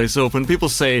 exactly. So when people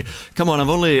say, "Come on,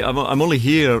 I'm only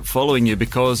here following you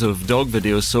because of dog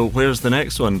videos," so where's the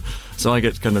next one? So I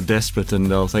get kind of desperate,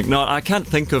 and I'll think, no, I can't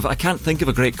think of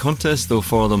a great contest though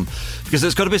for them, because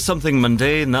it's got to be something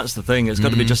mundane. That's the thing. It's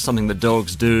got to be just something that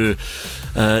dogs do.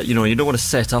 You don't want to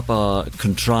set up a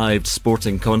contrived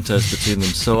sporting contest between them.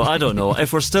 So I don't know.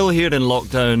 If we're still here in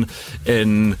lockdown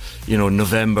in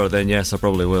November, then yes, I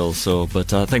probably will. So,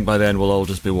 but I think by then we'll all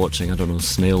just be watching, I don't know,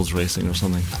 snails racing or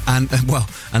something. And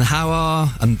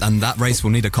that race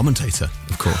will need a commentator,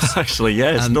 of course. Actually,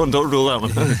 yes. Don't rule that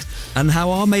one out. And how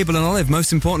are Mabel and Olive,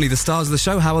 most importantly, the stars of the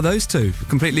show? How are those two?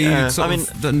 Completely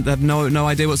have no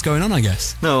idea what's going on, I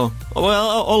guess. No. Well,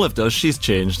 Olive does. She's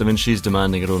changed. I mean, she's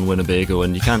demanding her own Winnebago,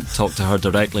 and you can't talk to her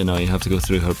directly now. You have to go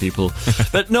through her people.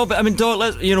 But I mean,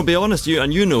 let's be honest.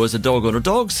 You as a dog owner,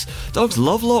 dogs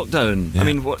love lockdown. Yeah. I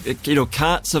mean,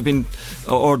 cats have been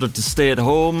ordered to stay at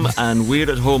home, and we're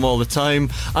at home all the time.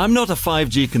 I'm not a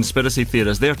 5G conspiracy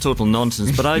theorist. They're total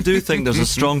nonsense. But I do think there's a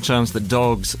strong chance that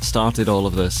dogs started all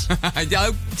of this.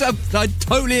 I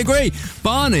totally agree.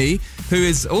 Barney, who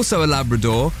is also a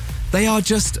Labrador, they are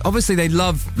just, obviously they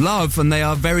love and they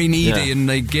are very needy and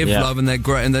they give love and they're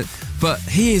great, but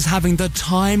he is having the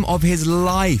time of his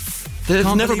life. They've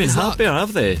never been happier,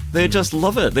 have they? They just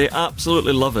love it. They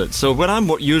absolutely love it. So when I'm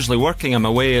usually working, I'm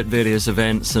away at various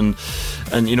events, and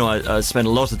I spend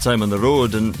a lot of time on the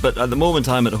road. But at the moment,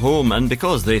 I'm at home, and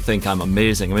because they think I'm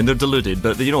amazing, I mean, they're deluded.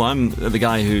 But I'm the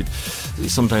guy who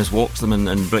sometimes walks them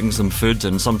and brings them food,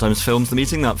 and sometimes films them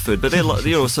eating that food. But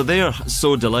so they are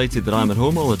so delighted that I'm at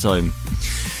home all the time.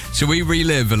 Should we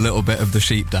relive a little bit of the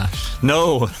sheep dash?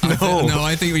 No.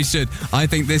 I think we should. I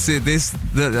think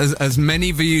as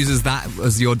many views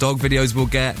as your dog videos will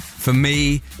get. For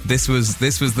me, this was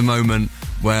the moment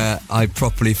where I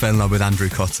properly fell in love with Andrew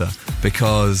Cotter,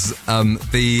 because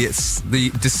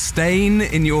the disdain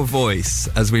in your voice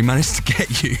as we managed to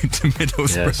get you to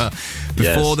Middlesbrough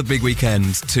before the big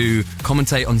weekend to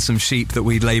commentate on some sheep that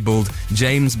we labelled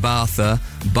James Bartha,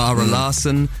 Bara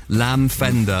Larson, Lamb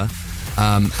Fender,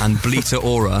 and Bleater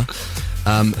Aura.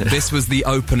 This was the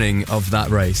opening of that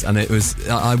race, and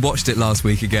I watched it last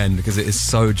week again because it is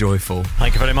so joyful.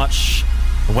 Thank you very much.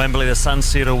 Wembley, the San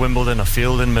Siro, Wimbledon, a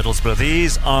field in Middlesbrough.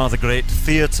 These are the great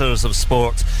theatres of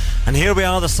sport. And here we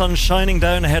are, the sun shining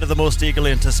down ahead of the most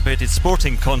eagerly anticipated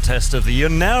sporting contest of the year.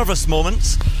 Nervous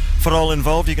moments for all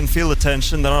involved. You can feel the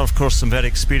tension. There are, of course, some very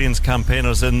experienced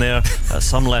campaigners in there,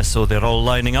 some less so. They're all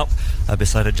lining up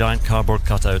beside a giant cardboard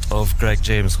cutout of Greg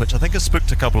James, which I think has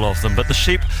spooked a couple of them. But the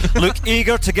sheep look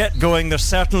eager to get going. They're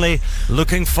certainly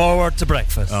looking forward to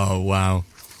breakfast. Oh, wow.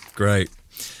 Great.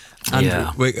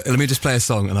 And wait, let me just play a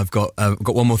song, and I've got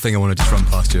one more thing I want to just run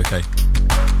past you, okay?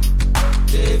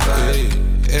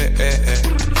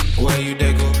 Where you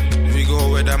they go? We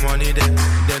go with the money then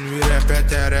we repeat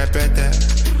that.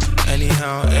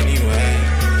 Anyhow, anyway.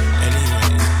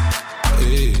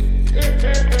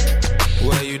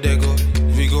 Where you they go?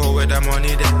 We go with the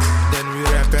money then we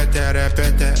repeat that.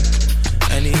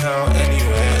 Anyhow,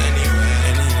 anyway.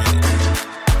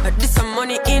 This some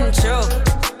money intro.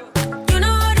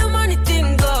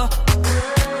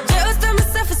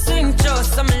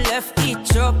 I'm left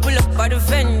each up, pull up by the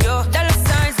venue. Dollar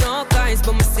signs, no kinds,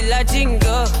 but me still a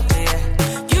jingle.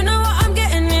 Yeah. You know what I'm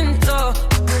getting into.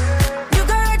 You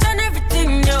got on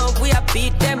everything, yo. We a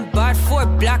beat them bad for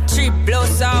black tree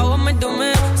blows. So what am I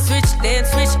doing? Switch lanes,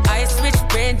 switch eyes, switch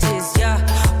ranges, yeah.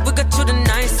 We got to the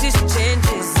nicest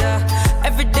changes, yeah.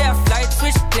 Every day I fly,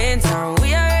 switch planes,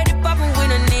 we already popping, we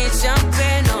don't need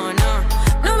champagne, no.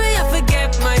 No, me I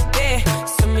forget my pay.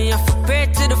 So me I for pray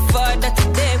to the Father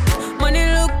today. Money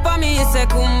look for me, say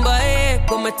kumbaya.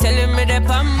 Come telling me that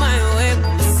I'm my way.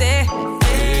 Come say,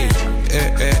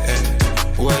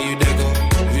 where you they go?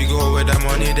 We go with the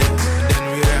money then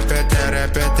we repeat that.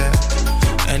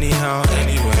 Anyhow,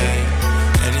 anyway.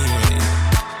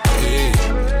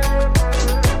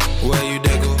 Where you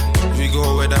they go? We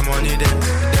go with the money then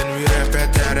we repeat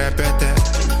that.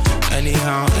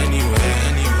 Anyhow, anyway.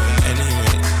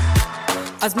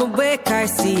 As my wake I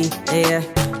see,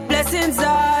 blessings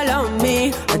all on me.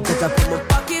 I think I put my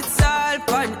pockets all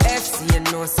on FC. You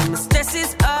know some stress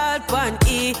is all on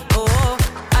E. Oh,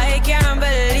 I can't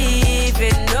believe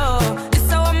it, no. This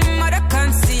how my mother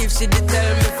conceived. She did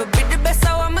tell me for be the best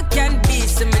how I can be.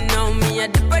 So me know me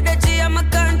at the prodigy of my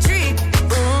country.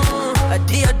 I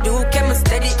do, keep me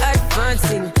steady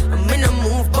advancing. I'm in a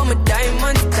move, but my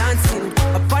diamonds dancing.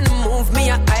 Up on the move, me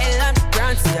a island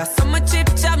Grancy. I saw my chip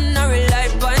chop, now rely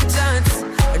on chance.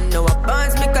 I know I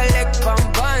bonds me collect from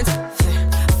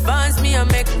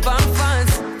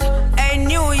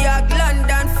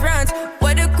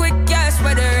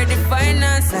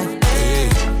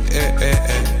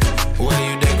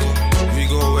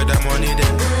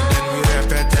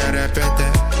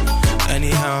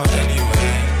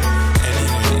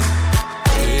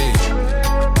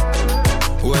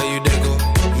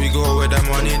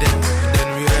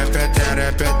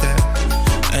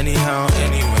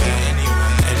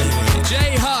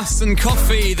Morning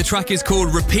Coffee. The track is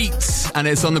called Repeat, and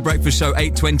it's on The Breakfast Show,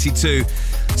 8:22.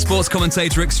 Sports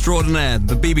commentator extraordinaire,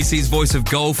 the BBC's voice of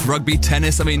golf, rugby,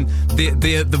 tennis. I mean,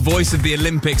 the voice of the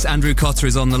Olympics, Andrew Cotter,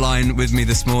 is on the line with me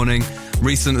this morning.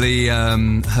 Recently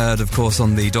heard, of course,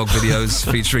 on the dog videos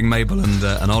featuring Mabel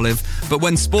and Olive. But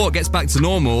when sport gets back to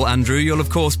normal, Andrew, you'll, of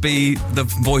course, be the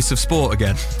voice of sport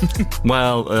again.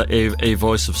 Well, a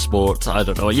voice of sport, I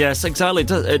don't know. Yes, exactly.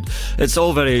 It's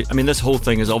all very... I mean, this whole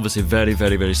thing is obviously very,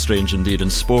 very, very strange indeed.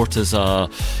 And sport is,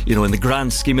 in the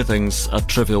grand scheme of things, a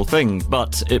trivial thing.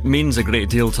 But it means a great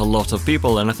deal to a lot of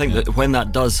people. And I think that when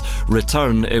that does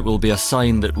return, it will be a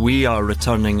sign that we are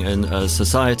returning in a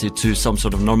society to some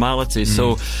sort of normality.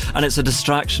 So, and it's a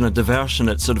distraction, a diversion.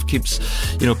 It sort of keeps,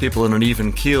 people on an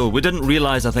even keel. We didn't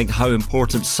realise, I think, how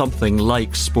important something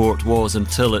like sport was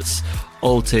until it's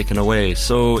all taken away.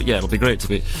 So yeah, it'll be great to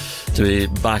be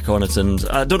back on it, and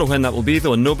I don't know when that will be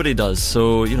though, and nobody does.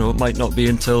 So it might not be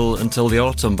until the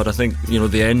autumn, but I think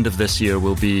the end of this year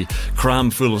will be cram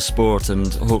full of sport,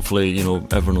 and hopefully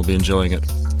everyone will be enjoying it.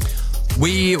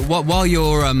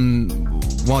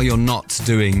 While you're not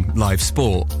doing live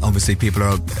sport, obviously people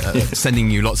are sending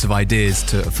you lots of ideas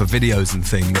for videos and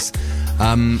things.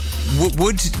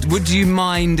 Would you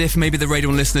mind if maybe the Radio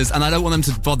 1 listeners, and I don't want them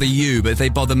to bother you, but if they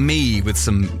bother me with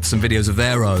some videos of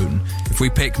their own, if we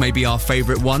pick maybe our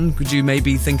favourite one, could you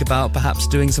maybe think about perhaps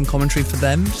doing some commentary for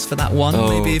them, just for that one?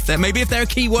 Oh. Maybe if they're a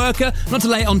key worker, not to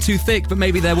lay it on too thick, but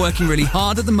maybe they're working really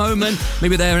hard at the moment,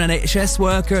 maybe they're an NHS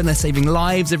worker and they're saving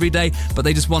lives every day, but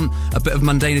they just want a bit of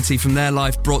mundanity from their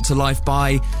life brought to life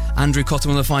by Andrew Cotter,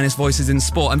 one of the finest voices in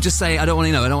sport. I'm just saying, I don't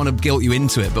want to guilt you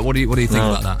into it, but what do you think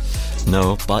about that?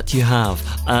 No, but you have.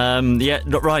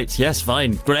 Right, yes,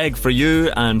 fine. Greg, for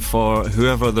you and for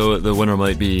whoever the winner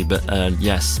might be, but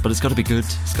yes, but it's got to be good.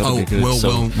 It's got to be good.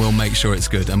 We'll make sure it's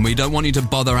good, and we don't want you to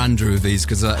bother Andrew with these,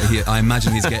 because I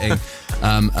imagine he's getting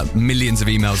millions of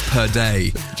emails per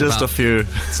day. Just a few.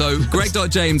 So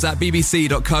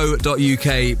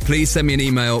greg.james@bbc.co.uk, please send me an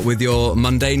email with your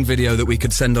mundane video that we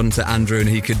could send on to Andrew and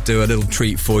he could do a little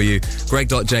treat for you.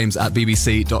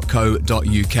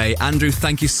 greg.james@bbc.co.uk. Andrew,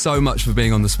 thank you so much for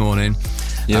being on this morning.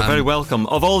 You're very welcome.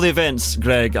 Of all the events,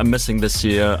 Greg, I'm missing this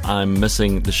year, I'm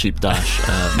missing the Sheep Dash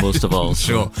most of all.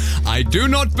 Sure. I do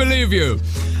not believe you.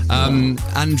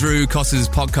 Andrew Cotter's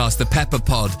podcast, The Pepper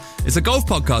Pod. It's a golf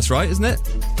podcast, right? Isn't it?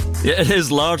 Yeah, it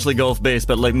is largely golf-based,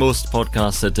 but like most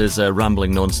podcasts, it is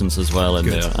rambling nonsense as well in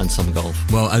there, and some golf.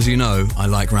 Well, as you know, I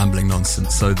like rambling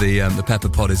nonsense, so the Pepper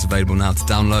Pod is available now to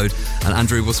download. And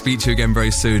Andrew, we'll speak to you again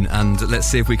very soon, and let's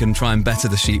see if we can try and better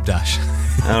the Sheep Dash.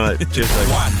 All right, cheers.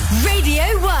 Radio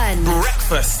 1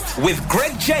 Breakfast with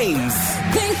Greg James.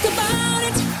 Think about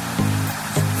it.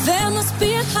 There must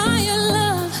be a higher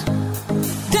love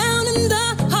down in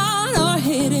the heart or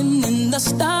hidden in the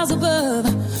stars above.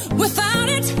 Without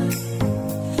it,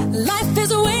 life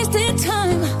is a wasted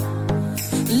time.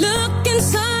 Look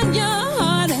inside your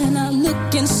heart and I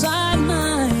look inside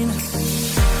mine.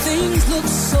 Things look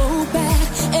so bad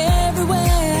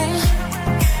everywhere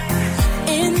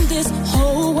in this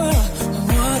whole world.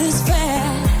 What is fair?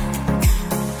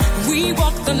 We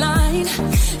walk the line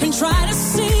and try to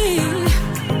see,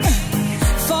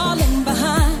 falling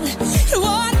behind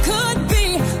what could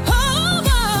be.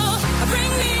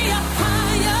 Bring me a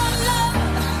higher love.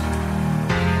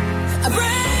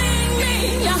 Bring me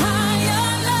a higher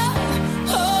love.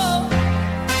 Oh,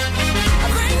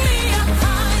 bring me a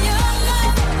higher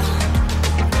love.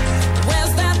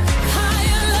 Where's that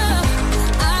higher love?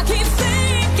 I keep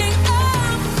thinking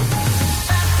of.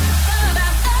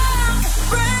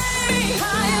 Bring me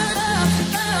higher love.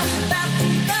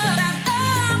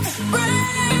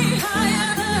 Bring me higher love.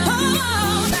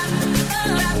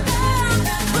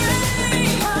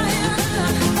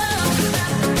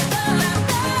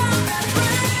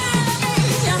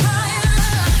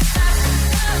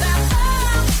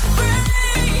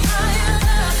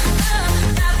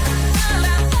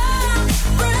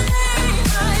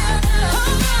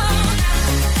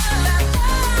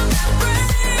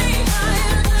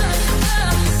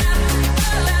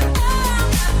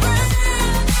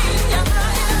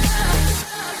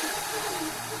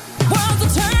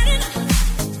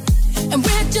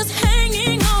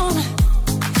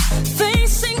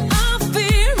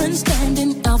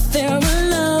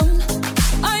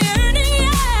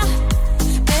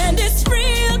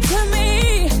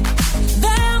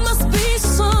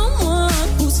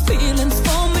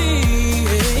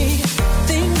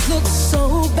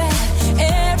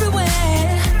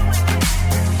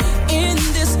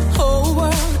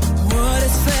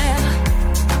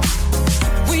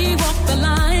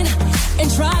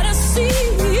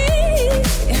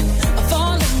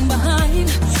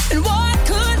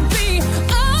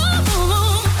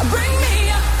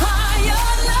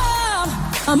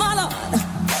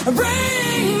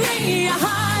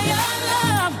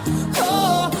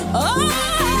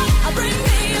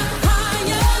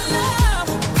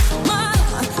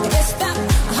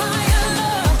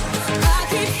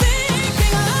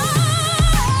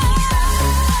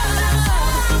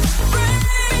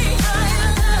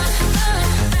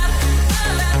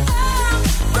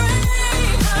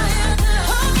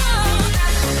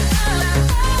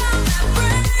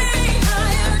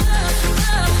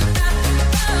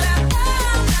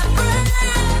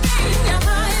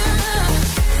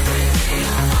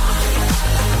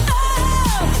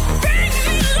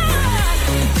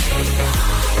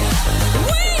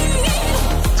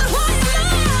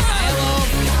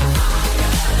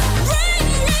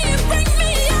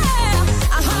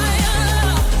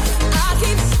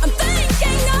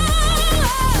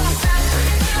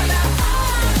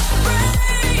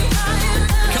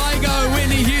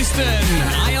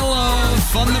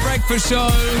 on The Breakfast Show.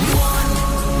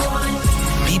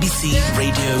 BBC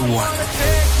Radio 1.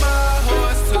 Take my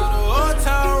horse to the old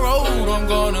town road. I'm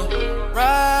gonna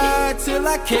ride till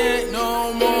I can't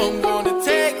no more. I'm gonna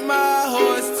take my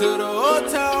horse to the old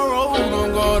town road.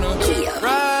 I'm gonna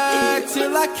ride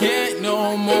till I can't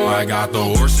no more. I got the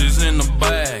horses in the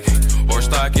bag, horse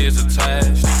stock is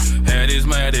attached. Head is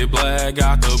matted black,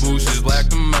 got the bushes black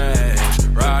to match.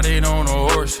 Riding on a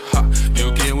horse, ha,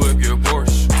 you can whip your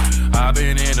Porsche. I've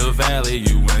been in the valley,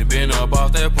 you ain't been up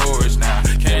off that porch. Now,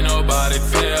 can't nobody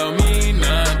tell me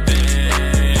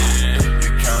nothing.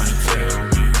 You can't tell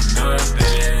me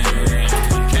nothing.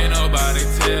 Can't nobody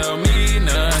tell me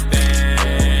nothing.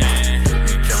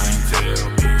 You can't tell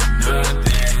me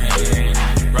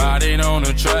nothing. Riding on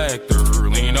a tractor,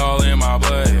 lean all in my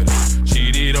blood.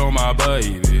 Cheated on my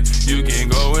baby, you can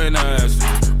go and ask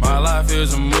her. My life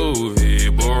is a movie,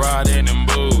 bull riding in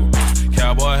boots.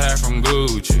 Cowboy hat from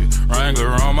Gucci, Wrangler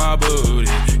on my booty.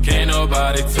 Can't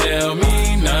nobody tell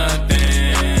me nothing.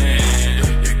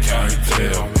 You can't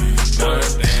tell me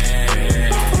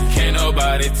nothing. Can't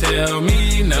nobody tell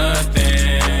me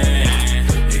nothing.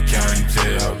 You can't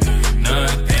tell me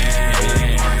nothing.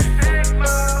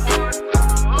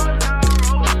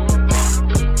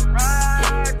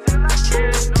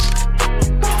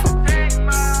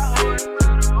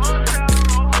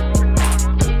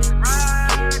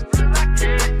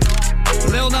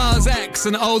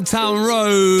 And Old Town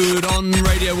Road on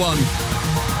Radio 1.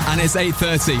 And it's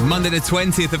 8:30, Monday the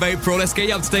 20th of April. Let's get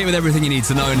you up to date with everything you need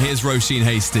to know. And here's Roisin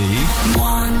Hasty.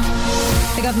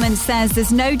 The government says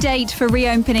there's no date for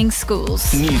reopening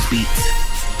schools. Newsbeat.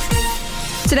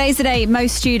 Today's the day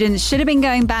most students should have been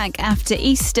going back after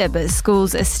Easter, but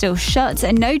schools are still shut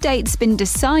and no date's been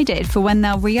decided for when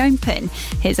they'll reopen.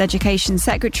 Here's Education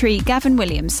Secretary Gavin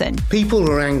Williamson.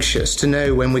 People are anxious to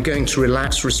know when we're going to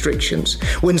relax restrictions,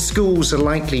 when schools are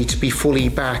likely to be fully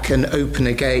back and open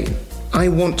again. I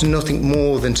want nothing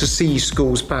more than to see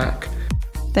schools back.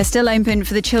 They're still open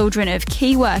for the children of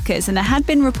key workers, and there had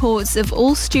been reports of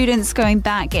all students going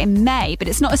back in May, but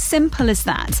it's not as simple as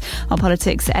that. Our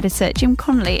politics editor Jim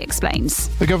Connolly explains.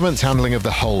 The government's handling of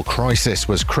the whole crisis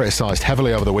was criticised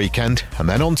heavily over the weekend, and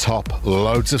then on top,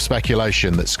 loads of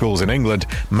speculation that schools in England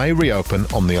may reopen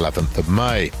on the 11th of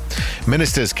May.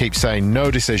 Ministers keep saying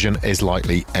no decision is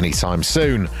likely anytime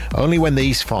soon, only when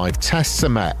these 5 tests are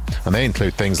met, and they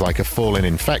include things like a fall in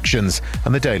infections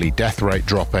and the daily death rate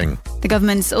dropping. The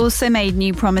government's also made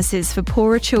new promises for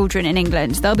poorer children in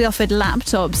England. They'll be offered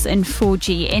laptops and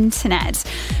 4G internet.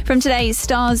 From today,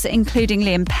 stars including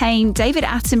Liam Payne, David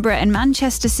Attenborough and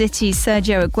Manchester City's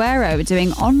Sergio Aguero are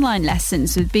doing online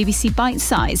lessons with BBC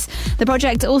Bitesize. The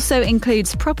project also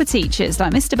includes proper teachers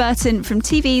like Mr Burton from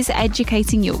TV's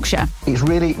Educating Yorkshire. It's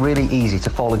really, really easy to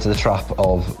fall into the trap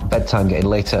of bedtime getting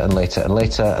later and later and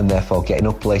later, and therefore getting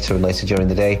up later and later during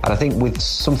the day. And I think with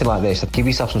something like this, give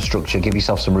yourself some structure, give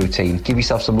yourself some routine, give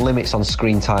yourself some limits on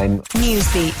screen time.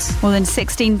 Newsbeat. More than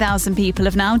 16,000 people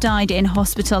have now died in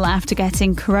hospital after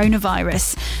getting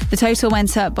coronavirus. The total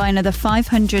went up by another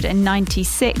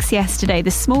 596 yesterday,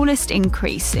 the smallest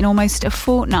increase in almost a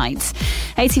fortnight.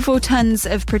 84 tonnes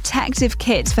of protective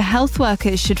kit for health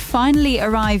workers should finally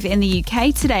arrive in the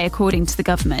UK today, according to the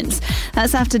government.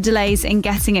 That's after delays in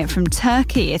getting it from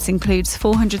Turkey. It includes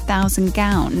 400,000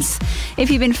 gowns. If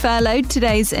you've been furloughed,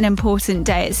 today's an important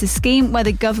day. It's a scheme where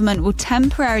the government will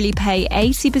temporarily pay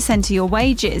 80% of your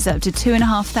wages, up to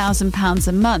 £2,500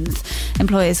 a month.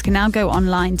 Employers can now go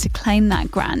online to claim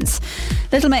that grant.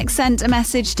 Little Mix sent a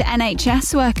message to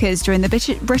NHS workers during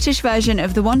the British version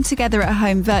of the One Together at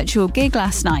Home virtual gig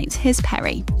last night. Here's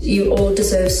Perry. You all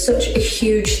deserve such a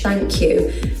huge thank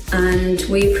you, and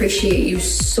we appreciate you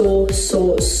so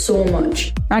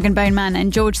much. Rag and Bone Man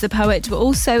and George the Poet were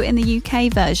also in the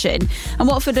UK version. And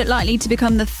Watford are likely to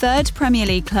become the 3rd Premier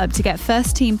League club to get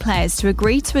first-team players to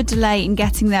agree to a delay in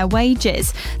getting their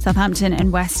wages. Southampton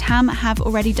and West Ham have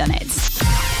already done it.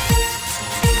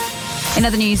 In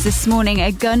other news this morning,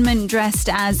 a gunman dressed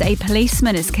as a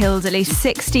policeman has killed at least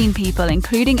 16 people,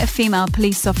 including a female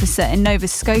police officer in Nova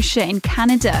Scotia in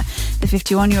Canada. The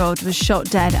 51-year-old was shot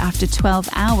dead after 12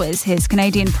 hours. Here's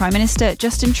Canadian Prime Minister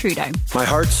Justin Trudeau. My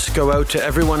hearts go out to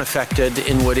everyone affected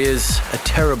in what is a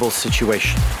terrible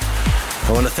situation.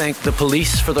 I want to thank the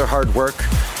police for their hard work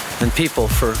and people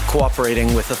for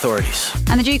cooperating with authorities.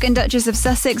 And the Duke and Duchess of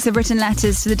Sussex have written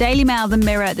letters to the Daily Mail, the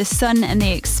Mirror, the Sun and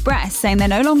the Express, saying they're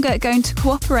no longer going to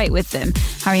cooperate with them.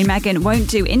 Harry and Meghan won't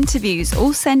do interviews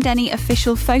or send any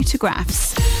official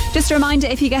photographs. Just a reminder,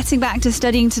 if you're getting back to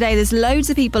studying today, there's loads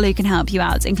of people who can help you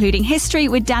out, including history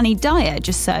with Danny Dyer.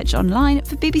 Just search online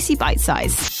for BBC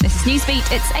Bitesize. This is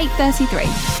Newsbeat. It's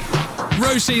 8:33.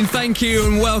 Roisin, thank you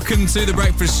and welcome to The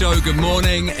Breakfast Show. Good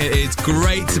morning. It is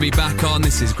great to be back on.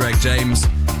 This is Greg James,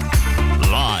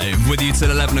 live with you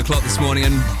till 11 o'clock this morning.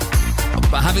 And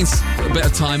but having a bit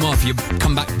of time off, you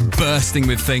come back bursting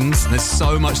with things. There's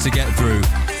so much to get through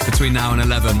between now and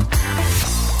 11.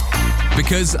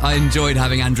 Because I enjoyed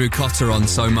having Andrew Cotter on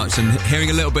so much and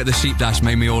hearing a little bit of the Sheep Dash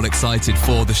made me all excited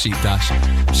for the Sheep Dash.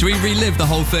 Should we relive the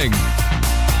whole thing?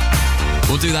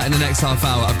 We'll do that in the next half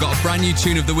hour. I've got a brand new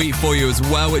tune of the week for you as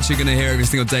well, which you're going to hear every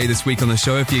single day this week on the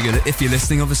show, if you're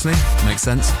listening, obviously. Makes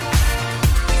sense.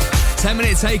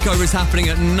 10-minute takeover is happening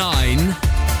at 9,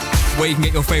 where you can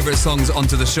get your favourite songs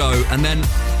onto the show. And then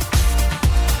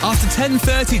after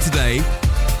 10:30 today,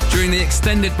 during the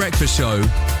extended breakfast show,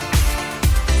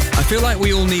 I feel like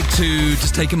we all need to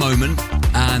just take a moment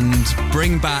and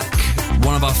bring back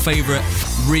one of our favourite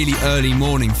really early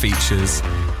morning features.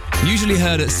 Usually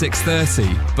heard at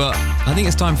 6:30, but I think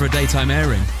it's time for a daytime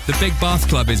airing. The Big Bath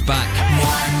Club is back.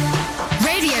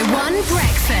 Radio 1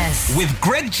 Breakfast. With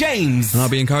Greg James. And I'll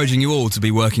be encouraging you all to be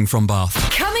working from Bath.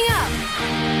 Coming up.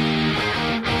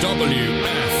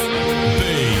 WFB.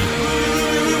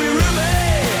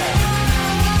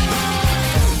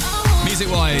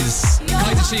 Music-wise,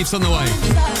 Kaiser Chiefs on the way.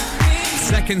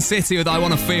 Second City with I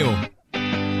Wanna Feel.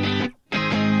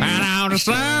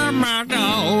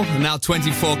 And now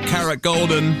 24 Karat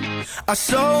Golden. I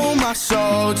sold my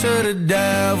soul to the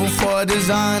devil for a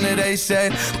designer. They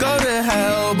said go to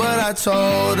hell, but I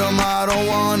told them I don't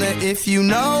wanna. If you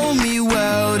know me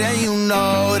well, then you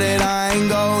know that I ain't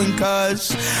going,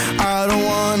 cause I don't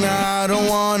wanna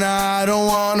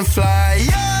fly young.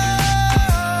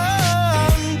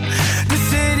 The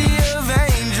city of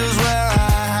angels where I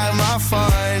have my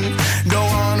fun.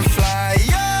 Don't wanna fly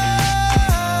young.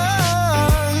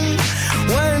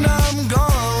 When I'm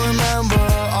gone, remember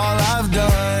all I've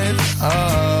done.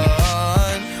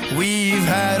 We've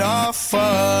had our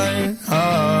fun,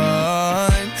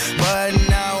 but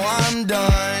now I'm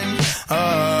done.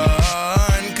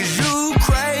 Cause you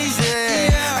crazy,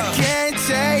 I can't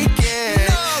take it.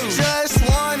 Just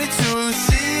wanted to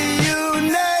see you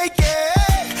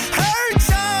naked. Hurt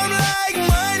time like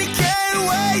money, can't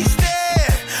waste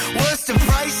it. What's the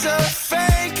price of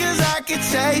fame? Cause I can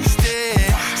taste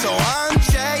it. So I'm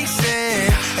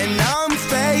chasing and I'm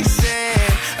facing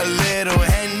a little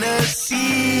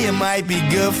Hennessy. It might be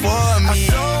good for me. I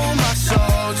sold my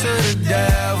soul to the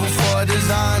devil for a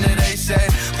designer. They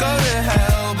said go to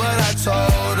hell, but I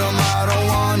told them I don't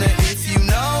wanna. If you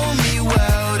know me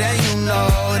well, then you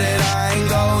know that I ain't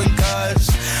going, cause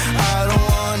I don't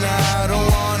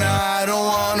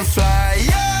wanna fly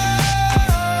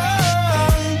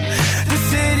young. The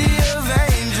city of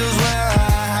angels where I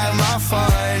have my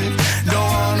fun. Don't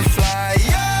wanna fly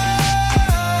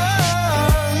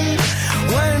young.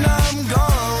 When I'm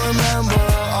gone, remember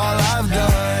all I've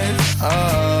done.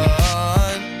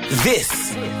 This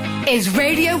is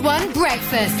Radio 1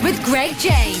 Breakfast with Greg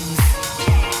James.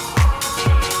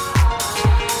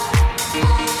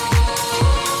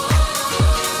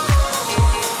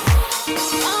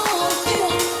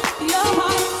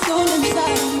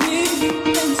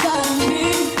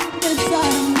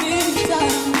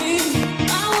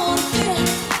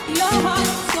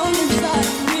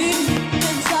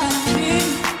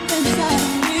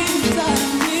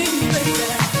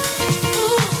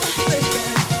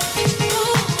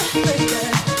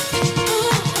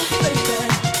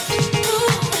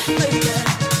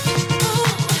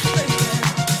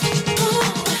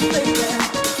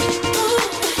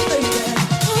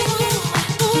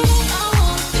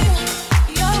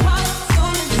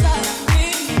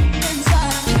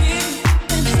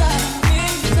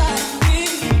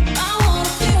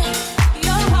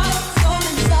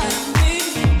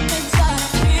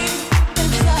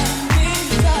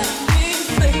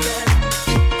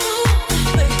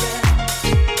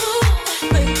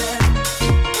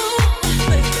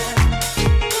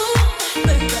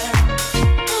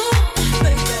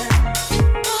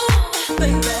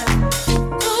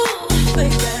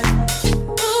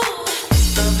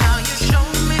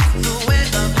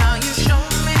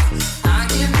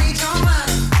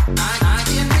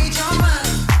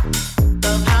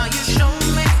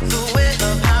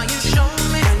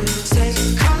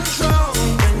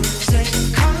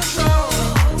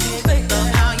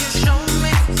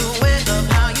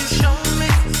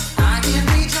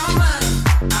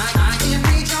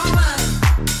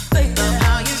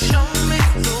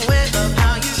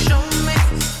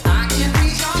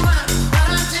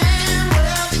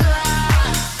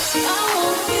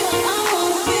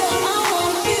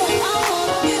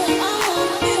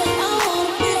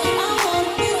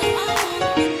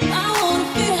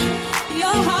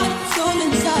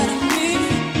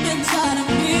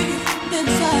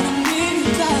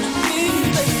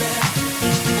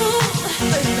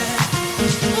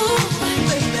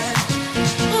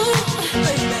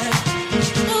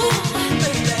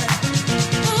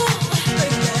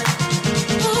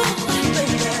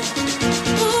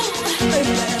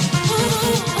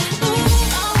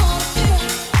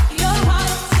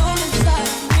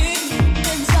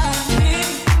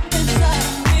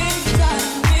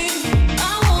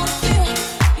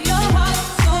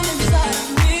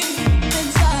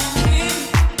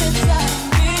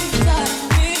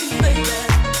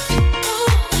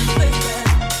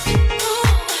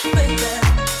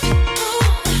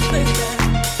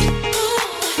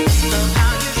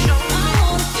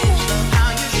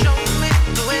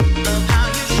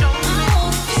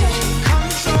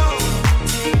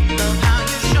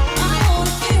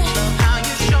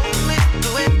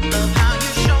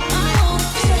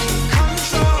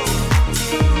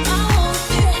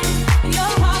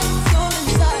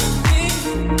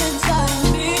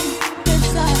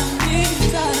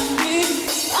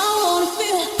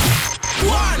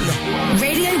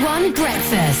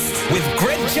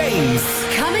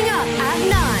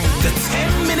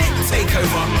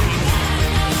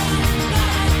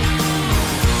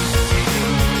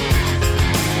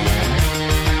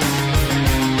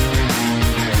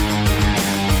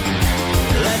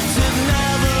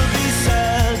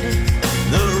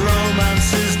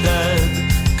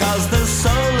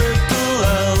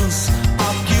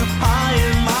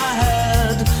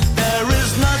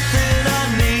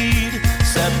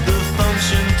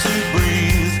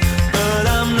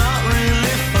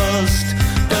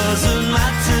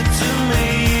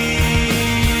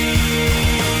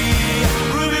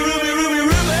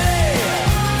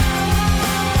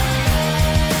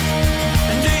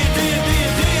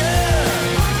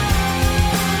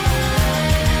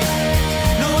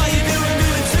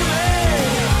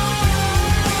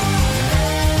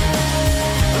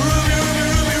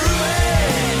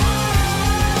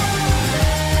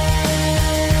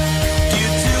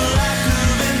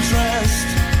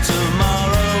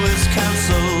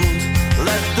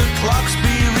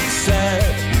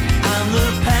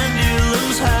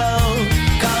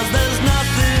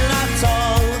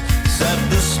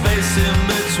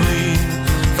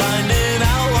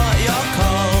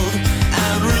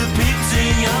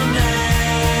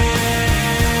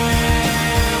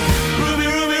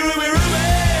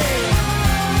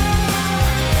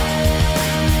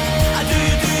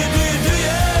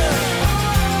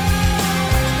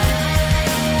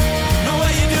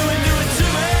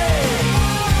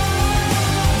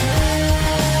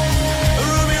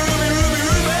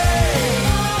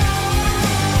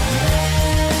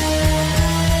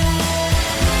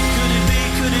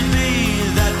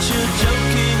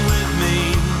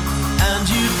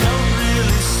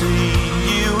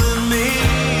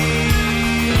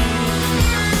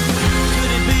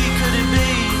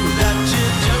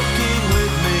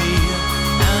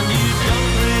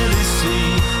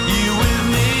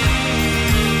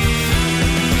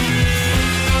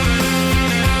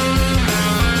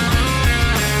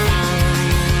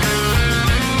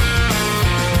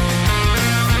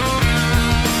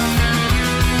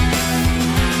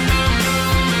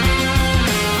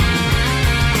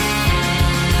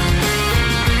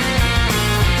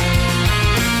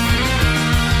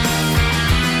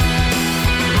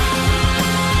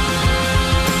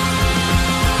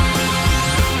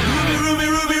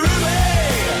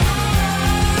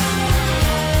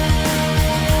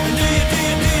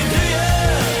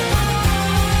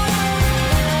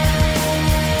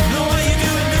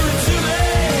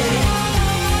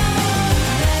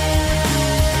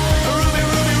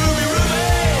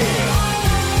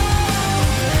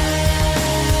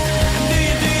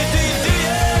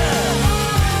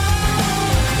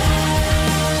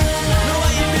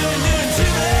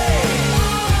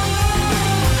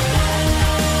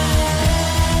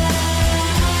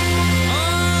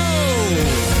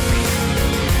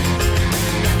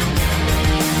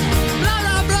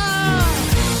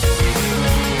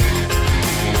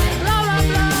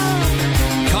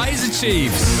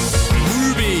 Reeves,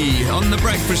 Ruby on The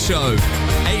Breakfast Show.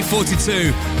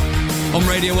 8:42 on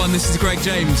Radio 1. This is Greg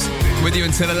James with you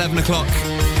until 11 o'clock.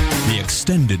 The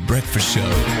extended breakfast show.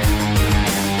 And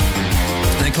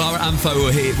then Clara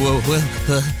Amfo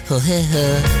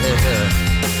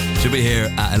she'll be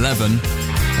here at 11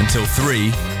 until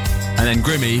 3. And then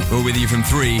Grimmy will be with you from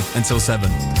 3 until 7.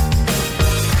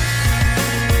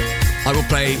 I will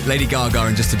play Lady Gaga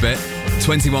in just a bit,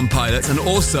 21 Pilots, and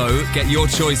also get your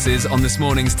choices on this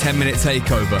morning's 10-minute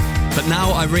takeover. But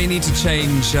now I really need to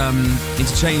change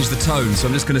the tone, so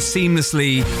I'm just going to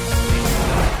seamlessly...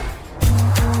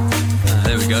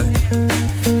 there we go.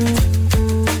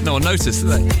 No one noticed, did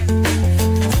they?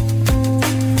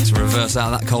 Let's reverse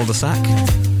out that cul-de-sac.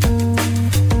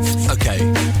 Okay,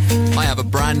 I have a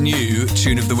brand new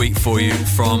tune of the week for you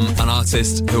from an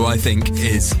artist who I think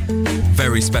is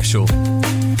very special.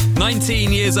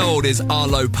 19 years old is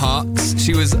Arlo Parks.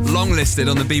 She was longlisted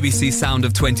on the BBC Sound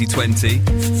of 2020.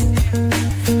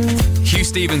 Hugh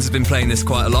Stevens has been playing this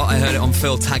quite a lot. I heard it on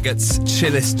Phil Taggart's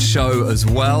Chillest show as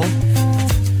well.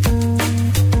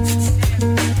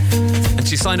 And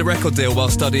she signed a record deal while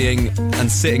studying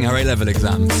and sitting her A-level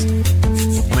exams. I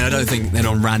mean, I don't think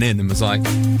anyone ran in and was like,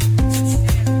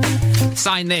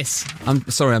 sign this. I'm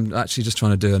sorry, I'm actually just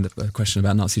trying to do a question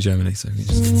about Nazi Germany. So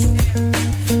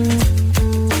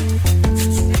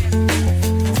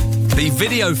The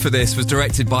video for this was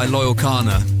directed by Loyal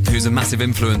Kana, who's a massive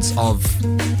influence of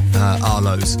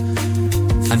Arlo's.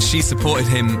 And she supported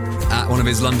him at one of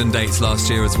his London dates last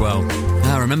year as well.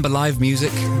 I remember live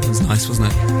music. It was nice,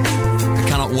 wasn't it? I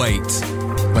cannot wait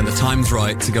when the time's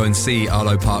right to go and see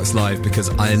Arlo Parks live, because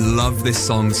I love this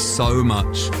song so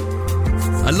much.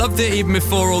 I loved it even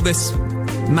before all this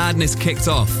madness kicked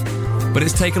off, but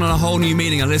it's taken on a whole new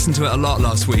meaning. I listened to it a lot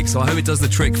last week, so I hope it does the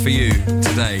trick for you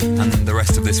today and the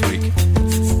rest of this week.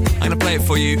 I'm going to play it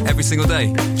for you every single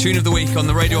day. Tune of the week on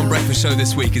the Radio 1 Breakfast Show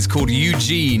this week is called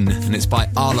Eugene, and it's by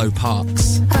Arlo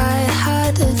Parks. I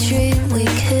had a dream we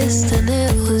kissed and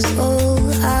it was all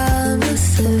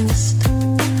amethyst.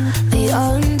 The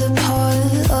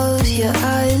underpart of your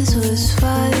eyes was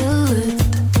violet.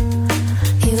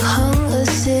 You hung a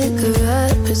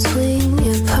cigarette between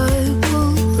your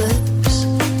purple lips.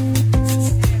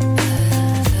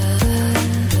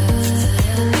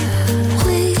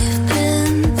 We've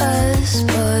been best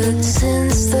buds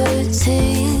since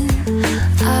 13.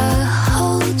 I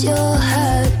hold your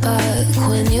head back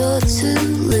when you're too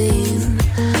lean.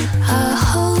 I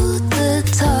hold the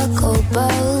Taco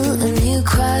Bell and you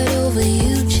cried over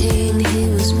Eugene. He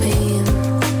was mean.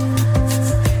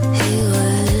 He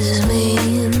was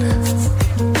mean.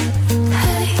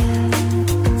 Hey,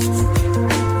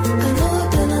 I know I've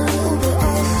been a little bit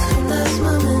off, and that's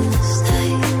my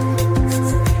mistake.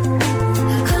 I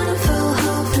kinda fell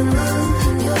half in love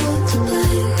and you're to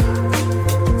blame.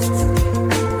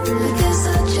 I guess I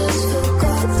just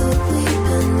forgot that we've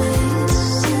been mates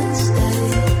since day.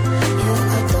 Yeah, I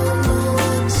don't know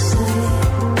what to say.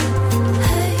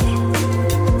 Hey,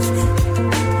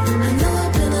 I know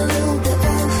I've been a little bit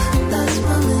off, and that's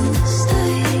my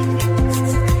mistake.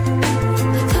 I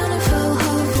kinda fell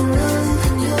half in love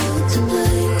and you're to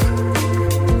blame.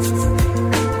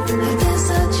 I guess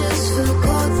I just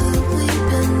forgot that we've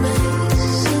been mates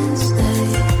since day.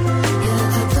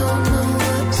 Yeah, I don't know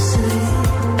what to say.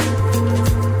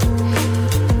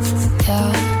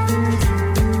 Yeah.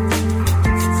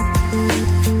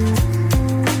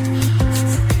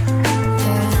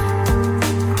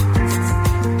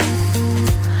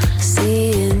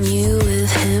 Seeing you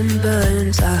with him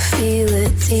burns, I feel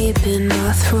it deep in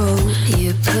my throat.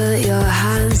 You put your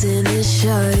hands in his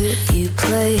shirt, you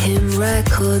play him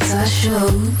records I show.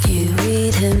 You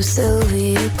read him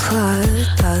Sylvia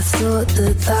Plath, I thought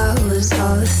that was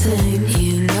our thing.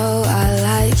 You know I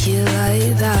like you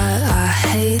like that, I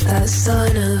hate that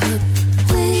son of a...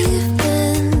 We've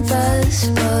been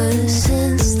best buds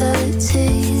since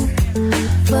 13,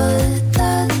 but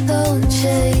that don't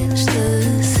change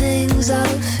the things I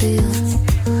feel.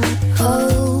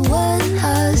 Oh, when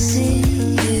I see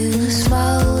you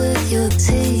smile with your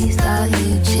teeth at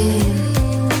Eugene,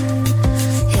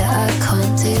 yeah, I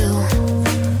can't deal.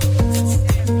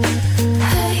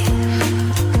 Hey,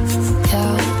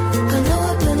 yeah, I know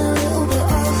I've been a little bit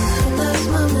off, and that's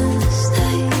my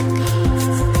mistake.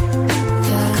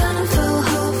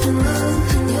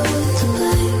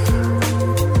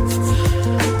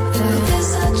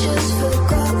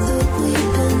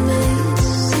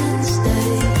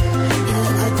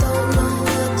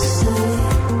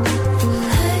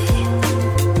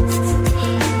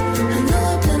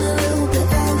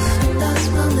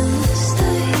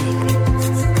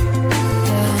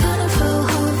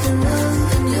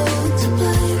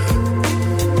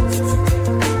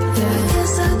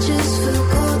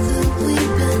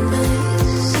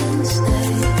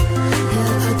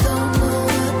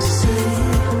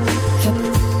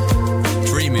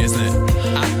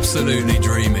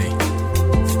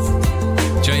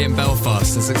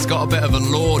 got a bit of a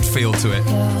Lorde feel to it.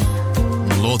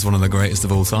 And Lorde's one of the greatest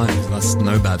of all time, so that's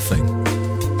no bad thing.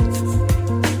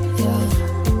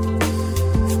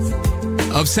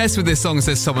 Obsessed with this song,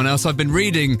 says someone else. I've been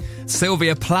reading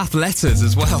Sylvia Plath letters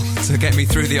as well to get me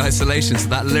through the isolation, so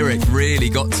that lyric really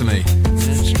got to me.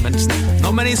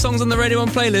 Not many songs on the Radio 1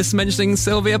 playlist mentioning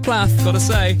Sylvia Plath, gotta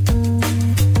say.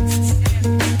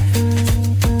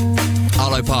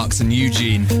 Arlo Parks and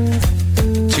Eugene.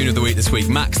 Tune of the week this week.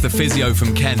 Max, the physio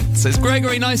from Kent, says,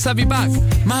 Gregory, nice to have you back.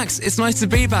 Max, it's nice to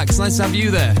be back. It's nice to have you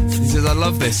there. He says, I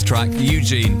love this track.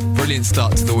 Eugene, brilliant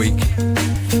start to the week.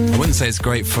 I wouldn't say it's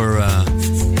great for a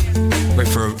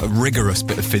rigorous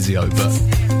bit of physio, but,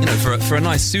 you know, for a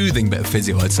nice soothing bit of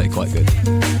physio, I'd say quite good.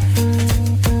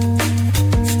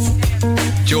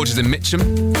 George is in Mitcham.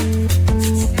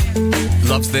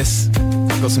 Loves this.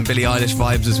 Got some Billie Eilish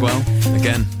vibes as well.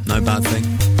 Again, no bad thing.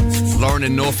 Lauren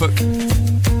in Norfolk.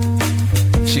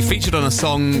 She featured on a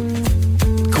song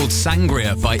called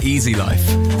Sangria by Easy Life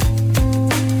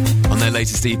on their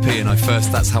latest EP, and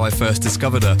that's how I first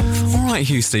discovered her. All right,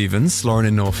 Hugh Stevens, Lauren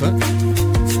in Norfolk.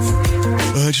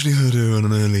 I actually heard her on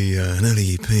an early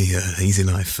EP, Easy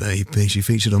Life EP. She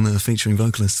featured on there featuring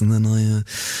vocalists, and then I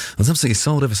was absolutely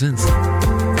sold ever since.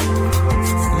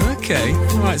 Okay,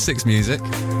 all right, Six Music.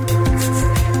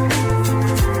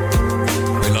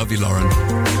 We love you, Lauren.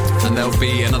 And there'll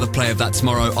be another play of that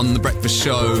tomorrow on The Breakfast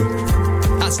Show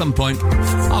at some point.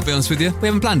 I'll be honest with you, we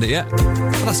haven't planned it yet.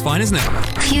 But that's fine, isn't it?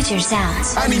 Future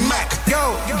Sounds. Annie Mac,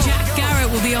 go! Jack Garrett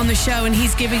will be on the show, and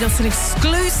he's giving us an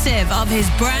exclusive of his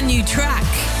brand new track.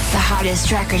 The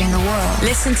hottest record in the world.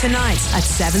 Listen tonight at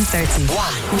 7:30.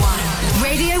 One.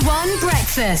 Radio 1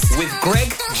 Breakfast. With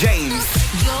Greg James.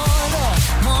 You're the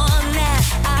one that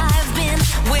I've been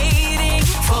waiting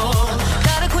for.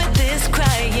 Gotta quit this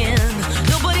crying.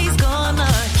 Nobody's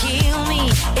gonna kill me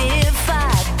if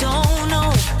I don't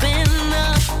open the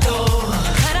door.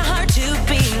 Kinda hard to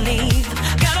believe.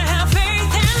 Gotta have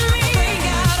faith in me. Freak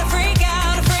out, freak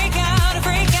out, freak out,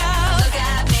 freak out. Look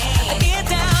at me. Get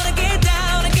down, get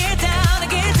down, get down,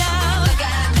 get down. Look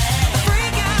at me.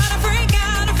 Freak out, freak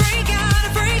out, freak out,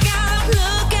 freak out.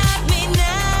 Look at me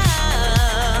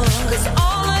now. 'Cause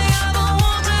all I ever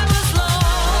wanted was love.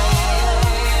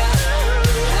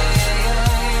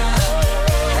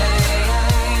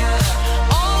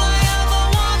 All I ever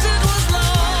wanted was love.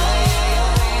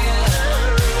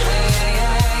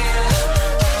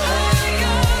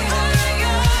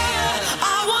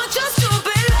 I want just to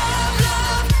be loved,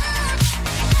 love.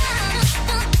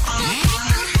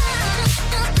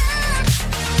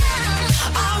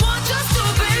 I want just to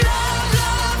be loved,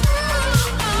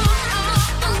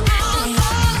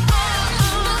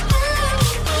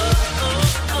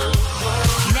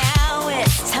 Now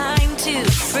it's time to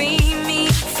free me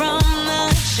from the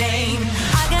shame.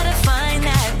 I gotta find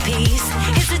that peace.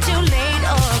 Is it too late,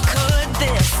 or could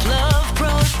this love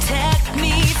protect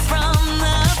me from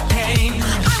the pain?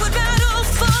 I would battle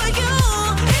for you,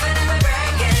 even if I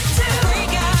break it too.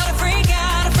 Freak out, freak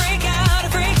out, freak out,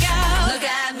 freak out. Look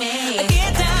at me.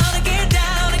 Get down, get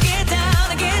down, get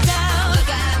down, get down.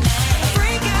 Look at me.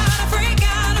 Freak out, freak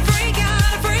out, freak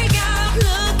out, freak out.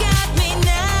 Look at me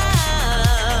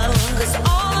now. 'Cause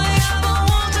all I ever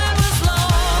wanted was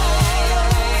love.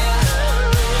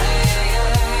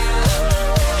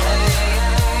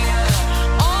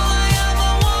 All I ever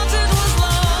wanted was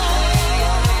love.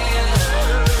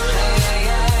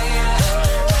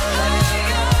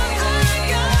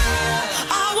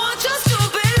 I want just to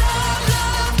be loved,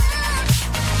 love.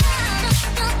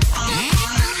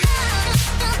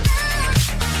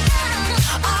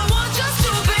 I want just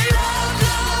to be loved,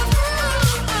 love.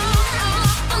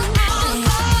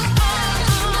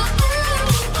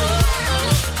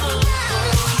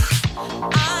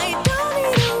 I don't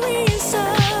need a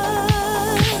reason.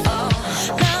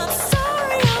 Not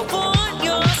sorry, I want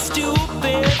your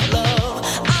stupid love.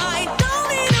 I don't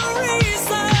need a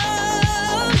reason.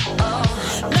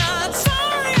 Not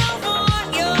sorry, I want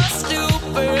your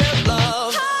stupid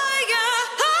love. Higher,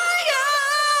 higher.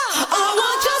 I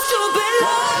want just to be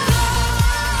loved.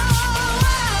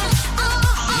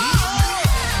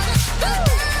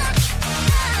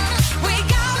 We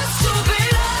got us to be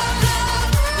loved, I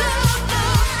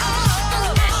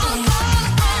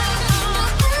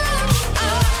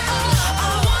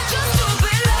want just to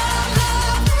be loved,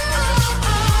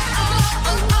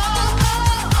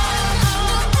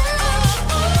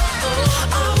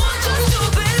 I want just to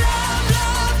be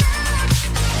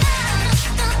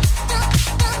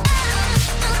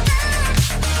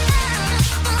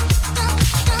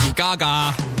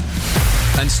Gaga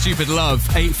and Stupid Love,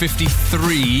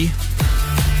 8:53.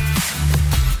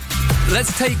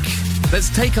 Let's take Let's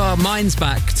take our minds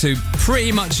back to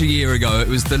pretty much a year ago. It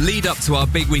was the lead up to our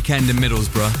big weekend in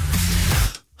Middlesbrough.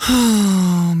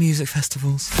 Oh, music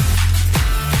festivals.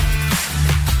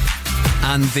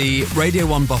 And the Radio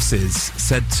 1 bosses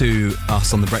said to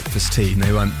us on the breakfast team,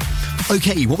 they went,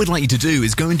 OK, what we'd like you to do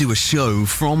is go and do a show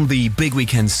from the Big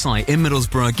Weekend site in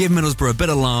Middlesbrough, give Middlesbrough a bit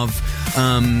of love,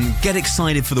 get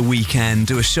excited for the weekend,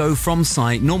 do a show from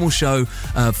site, normal show,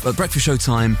 breakfast show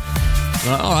time.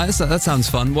 All right, that sounds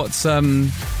fun. What's,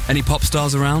 any pop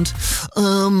stars around?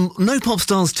 No pop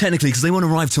stars technically, because they won't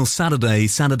arrive till Saturday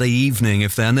evening.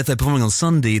 If they're performing on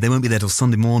Sunday, they won't be there till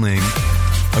Sunday morning.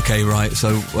 Okay, right.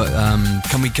 So,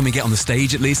 can we get on the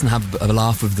stage at least and have a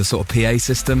laugh with the sort of PA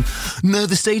system? No,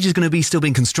 the stage is going to be still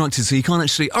being constructed, so you can't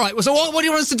actually. All right. Well, so what do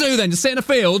you want us to do then? Just sit in a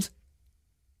field?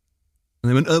 And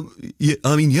they went, yeah.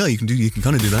 I mean, yeah, you can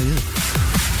kind of do that, yeah.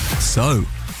 So,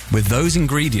 with those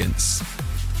ingredients,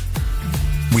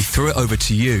 we threw it over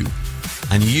to you,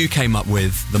 and you came up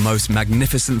with the most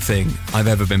magnificent thing I've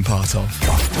ever been part of.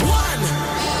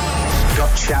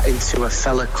 Got chatting to a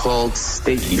fella called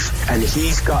Steve, and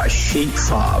he's got a sheep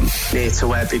farm near to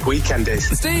where Big Weekend is.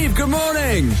 Steve, good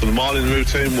morning. So the morning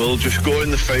routine, we'll just go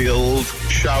in the field,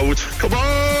 shout, come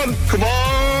on, come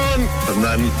on, and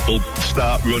then we'll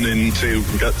start running to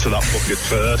get to that bucket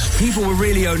first. People were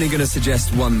really only going to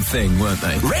suggest one thing, weren't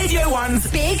they? Radio 1's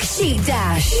Big Sheep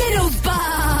Dash.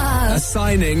 Middlesbrough.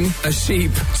 Assigning a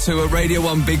sheep to a Radio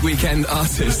 1 Big Weekend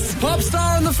artist. Pop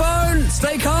star on the phone,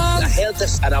 stay calm. I heard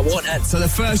this and I want it. So the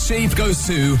first sheep goes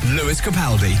to Lewis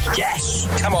Capaldi. Yes,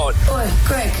 come on. Oi,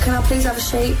 Greg, can I please have a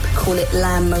sheep? Call it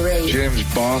Lamb Marie. James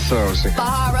Bartholomew.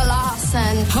 Barbara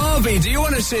Larson. Harvey, do you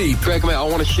want a sheep? Greg, mate, I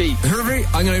want a sheep. Harvey,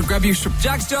 I'm going to grab you.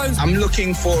 Jax Jones. I'm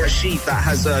looking for a sheep that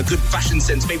has a good fashion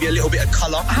sense, maybe a little bit of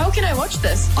colour. How can I watch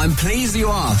this? I'm pleased you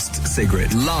asked,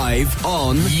 Sigrid. Live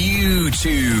on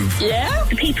YouTube. Yeah?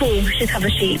 The people should have a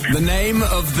sheep. The name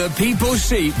of the people's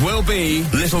sheep will be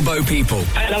Little Bo People.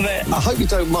 I love it. I hope you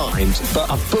don't mind, but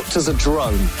I've booked as a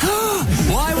drone.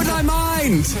 Why would I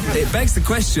mind? It begs the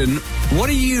question, what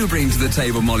do you bring to the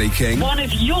table, Molly King? One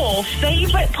of your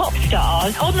favourite pop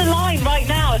stars on the line right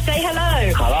now. Say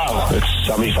hello. Hello, it's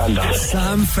Sammy Fender.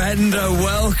 Sam Fender,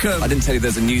 welcome. I didn't tell you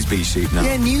there's a Newsbeat sheep now.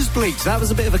 Yeah, Newsbleak. That was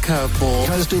a bit of a curveball.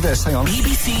 Can I just do this? Hang on.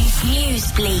 BBC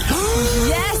Newsbleak.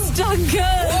 Yes, Duncan.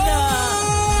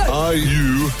 Are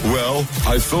you? Well,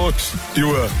 I thought you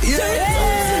were.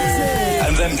 Yeah.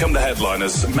 And then come the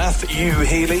headliners. Matthew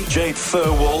Healy, Jade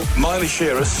Thirlwall, Miley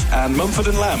Cyrus and Mumford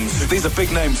and Lambs. These are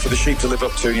big names for the sheep to live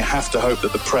up to, and you have to hope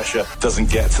that the pressure doesn't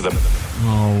get to them.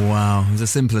 Oh, wow. It was a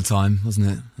simpler time,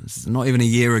 wasn't it? It's not even a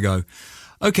year ago.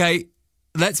 Okay,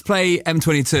 let's play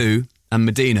M22 and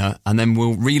Medina, and then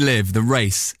we'll relive the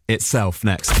race itself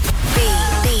next.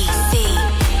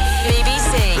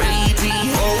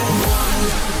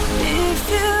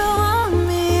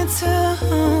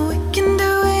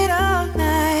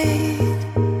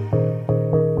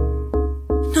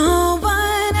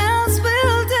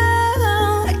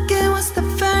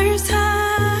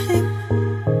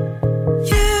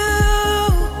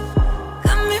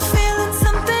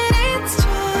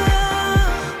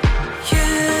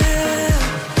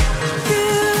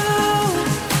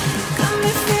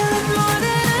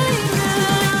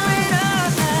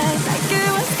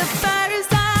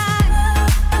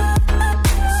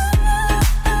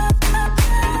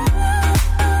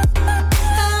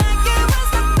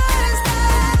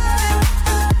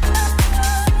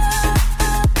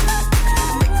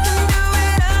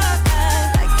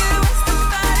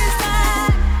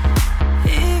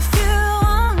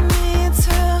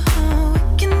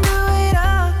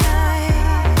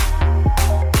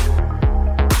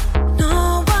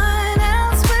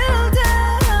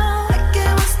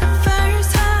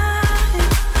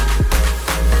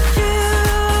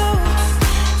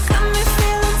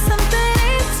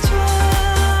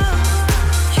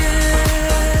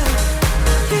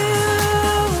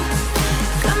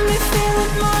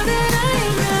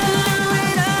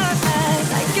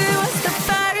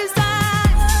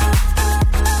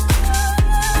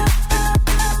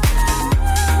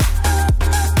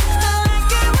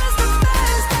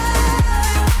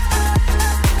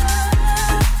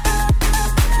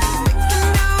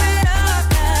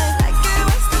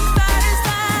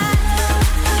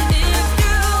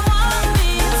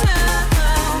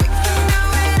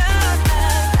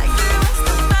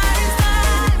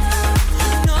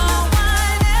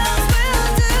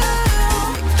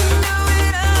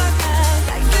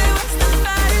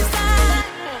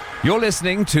 You're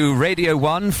listening to Radio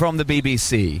 1 from the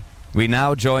BBC. We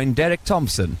now join Derek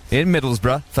Thompson in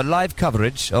Middlesbrough for live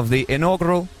coverage of the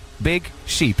inaugural Big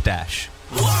Sheep Dash.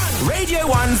 Radio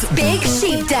 1's Big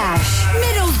Sheep Dash.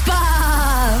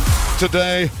 Middlesbrough.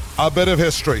 Today, a bit of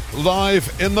history. Live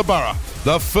in the Borough.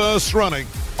 The first running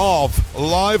of,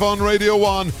 live on Radio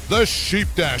 1, the Sheep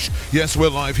Dash. Yes, we're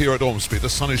live here at Ormsby. The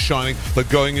sun is shining, the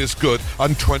going is good,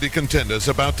 and 20 contenders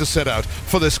about to set out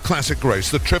for this classic race.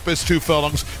 The trip is 2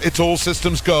 furlongs. It's all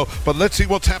systems go. But let's see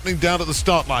what's happening down at the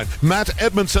start line. Matt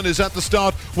Edmondson is at the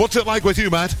start. What's it like with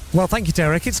you, Matt? Well, thank you,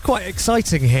 Derek. It's quite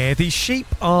exciting here. The sheep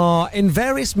are in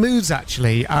various moods,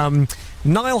 actually.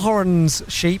 Niall Horan's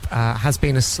sheep has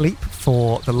been asleep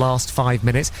for the last 5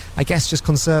 minutes. I guess just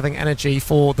conserving energy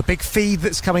for the big feed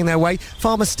that's coming their way.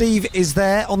 Farmer Steve is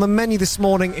there. On the menu this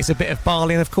morning is a bit of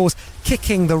barley, and of course,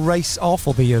 kicking the race off,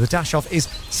 or the dash off, is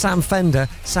Sam Fender.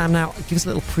 Sam, now give us a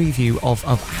little preview of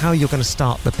how you're going to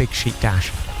start the Big Sheep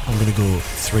Dash. I'm going to go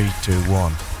 3, 2,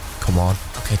 1. Come on.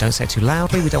 Okay, don't say it too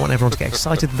loudly. We don't want everyone to get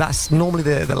excited. That's normally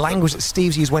the language that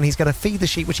Steve's used when he's going to feed the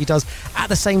sheep, which he does at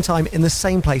the same time in the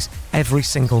same place every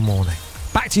single morning.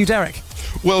 Back to you, Derek.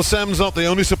 Well, Sam's not the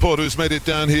only supporter who's made it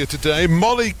down here today.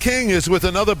 Molly King is with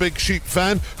another Big Sheep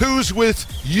fan. Who's with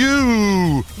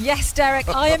you? Yes, Derek,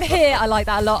 I am here. I like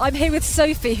that a lot. I'm here with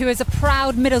Sophie, who is a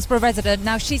proud Middlesbrough resident.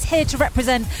 Now, she's here to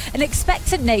represent an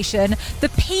expectant nation. The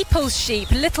People's Sheep,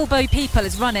 Little Bo People,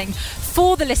 is running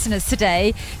for the listeners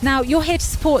today. Now, you're here to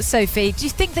support Sophie. Do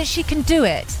you think that she can do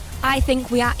it? I think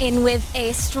we are in with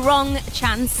a strong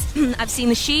chance. I've seen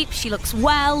the sheep. She looks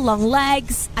well, long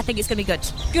legs. I think it's going to be good.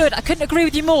 Good. I couldn't agree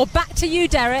with you more. Back to you,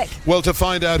 Derek. Well, to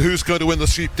find out who's going to win the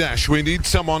Sheep Dash, we need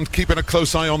someone keeping a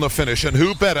close eye on the finish. And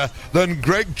who better than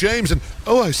Greg James? And,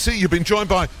 oh, I see, you've been joined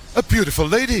by a beautiful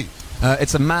lady.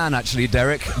 It's a man, actually,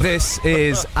 Derek. This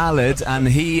is Alid, and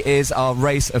he is our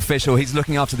race official. He's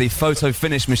looking after the photo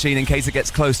finish machine in case it gets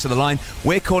close to the line.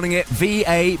 We're calling it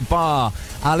VA Bar.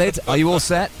 Alid, are you all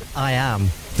set? I am.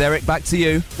 Derek, back to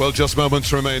you. Well, just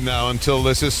moments remain now until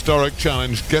this historic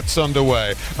challenge gets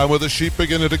underway. And with the sheep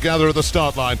beginning to gather at the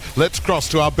start line, let's cross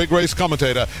to our big race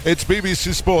commentator. It's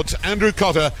BBC Sports' Andrew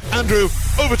Cotter. Andrew,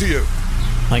 over to you.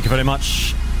 Thank you very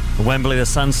much. Wembley, the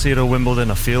San Siro,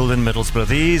 Wimbledon, a field in Middlesbrough.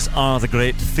 These are the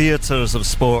great theatres of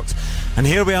sport. And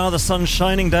here we are, the sun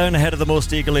shining down ahead of the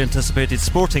most eagerly anticipated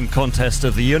sporting contest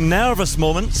of the year. Nervous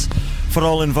moments for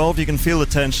all involved. You can feel the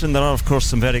tension. There are, of course,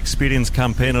 some very experienced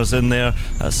campaigners in there,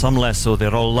 some less so.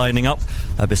 They're all lining up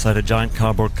beside a giant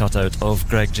cardboard cutout of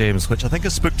Greg James, which I think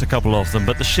has spooked a couple of them.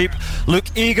 But the sheep look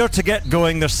eager to get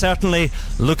going. They're certainly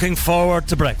looking forward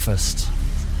to breakfast.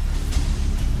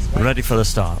 Ready for the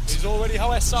start. He's all ready.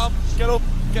 How is Sam? Get up,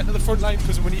 get to the front line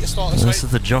because we need to start this. This is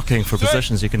the jockeying for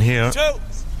positions, you can hear. 2,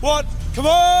 1, come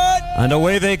on! And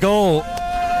away they go.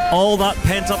 All that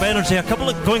pent-up energy. A couple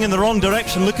of going in the wrong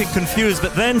direction, looking confused,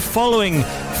 but then following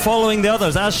the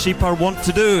others, as sheep are wont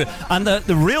to do. And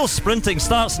the real sprinting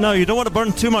starts now. You don't want to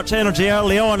burn too much energy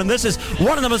early on. And this is,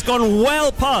 one of them has gone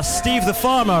well past Steve the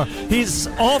farmer. He's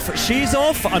off, she's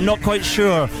off. I'm not quite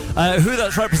sure who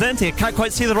that's representing. I can't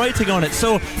quite see the writing on it.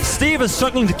 So Steve is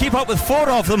struggling to keep up with four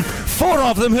of them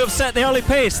who have set the early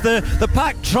pace. The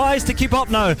pack tries to keep up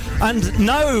now. And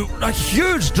now a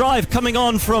huge drive coming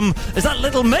on from, is that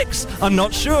Little Mick? I'm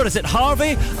not sure. Is it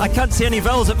Harvey? I can't see any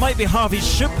vowels. It might be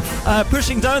Harvey's Shoop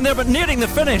pushing down there, but nearing the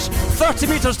finish. 30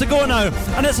 metres to go now,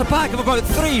 and it's a pack of about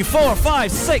 3, 4,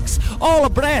 5, 6 all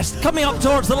abreast coming up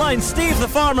towards the line. Steve the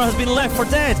farmer has been left for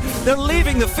dead. They're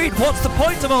leaving the feed. What's the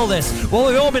point of all this? Well,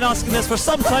 we've all been asking this for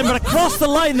some time, but across the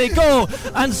line they go,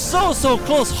 and so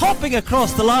close, hopping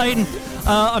across the line.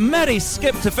 A merry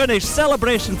skip to finish,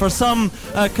 celebration for some,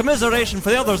 commiseration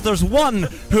for the others. There's one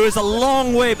who is a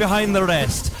long way behind the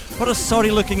rest. What a sorry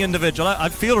looking individual. I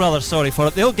feel rather sorry for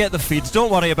it. They'll get the feeds,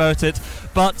 don't worry about it.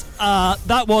 But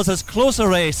that was as close a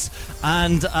race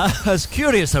and as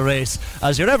curious a race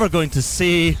as you're ever going to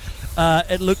see.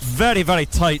 It looked very, very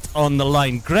tight on the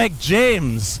line. Greg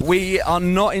James. We are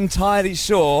not entirely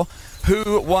sure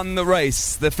who won the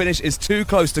race. The finish is too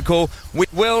close to call. We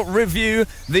will review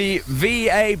the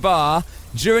VA Bar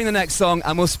during the next song,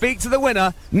 and we'll speak to the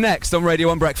winner next on Radio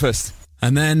 1 Breakfast.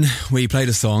 And then we played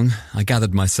a song. I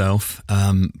gathered myself,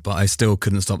 but I still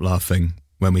couldn't stop laughing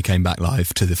when we came back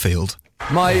live to the field.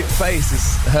 My face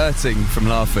is hurting from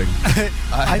laughing.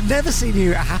 I've never seen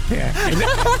you happier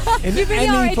in you really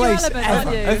any place element, ever.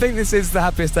 aren't you? I think this is the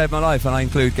happiest day of my life, and I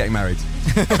include getting married.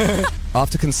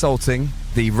 After consulting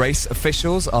the race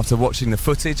officials, after watching the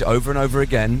footage over and over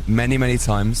again, many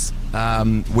times,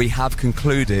 we have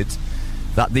concluded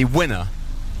that the winner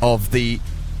of the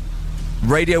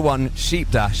Radio 1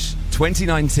 Sheep Dash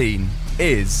 2019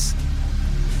 is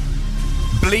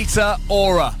Bleater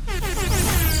Aura.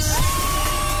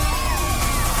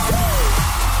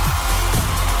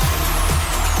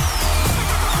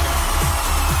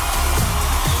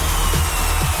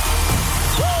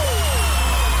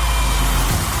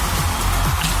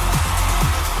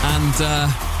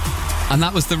 And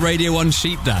that was the Radio 1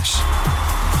 Sheep Dash.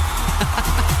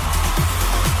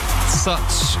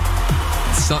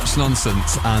 Such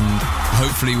nonsense, and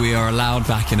hopefully we are allowed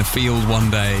back in a field one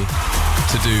day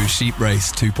to do Sheep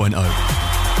Race 2.0.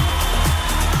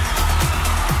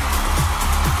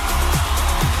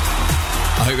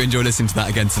 I hope you enjoy listening to that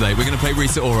again today. We're going to play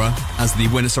Rita Ora as the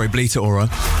winner, Bleater Ora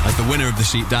as the winner of the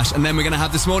Sheep Dash, and then we're going to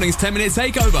have this morning's 10-minute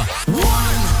takeover.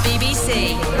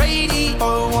 BBC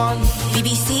Radio 1.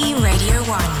 BBC Radio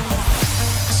 1.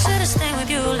 Should've stayed with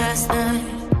you last night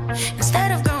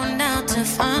instead of going down to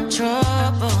find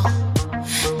trouble.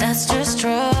 That's just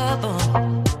trouble.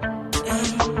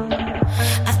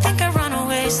 I think I run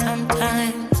away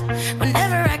sometimes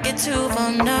whenever I get too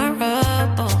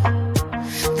vulnerable.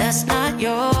 That's not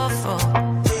your fault.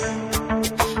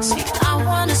 See, I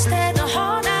wanna stay the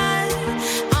whole night.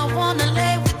 I wanna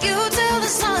lay with you till the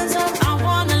sun's up. I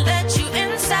wanna let you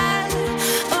inside.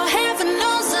 Oh, heaven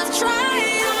knows I've tried.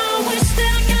 I wish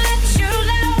that I could let you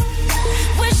love.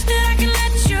 Wish that I could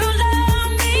let you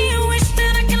love me. Wish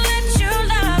that I could let you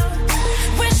love.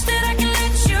 Wish that I could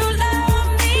let you love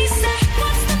me. Say,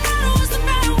 what's the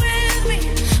matter with me?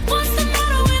 What's the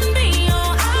matter with me?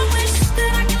 Oh, I wish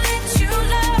that I could let you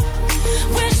love.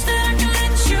 Wish that I could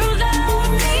let you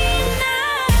love me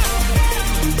now.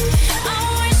 I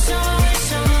wish, I wish,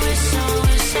 I wish, I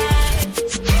wish I.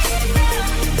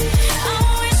 I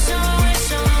wish, I wish,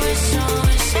 I wish, I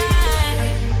wish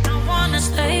I wanna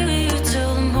stay with you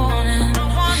till the morning. I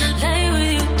wanna lay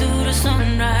with you through the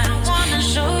sunrise. I wanna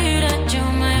show you that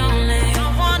you're my only. I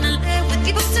wanna lay with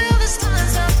you till the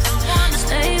sun's up. I wanna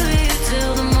stay with you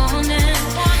till the morning. I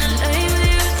wanna lay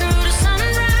with you through the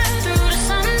sunrise, through the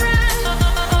sunrise.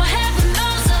 Oh, heaven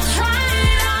knows I've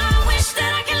tried. I wish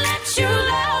that I could let you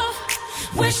love.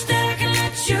 Wish that I could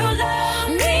let you love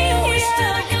me. Wish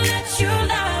that I could let you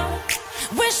love.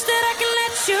 Wish that I could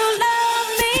let you love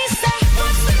me. Say,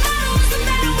 what's the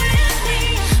matter with me?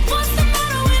 What's the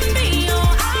matter with me? Oh,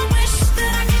 I wish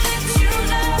that I could let you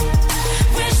love.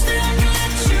 Wish that I could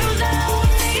let you love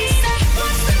me. Say,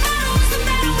 what's the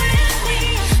matter with me?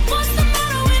 What's the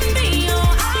matter with me? Oh,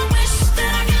 I wish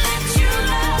that I could let you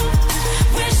love.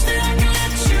 Wish that I could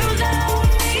let you love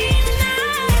me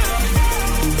now.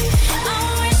 I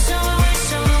wish, I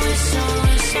wish, I wish, I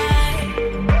wish I.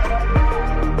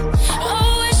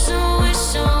 Oh, wish, I wish,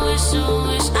 I wish, I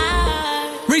wish I.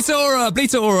 Rita Ora,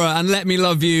 Bleater Ora, and Let Me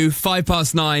Love You,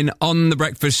 9:05 on The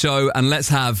Breakfast Show, and let's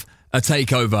have a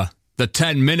takeover. The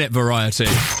 10-minute variety.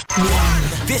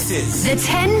 This is The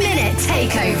 10-minute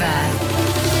takeover.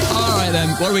 All right then,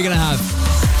 what are we going to have?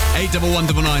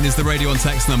 81199 is the Radio 1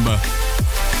 text number.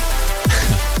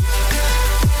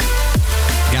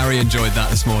 Gary enjoyed that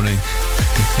this morning.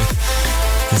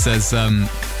 He says,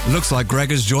 looks like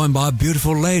Greg is joined by a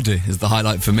beautiful lady, is the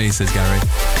highlight for me, says Gary.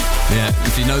 Yeah,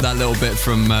 if you know that little bit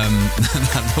from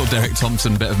that little Derek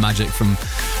Thompson bit of magic from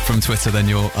Twitter, then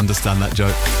you'll understand that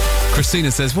joke. Christina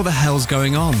says, what the hell's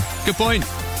going on? Good point.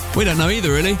 We don't know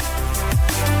either, really.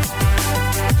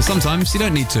 But sometimes you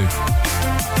don't need to.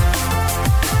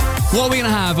 What are we going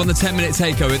to have on the 10-minute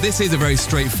takeover? This is a very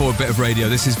straightforward bit of radio.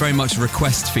 This is very much a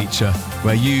request feature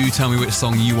where you tell me which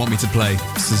song you want me to play.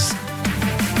 This is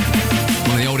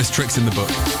one of the oldest tricks in the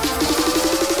book.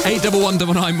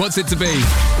 81199, what's it to be?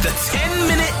 the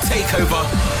 10-minute takeover.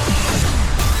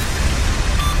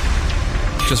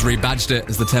 Just rebadged it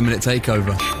as the 10-minute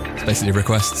takeover. It's basically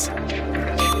requests.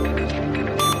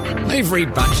 They've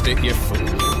rebadged it, you fool.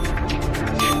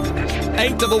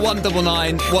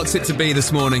 81199, what's it to be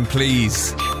this morning,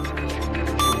 please?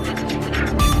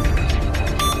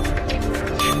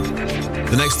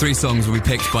 The next 3 songs will be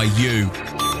picked by you.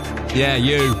 Yeah,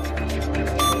 you.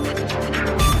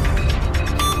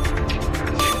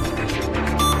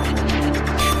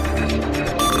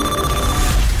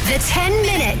 The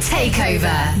 10-minute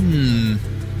takeover.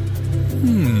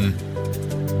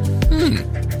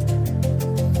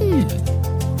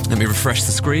 Let me refresh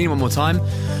the screen one more time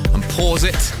and pause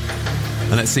it,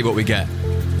 and let's see what we get.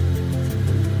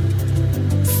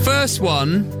 First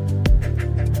one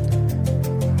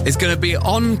is going to be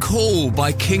On Call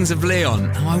by Kings of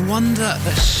Leon. Now, I wonder,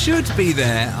 that should be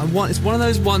there. It's one of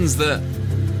those ones that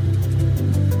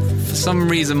for some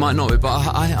reason might not be, but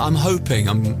I'm hoping,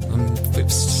 I'm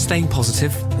staying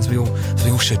positive, as we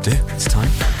all should do. It's time.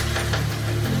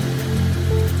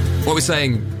 What we're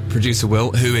saying, producer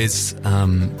Will, who is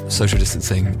social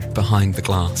distancing behind the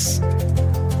glass.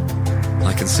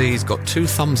 I can see he's got 2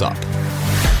 thumbs up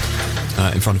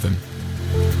in front of him,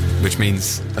 which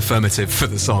means affirmative for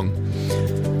the song.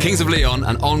 Kings of Leon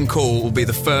and On Call will be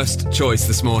the first choice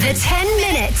this morning. The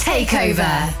 10-minute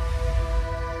takeover.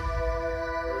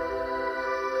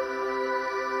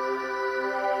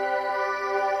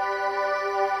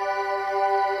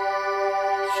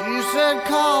 said,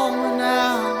 call me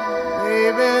now,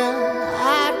 baby.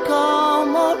 I'd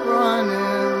come a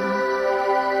running.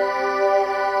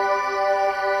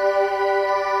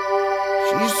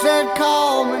 She said,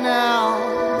 call me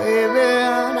now, baby,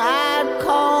 and I'd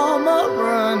come a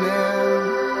running.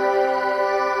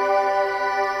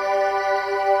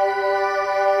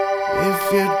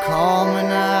 If you'd call me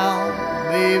now,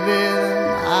 baby,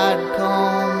 I'd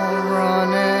come a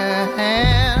running.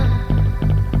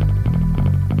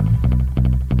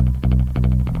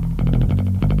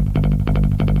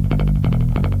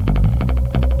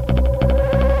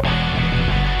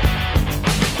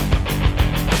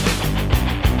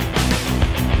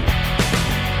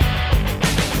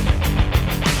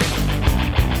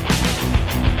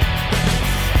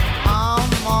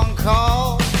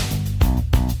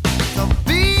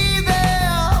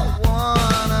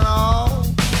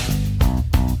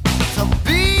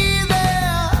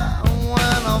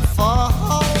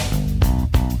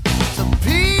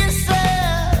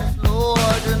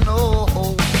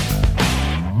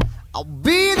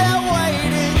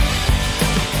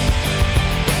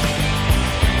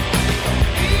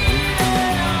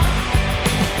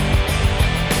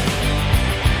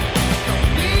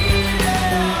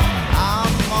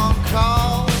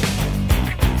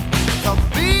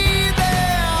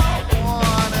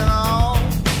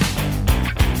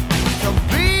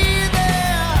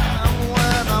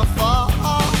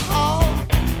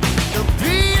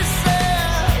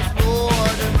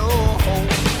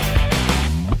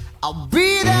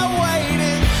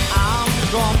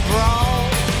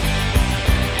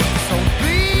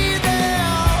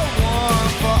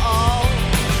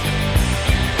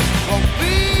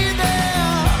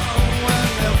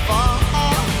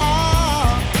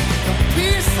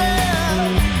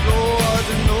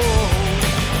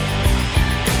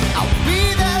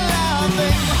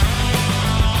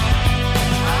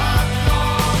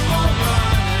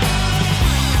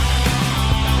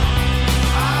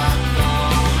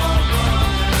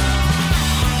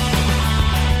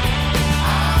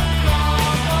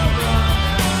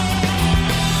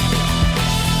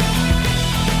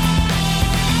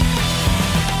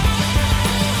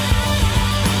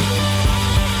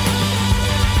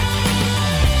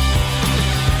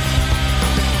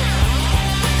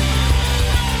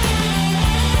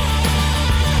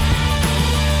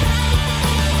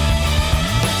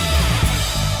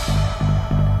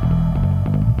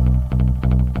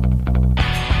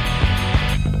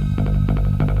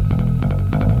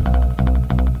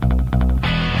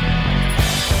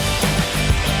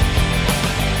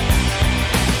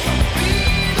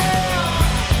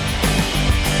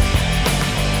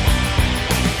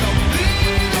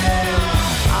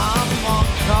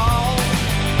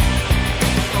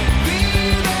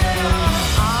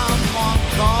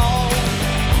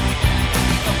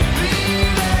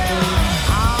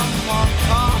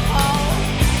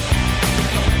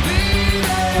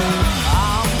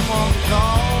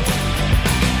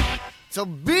 So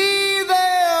be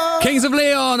there. Kings of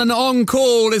Leon and On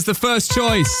Call is the first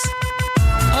choice.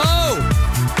 Oh!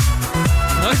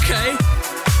 Okay.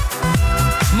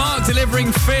 Mark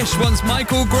delivering fish wants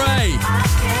Michael Gray.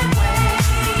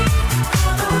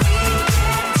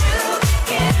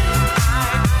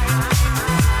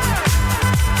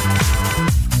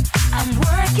 I'm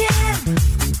working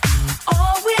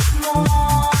all week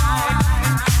long.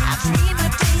 I dream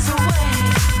of days away.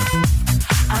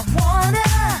 I wanna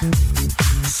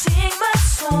sing my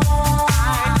song.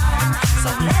 So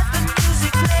let the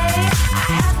music play. I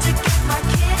have to get my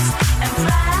kids and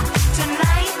fly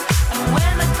tonight. And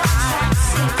when the clock strikes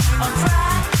 6 on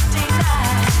Friday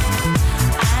night.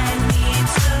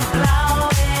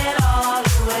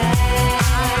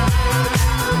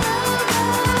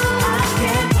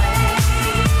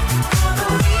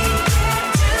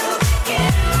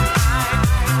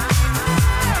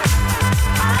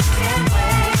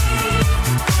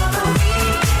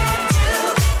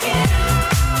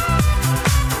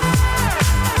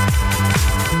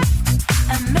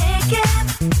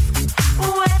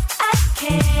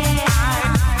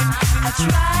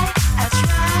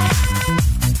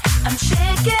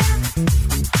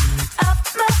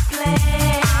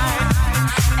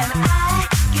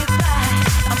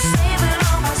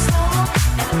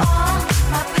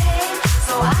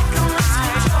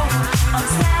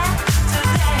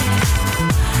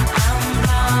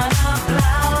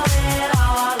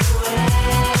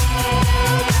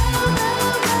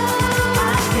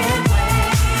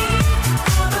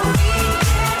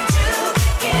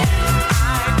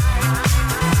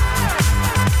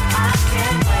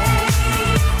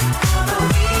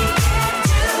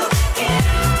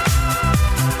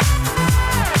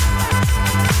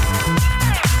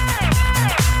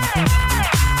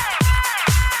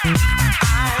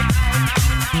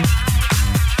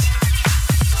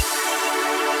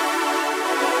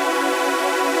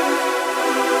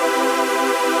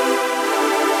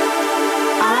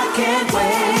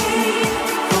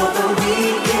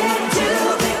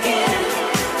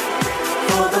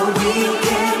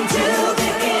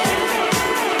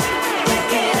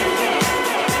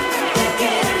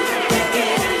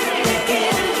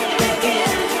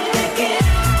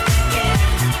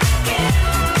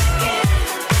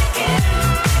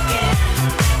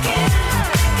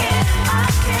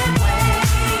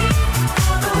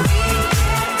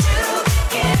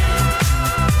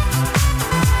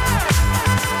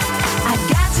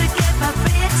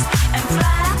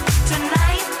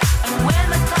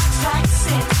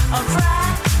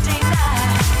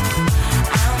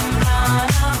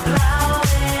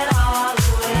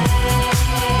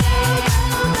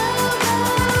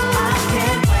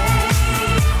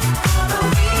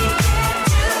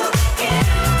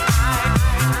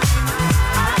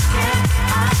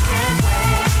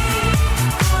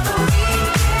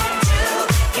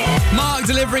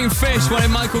 Delivering Fish, one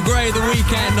in Michael Gray, The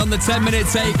Weekend on the 10-minute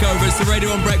takeover. It's the Radio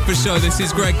 1 Breakfast Show. This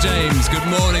is Greg James. Good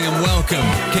morning and welcome.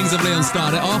 Kings of Leon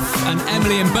started off, and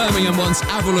Emily in Birmingham wants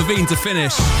Avril Lavigne to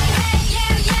finish.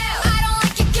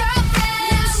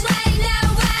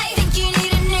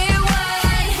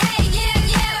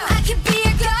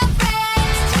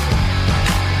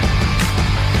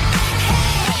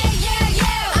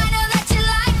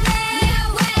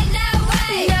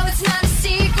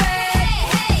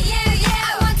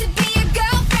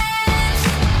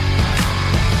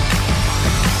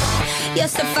 You're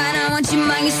so fine, I want you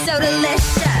mine, you're so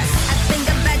delicious. I think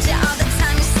about you all the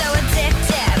time, you're so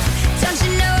addictive. Don't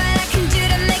you know what I can do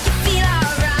to make you feel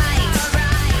alright?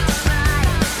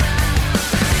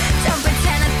 Don't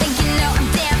pretend I think you know I'm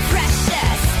damn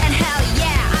precious. And hell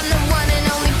yeah, I'm the one and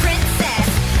only princess.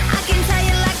 I can tell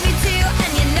you like me too,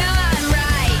 and you know I'm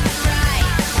right.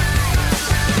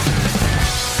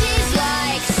 She's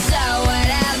like, so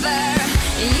whatever,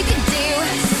 you can do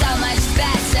so much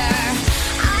better.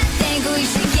 We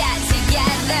should get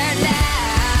together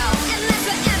now, and that's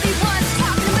what everyone's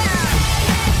talking about.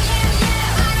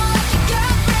 I don't like your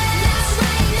girlfriend. That's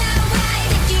right, no way.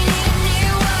 Think you need a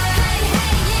new one.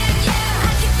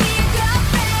 I could be your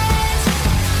girlfriend.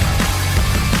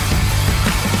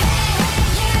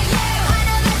 I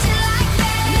know that you like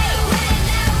me.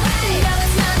 No,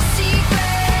 it's not a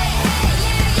secret.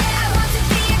 I want to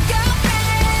be your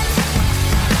girlfriend.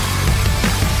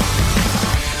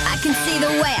 I can see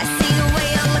the way I see the way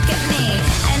you look at me,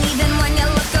 and even when you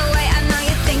look away, I know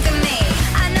you think of me.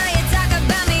 I know you talk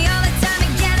about me all the time,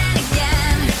 again and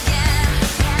again.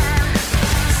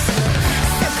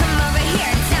 So come over here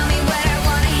and tell me what I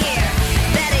wanna hear.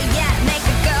 Better yet, make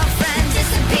a girlfriend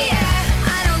disappear.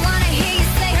 I don't wanna hear you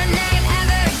say her name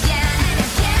ever again.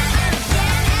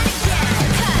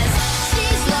 'Cause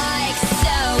she's like,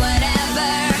 so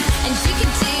whatever, and she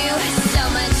could do so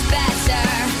much better.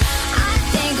 I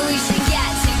think we should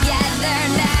get together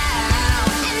now,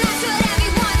 and that's what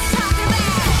everyone's talking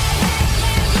about.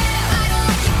 I don't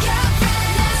like your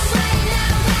girlfriend. That's right, no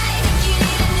way. Think you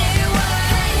need a new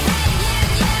one.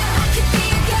 I could be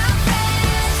your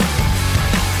girlfriend.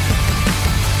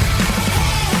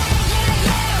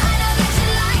 I know that you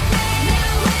like me.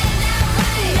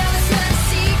 No, it's not a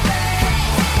secret.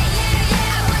 I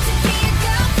want to be your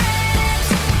girlfriend.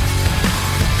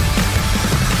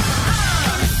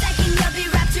 In a second you'll be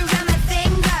wrapped around my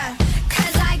finger.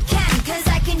 'Cause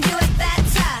I can do it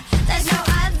better. There's no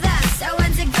other, so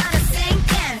when's it gonna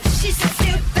sink in? She's so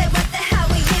stupid, what the hell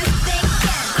were you thinking? In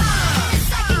a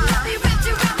second you'll be wrapped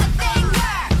around my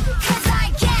finger. 'Cause I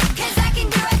can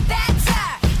do it better.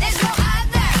 There's no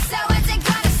other, so when's it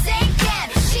gonna sink in?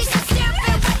 She's so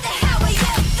stupid, what the hell were you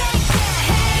thinking?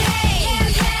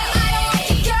 I don't like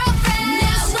your girlfriend.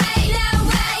 No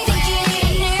way. Think you need a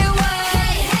new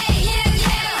one.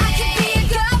 I could be your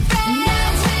girlfriend.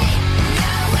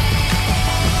 No way. I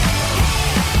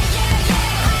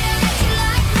know that you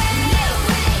like me. No,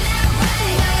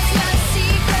 it's not a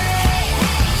secret.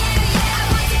 I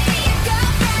want to be your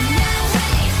girlfriend. No way. I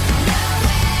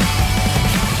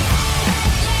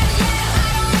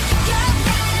don't like your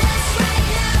girlfriend. That's right,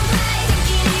 no way. Think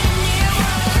you need a new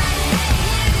one.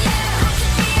 I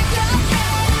could be your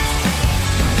girlfriend.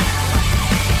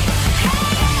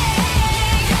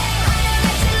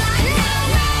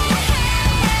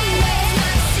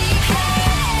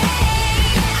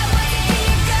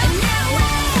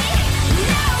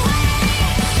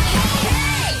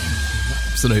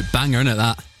 Absolute banger, isn't it,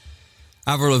 that?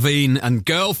 Avril Lavigne and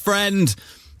Girlfriend.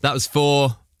 That was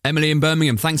for Emily in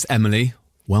Birmingham. Thanks, Emily.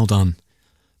 Well done.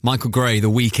 Michael Gray, The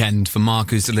Weekend, for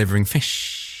Mark, who's delivering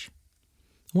fish.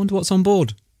 I wonder what's on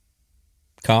board.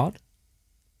 Cod?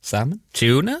 Salmon?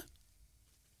 Tuna?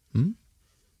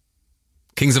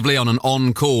 Kings of Leon, an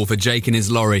on-call for Jake in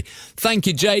his lorry. Thank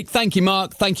you, Jake. Thank you,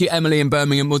 Mark. Thank you, Emily in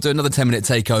Birmingham. We'll do another 10-minute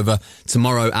takeover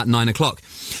tomorrow at 9 o'clock.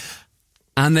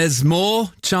 And there's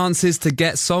more chances to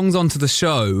get songs onto the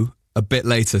show a bit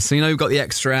later. So, we've got the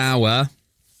extra hour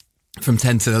from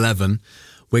 10 to 11.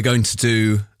 We're going to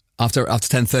do, after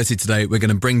 10:30 today, we're going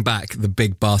to bring back the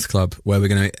Big Bath Club, where we're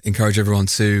going to encourage everyone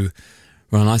to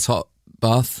run a nice hot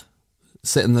bath,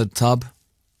 sit in the tub,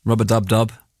 rub a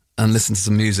dub, and listen to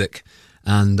some music.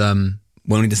 And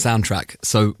we'll need a soundtrack.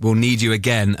 So we'll need you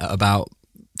again at about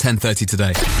 10:30 today.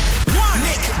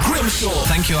 Nick Grimshaw.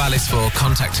 Thank you, Alice, for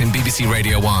contacting BBC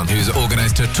Radio 1, who's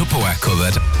organised a Tupperware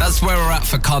cupboard. That's where we're at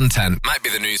for content. Might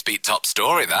be the Newsbeat top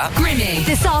story, that. Grimmy,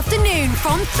 this afternoon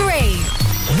from 3.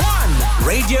 1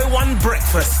 Radio 1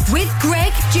 Breakfast with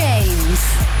Greg James.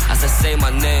 As I say my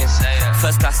name,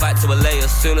 first class flight to LA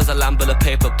as soon as I land with a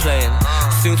paper plane.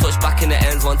 Soon touch back in the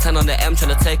ends, 110 on the M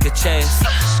trying to take a chase.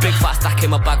 Big fat stack in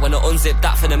my bag when I unzip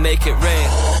that finna make it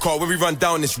rain. Call when we run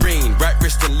down this rain. Right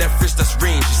wrist and left wrist, that's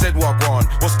rain. She said, walk on,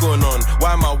 what's going on?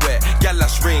 Why am I wet? Gal,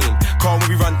 that's rain. Call when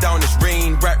we run down this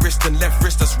rain. Right wrist and left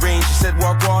wrist, that's rain. She said,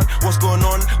 walk on, what's going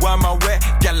on? Why am I wet?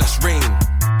 Gal, that's rain.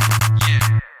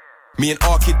 Me and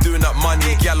R-Kid doing up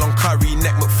money. Gal on curry,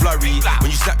 neck McFlurry. When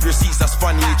you snap your receipts, that's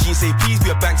funny. Jeans say please, be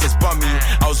a bank says bummy.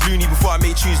 I was loony before I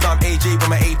made tunes, now I'm AJ, but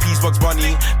my AP's Bugs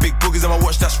Bunny. Big boogers on my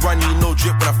watch, that's runny. No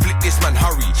drip when I flick this, man,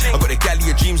 hurry. I got the galley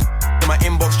of dreams in my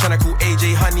inbox, tryna call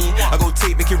AJ honey. I go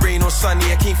tape, make it rain or sunny.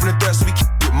 I came from the dirt, so we keep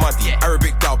it muddy.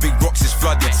 Arabic down, big rocks is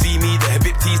flooded. See me, the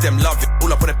Habibtis, them love it.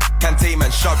 All up on the Kante, man,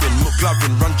 shoving. Look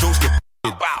gloving, run jokes, get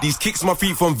these kicks my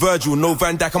feet from Virgil, no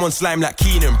Van Dijk, I'm on slime like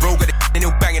Keenan. Bro, got the and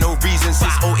he'll banging, no reason.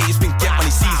 Since 08, it's been get money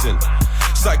season.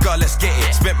 Side guard, let's get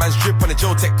it. Spent man's drip on the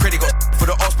Joe Tech credit. Got for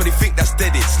the odds, but they think that's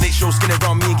dead it. Snake show skin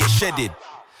around me and get shedded.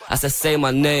 As I say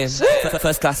my name,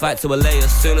 first class flight to LA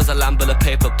as soon as I land with a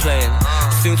paper plane.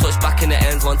 Soon touch back in the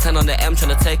ends, 110 on the M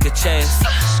trying to take a chase.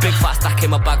 Big fat stack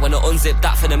in my bag when I unzip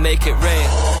that finna make it rain.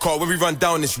 Call when we run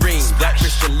down this rain. Right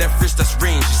wrist and left wrist, that's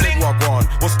rain. She said, walk on,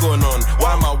 what's going on?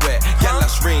 Why am I wet? Yeah,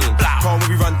 that's rain. Call when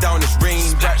we run down this rain.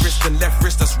 Right wrist and left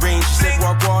wrist, that's rain. She said,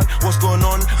 walk on, what's going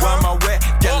on? Why am I wet?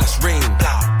 Yeah, that's rain.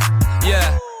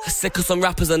 Yeah, sick of some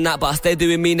rappers and that, but I stay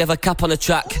doing me, never cap on the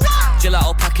track.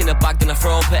 Gelato pack in the bag, then I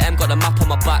throw up at M, got the map on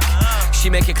my back. She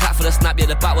make it clap for the snap, yeah,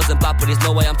 the bat wasn't bad, but there's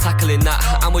no way I'm tackling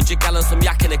that. I'm with your gal and some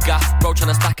yak in the gas, bro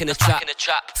tryna stack in the trap.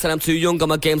 Said I'm too young, got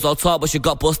my games all taught, but she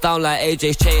got bust down like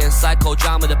AJ's chain. Psycho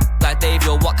drama, the like Dave,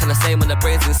 yo, what can I say when the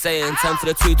brain's insane? 10 for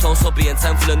the two-tone subby and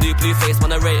 10 for the new blue face,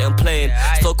 man, I rate and plain.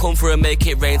 Still come through and make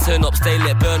it rain, turn up, stay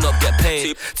lit, burn up, get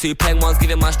paid. Two pen ones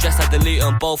giving my stress, I delete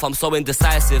them both, I'm so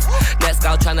indecisive. Next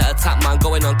gal tryna attack, man,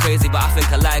 going on crazy, but I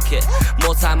think I like it.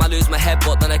 More time I lose my head,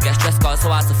 but then I get stressed, got so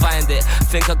hard to find it.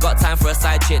 Think I got time for a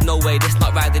side chick, no way, this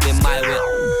not riding in my whip.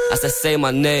 As I say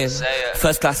my name,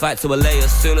 first class flight to LA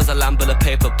as soon as I land with a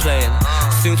paper plane.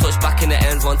 Soon touch back in the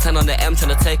ends, 110 on the M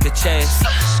trying to take a chase.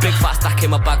 Big fat stack in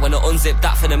my bag when I unzip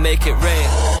that finna make it rain.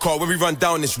 Call when we run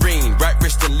down this rain. Right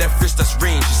wrist and left wrist, that's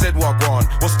rain. She said, walk on,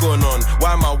 what's going on?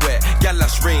 Why am I wet? Yeah,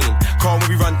 that's rain. Call when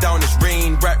we run down this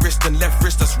rain. Right wrist and left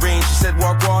wrist, that's rain. She said,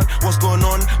 walk on, what's going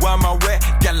on? Why am I wet?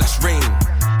 Yeah, that's rain.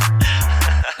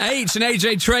 H and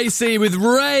AJ Tracy with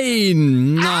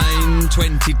Rain,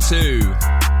 9:22.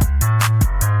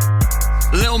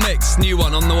 Little Mix, new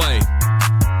one on the way.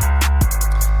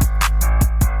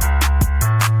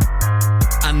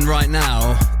 And right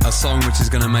now, a song which is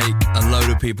going to make a load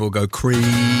of people go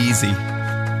crazy.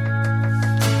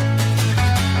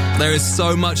 There is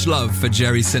so much love for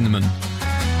Jerry Cinnamon.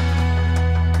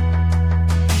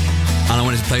 And I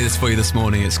wanted to play this for you this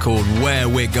morning. It's called Where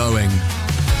We're Going.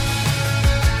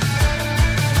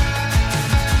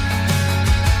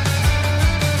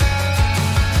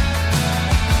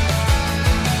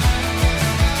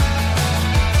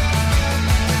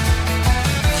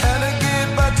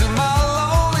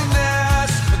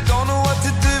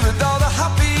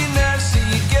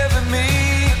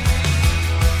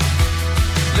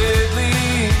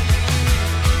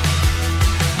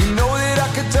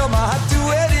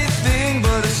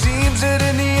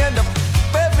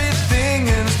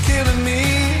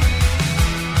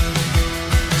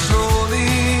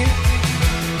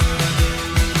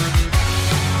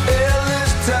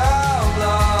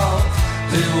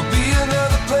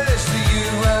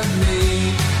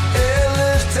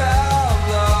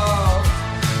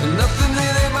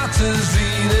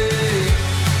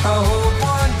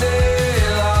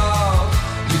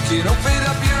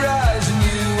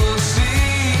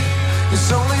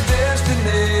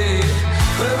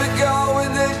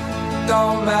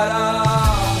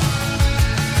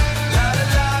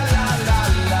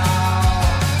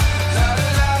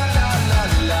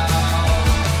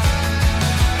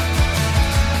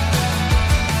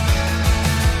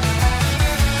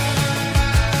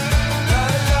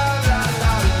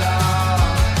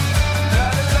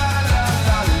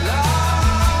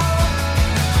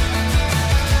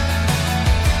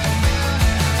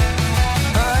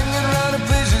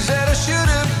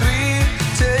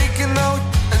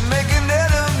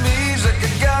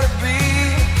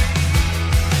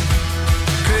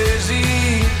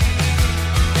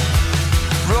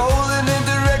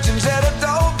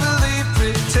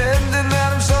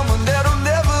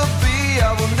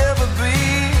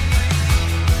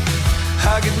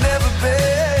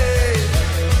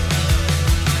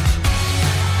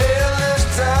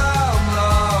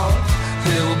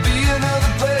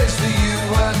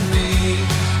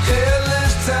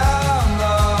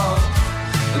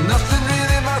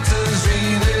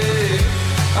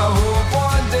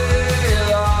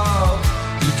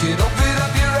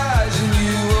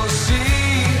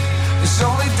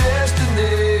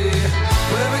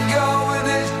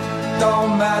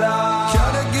 don't matter.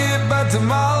 Trying to get back to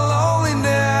my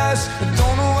loneliness. I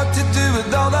don't know what to do with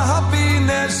all the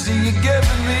happiness you're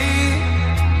giving me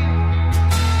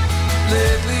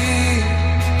lately.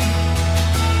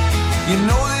 You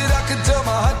know that I could turn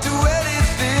my heart to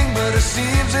anything, but it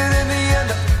seems that in the end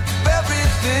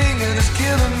everything and it's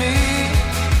killing me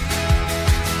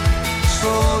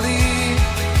slowly.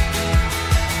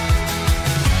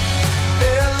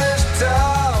 Endless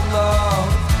time, love.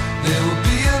 There will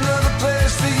be another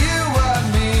place for you and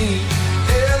me.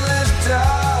 Endless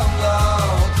time,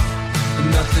 love. And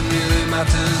nothing really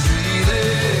matters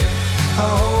really. I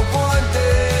hope one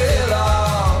day,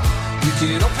 love, you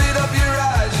can open up your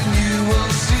eyes and you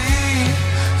will see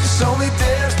it's only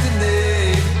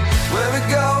destiny. Where we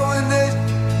go and it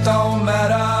don't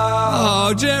matter.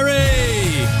 Oh,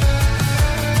 Jerry!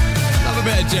 Love a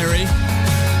bit of Jerry.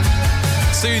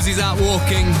 Susie's out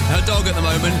walking her dog at the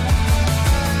moment.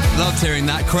 Loved hearing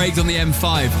that. Craig's on the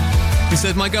M5. He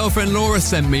said, my girlfriend Laura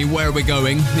sent me Where Are We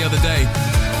Going the other day.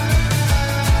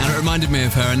 And it reminded me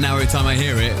of her, and now every time I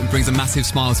hear it, it brings a massive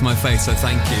smile to my face, so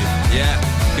thank you. Yeah,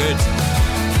 good.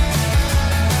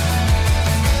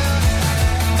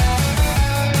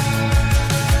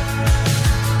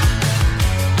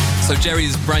 So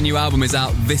Jerry's brand new album is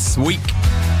out this week.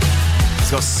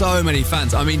 It's got so many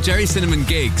fans. I mean, Jerry Cinnamon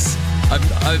gigs.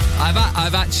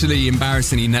 I've actually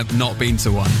embarrassingly not been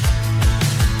to one,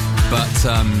 but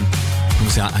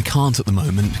obviously I can't at the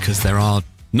moment because there are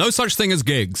no such thing as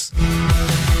gigs.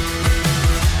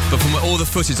 But from all the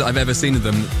footage that I've ever seen of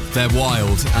them, they're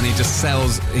wild, and he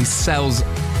sells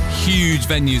huge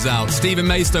venues out. Stephen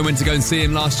Maystone went to go and see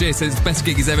him last year. Said it's the best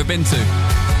gig he's ever been to.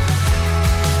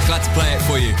 Glad to play it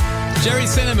for you. Jerry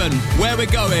Cinnamon, Where We're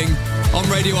Going on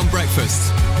Radio 1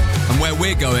 Breakfast. And where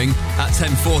we're going at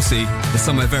 10:40 is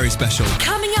somewhere very special.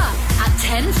 Coming up at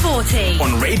 10:40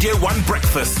 On Radio 1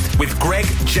 Breakfast with Greg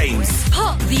James.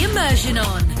 Pop the immersion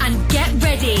on and get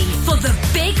ready for the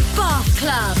Big Bath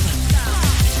Club.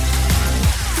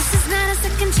 This is not a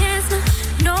second chance,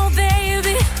 no,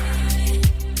 baby.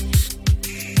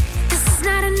 This is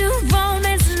not a new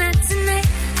romance, not tonight.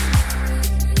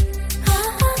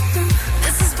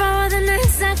 This is for the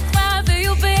nights I cry for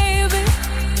you, baby.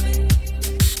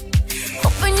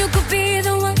 Hoping you could be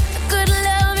the one that could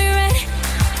love me right.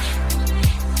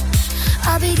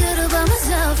 I'll be good about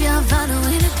myself, yeah, I'll find a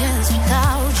way to dance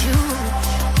without you.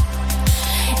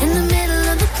 In the middle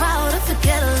of the crowd, I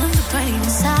forget all of the pain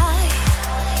inside.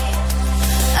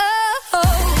 Oh,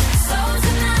 so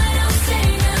tonight I'll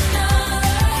sing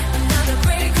another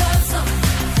breakup song.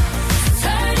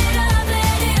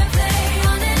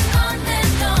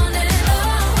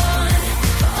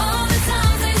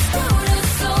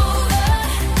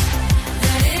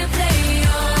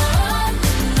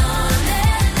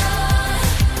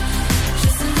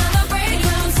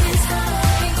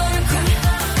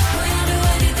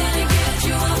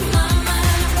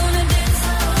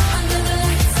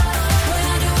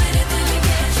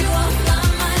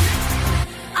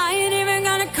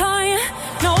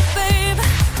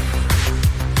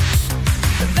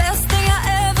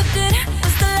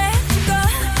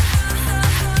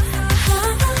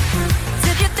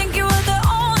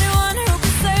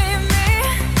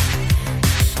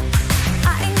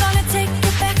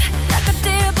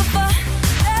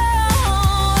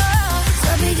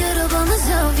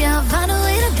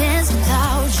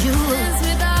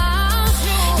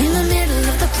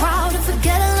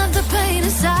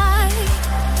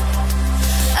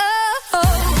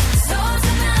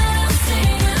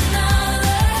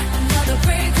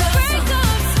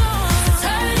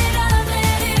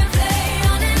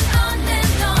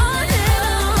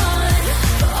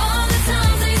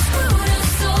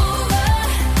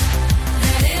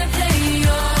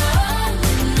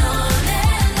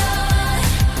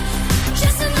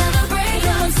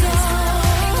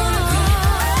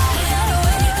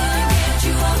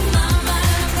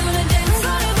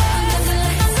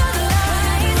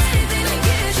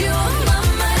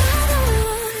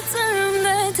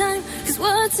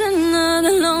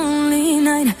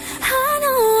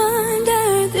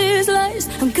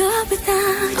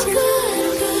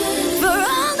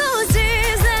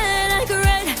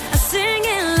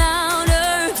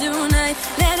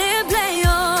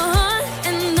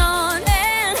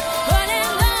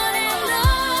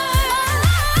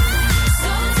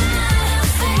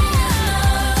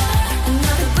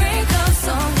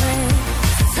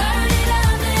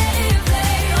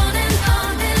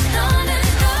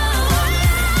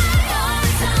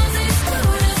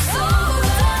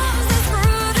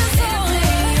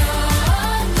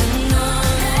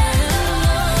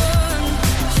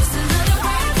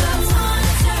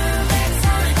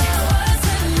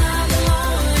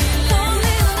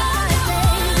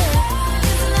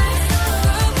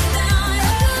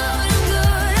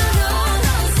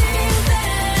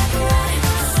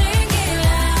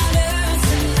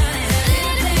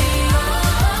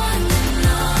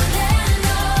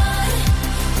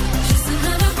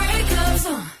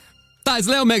 It's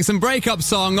Lil Mix and Breakup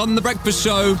Song on The Breakfast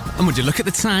Show. And would you look at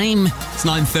the time? It's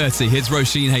 9:30. Here's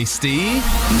Roisin Hasty.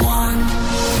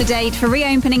 The date for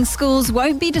reopening schools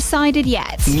won't be decided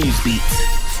yet. Newsbeat.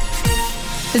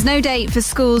 There's no date for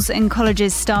schools and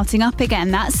colleges starting up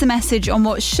again. That's the message on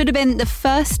what should have been the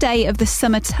first day of the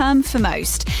summer term for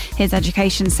most. Here's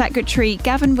Education Secretary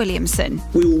Gavin Williamson.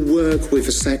 We will work with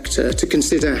the sector to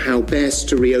consider how best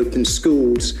to reopen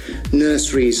schools,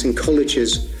 nurseries and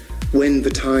colleges when the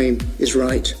time is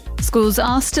right. Schools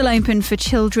are still open for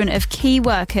children of key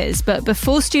workers, but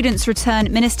before students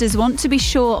return, ministers want to be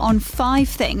sure on 5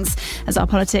 things, as our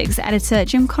politics editor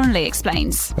Jim Connolly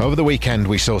explains. Over the weekend,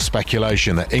 we saw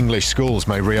speculation that English schools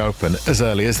may reopen as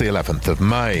early as the 11th of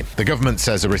May. The government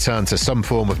says a return to some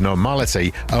form of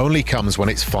normality only comes when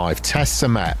its 5 tests are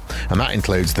met, and that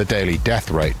includes the daily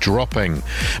death rate dropping.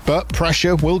 But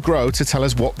pressure will grow to tell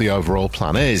us what the overall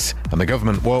plan is, and the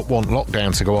government won't want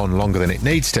lockdown to go on longer than it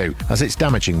needs to, as it's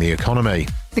damaging the economy.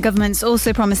 The government's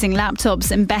also promising laptops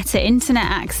and better internet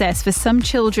access for some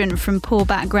children from poor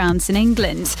backgrounds in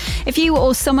England. If you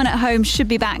or someone at home should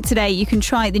be back today, you can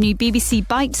try the new BBC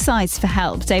Bite Size for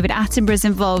help. David Attenborough's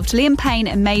involved. Liam Payne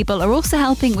and Mabel are also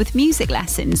helping with music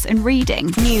lessons and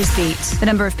reading. Newsbeat. The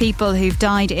number of people who've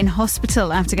died in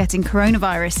hospital after getting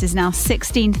coronavirus is now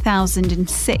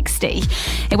 16,060.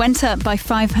 It went up by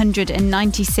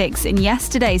 596 in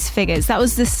yesterday's figures. That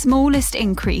was the smallest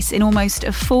increase in almost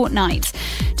a fortnight.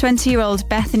 20-year-old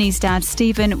Bethany's dad,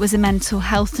 Stephen, was a mental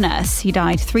health nurse. He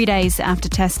died 3 days after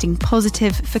testing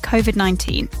positive for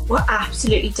COVID-19. We're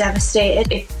absolutely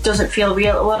devastated. It doesn't feel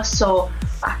real to us, so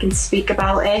I can speak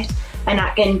about it and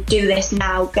I can do this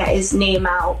now, get his name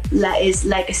out, let his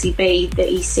legacy be that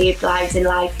he saved lives in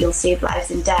life, he'll save lives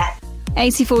in death.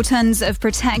 84 tonnes of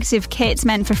protective kit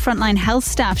meant for frontline health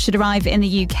staff should arrive in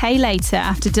the UK later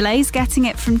after delays getting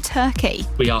it from Turkey.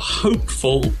 We are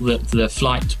hopeful that the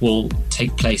flight will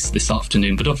take place this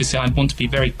afternoon, but obviously I want to be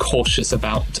very cautious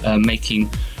about making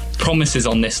promises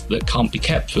on this that can't be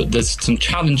kept, but there's some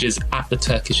challenges at the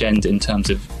Turkish end in terms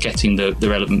of getting the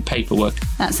relevant paperwork.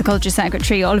 That's the Culture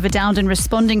Secretary Oliver Dowden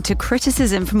responding to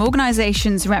criticism from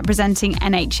organisations representing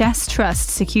NHS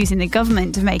trusts, accusing the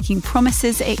government of making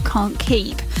promises it can't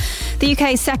keep. The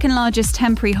UK's second largest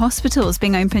temporary hospital is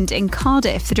being opened in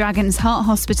Cardiff. The Dragon's Heart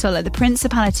Hospital at the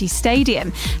Principality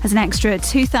Stadium has an extra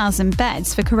 2,000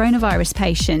 beds for coronavirus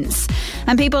patients.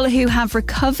 And people who have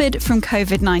recovered from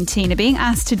COVID-19 are being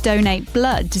asked to donate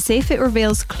blood to see if it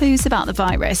reveals clues about the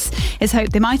virus. It's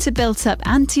hoped they might have built up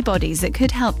antibodies that could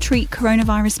help treat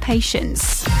coronavirus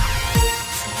patients.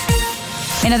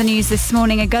 In other news this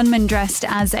morning, a gunman dressed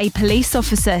as a police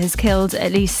officer has killed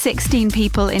at least 16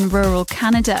 people in rural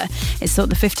Canada. It's thought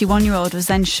the 51-year-old was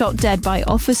then shot dead by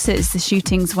officers. The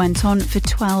shootings went on for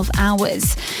 12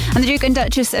 hours. And the Duke and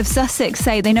Duchess of Sussex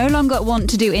say they no longer want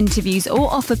to do interviews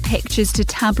or offer pictures to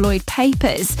tabloid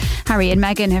papers. Harry and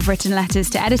Meghan have written letters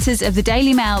to editors of the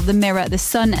Daily Mail, the Mirror, the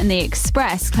Sun and the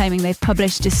Express, claiming they've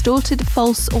published distorted,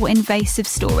 false or invasive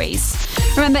stories.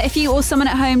 Remember, if you or someone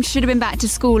at home should have been back to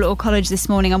school or college this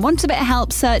morning and want a bit of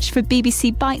help, search for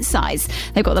BBC Bite Size.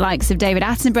 They've got the likes of David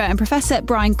Attenborough and Professor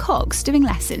Brian Cox doing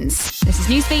lessons. This is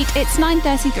Newsbeat. It's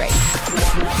 9:33.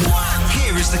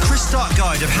 Here is the Chris Stark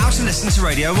guide of how to listen to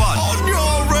Radio 1. On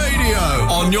your radio,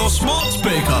 on your smart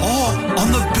speaker, or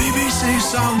on the BBC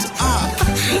Sounds app.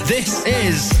 This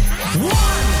is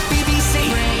BBC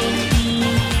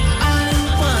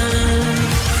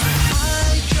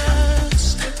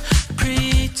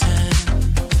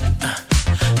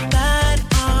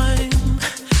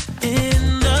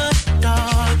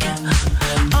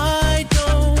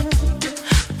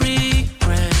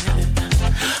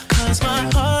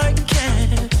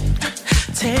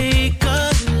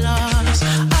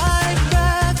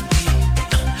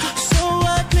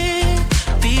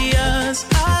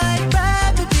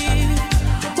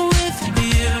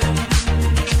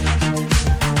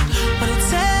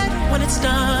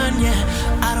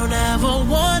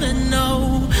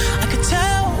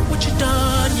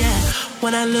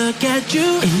when I look at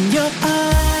you in your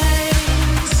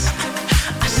eyes,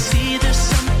 I see there's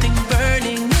something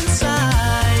burning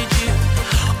inside you.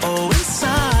 Oh,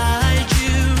 inside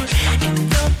you, in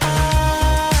your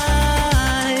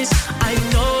eyes. I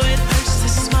know it hurts to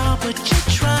smile, but you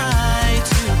try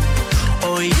to.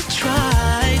 Oh, you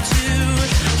try to.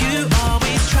 You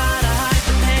always try to hide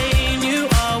the pain. You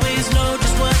always know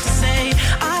just what to say.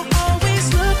 I always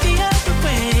look the other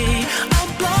way. I'm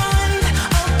blind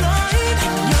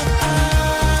in your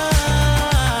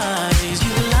eyes.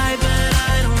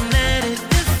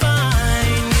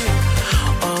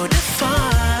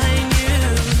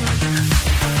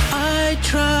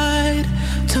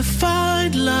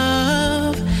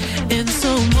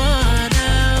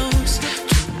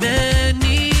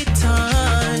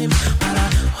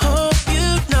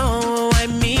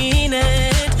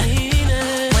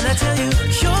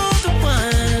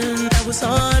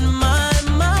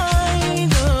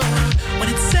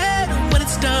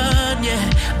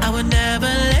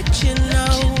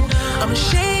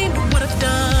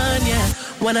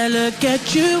 when I look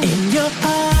at you. In your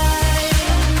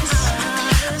eyes,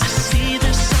 I see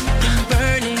there's something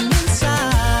burning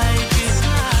inside you.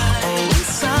 Oh,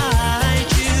 inside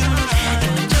you.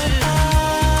 In your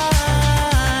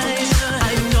eyes,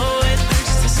 I know it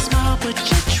hurts to smile, but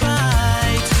you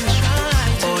try to.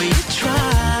 Oh, you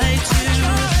try to.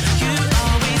 You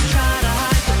always try to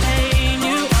hide the pain.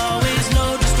 You always know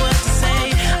just what to say.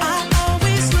 I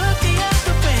always look the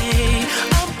other way.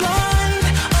 I'm blind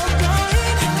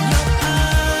in your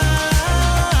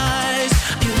eyes.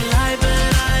 You lie,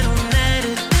 but I don't let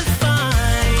it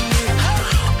define you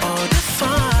or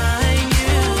define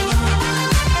you.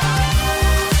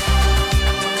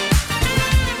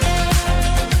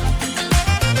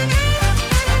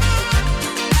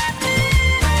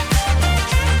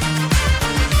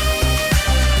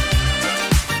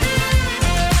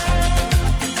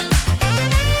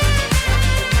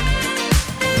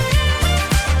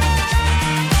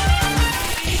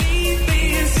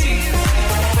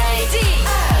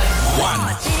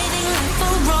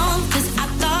 Wrong, 'cause I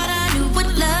thought I knew what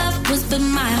love was, but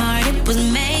my heart, it was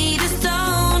made of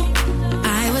stone.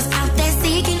 I was out there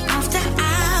seeking after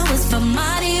hours for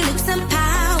money, looks and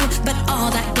power, but all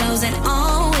that glows and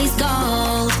always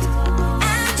gold.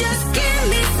 And just give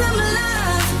me some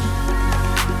love,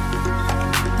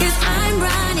 'cause I'm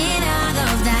running out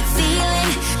of that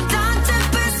feeling. Doctor,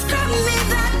 prescribe me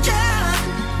that drug,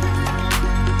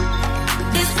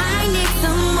 'cause I need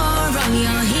some more of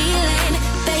your healing.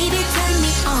 Baby, turn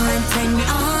me on, turn me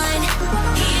on.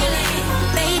 Healing.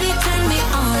 Baby, turn me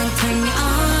on, turn me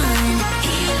on.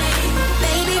 Healing.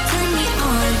 Baby, turn me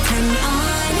on, turn me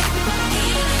on.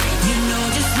 Healing. You know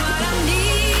just what I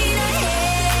need.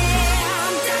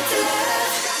 I'm down to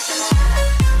love.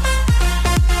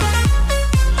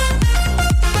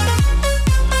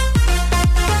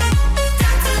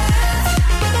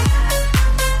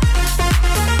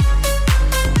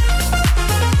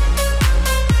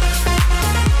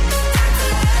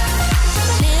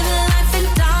 Live a life in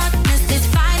darkness. This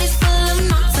fight is full of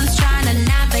nonsense. Trying to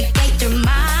navigate through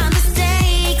my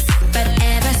mistakes. But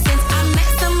ever since I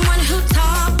met someone who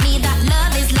taught me that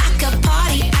love is like a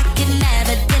party, I can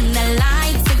never dim the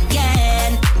lights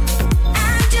again.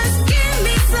 And just give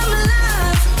me some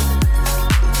love,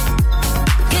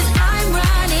 'cause I'm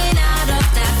running out of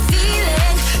that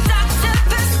feeling. Doctor,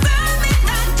 prescribe me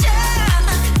that drug,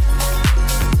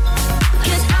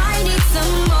 'cause I need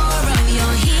some more of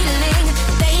your healing.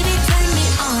 Baby, turn me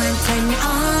on, turn me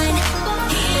on.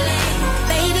 Healing.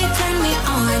 Baby, turn me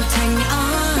on, turn me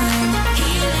on.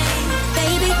 Healing.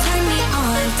 Baby, turn me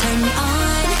on, turn me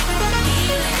on.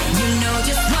 Healing. You know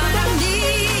just what I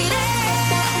need.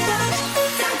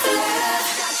 Down to love.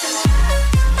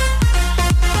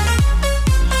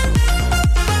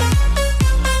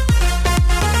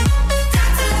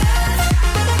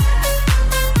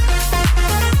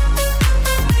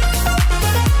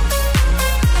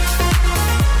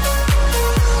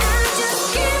 Just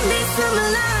give me some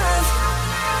love,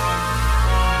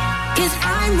 'cause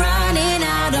I'm running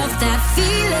out of that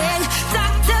feeling.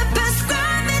 Doctor,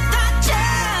 prescribe me that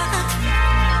drug,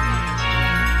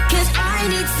 'cause I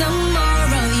need some more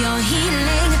of your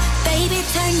healing. Baby,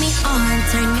 turn me on,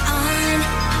 turn me on.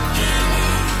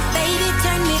 Healing. Baby,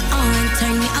 turn me on,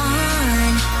 turn me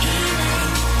on. Healing.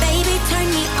 Baby, turn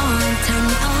me on, turn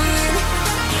me on.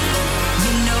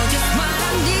 You know just what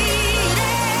I need.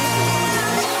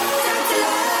 Down to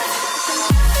love.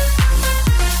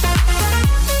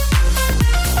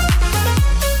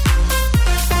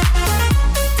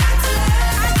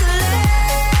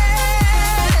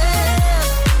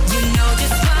 You know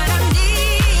just what I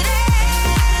need.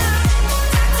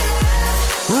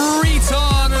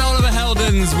 Reton and Oliver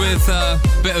Heldens with a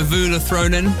bit of Vula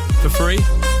thrown in for free.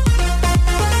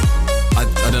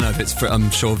 I don't know if it's free.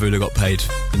 I'm sure Vula got paid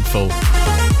in full.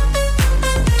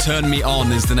 Turn Me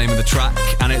On is the name of the track,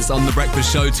 and it's on The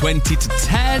Breakfast Show 20 to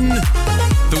 10.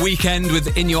 The Weekend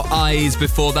with In Your Eyes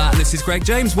before that. And this is Greg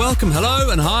James. Welcome, hello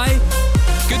and hi.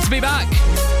 Good to be back.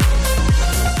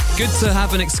 Good to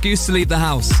have an excuse to leave the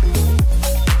house.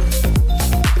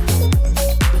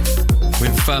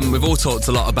 We've all talked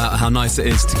a lot about how nice it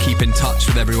is to keep in touch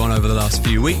with everyone over the last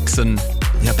few weeks, and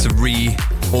you have to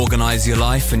reorganise your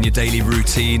life and your daily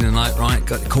routine, and like, right,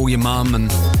 call your mum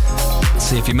and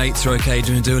see if your mates are okay,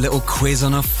 do a little quiz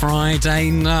on a Friday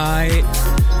night,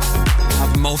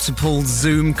 have multiple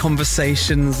Zoom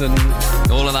conversations and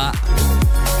all of that.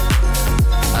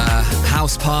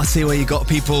 House party where you got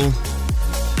people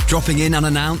dropping in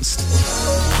unannounced.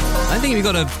 I think you've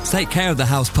got to take care of the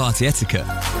house party etiquette.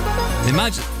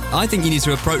 Imagine, I think you need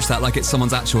to approach that like it's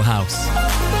someone's actual house.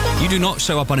 You do not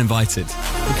show up uninvited,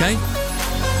 okay?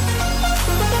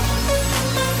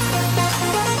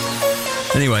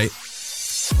 Anyway,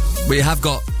 we have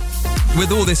got,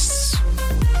 with all this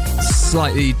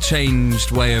slightly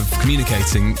changed way of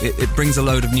communicating, it brings a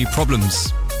load of new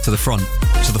problems to the front,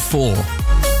 to the fore.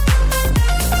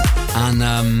 And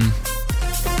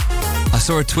I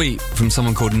saw a tweet from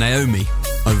someone called Naomi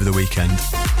over the weekend,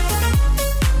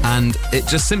 and it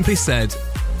just simply said,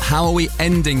 how are we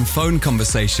ending phone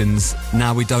conversations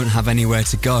now we don't have anywhere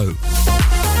to go?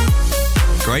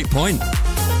 Great point.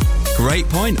 Great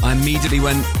point. I immediately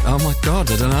went, oh my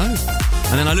God, I don't know.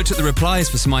 And then I looked at the replies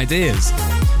for some ideas.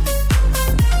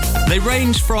 They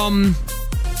range from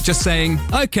just saying,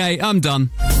 okay, I'm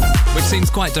done, which seems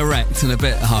quite direct and a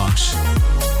bit harsh.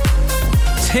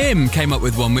 Tim came up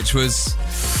with one which was,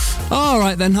 all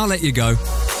right then, I'll let you go.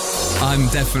 I'm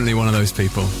definitely one of those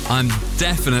people. I'm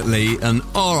definitely an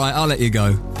all right, I'll let you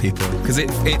go people. Because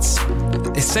it's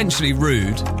essentially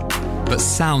rude, but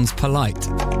sounds polite.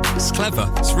 It's clever.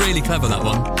 It's really clever, that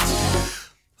one.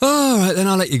 All right, then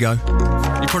I'll let you go.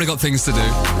 You've probably got things to do.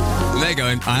 And they're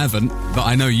going, I haven't, but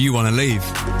I know you want to leave.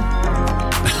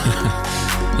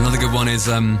 Another good one is,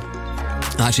 I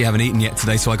actually haven't eaten yet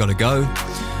today, so I got to go.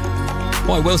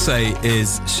 What I will say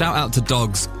is, shout out to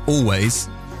dogs always.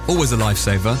 Always a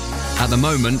lifesaver. At the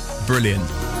moment, brilliant.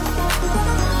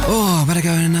 Oh, I better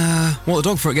go and walk the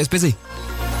dog before it gets busy.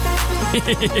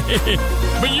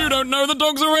 But you don't know the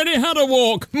dog's already had a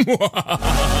walk. Do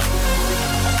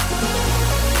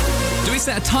we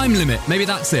set a time limit? Maybe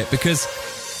that's it, because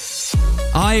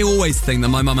I always think that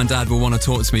my mum and dad will want to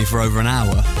talk to me for over an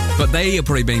hour, but they are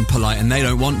probably being polite and they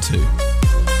don't want to.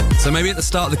 So maybe at the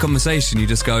start of the conversation you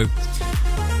just go,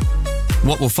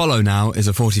 what will follow now is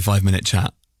a 45-minute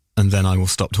chat, and then I will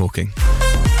stop talking.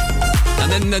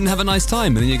 And then have a nice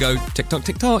time, and then you go, tick-tock,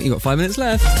 tick-tock, you've got 5 minutes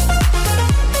left.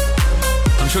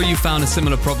 I'm sure you found a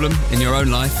similar problem in your own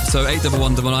life, so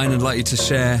 81199, I'd like you to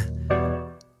share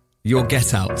your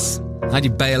get-outs. How'd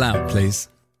you bail out, please?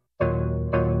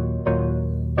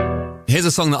 Here's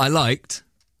a song that I liked,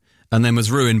 and then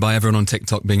was ruined by everyone on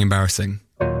TikTok being embarrassing.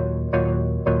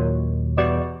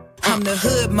 I'm the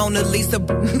hood Mona Lisa.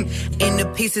 In the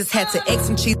pieces, had to X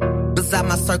some cheese beside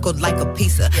my circle like a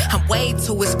pizza. I'm way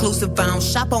too exclusive. I don't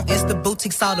shop on Insta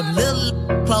boutiques. All them little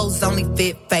clothes only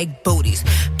fit fake booties.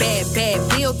 Bad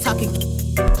bill talking.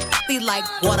 Be like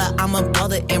water. I'm a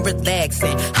mother and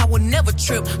relaxing. I would never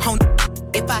trip on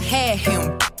if I had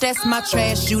him. That's my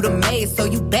trash. You the maid, so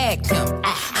you bagged him.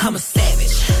 I'm a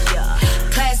savage.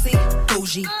 Classy,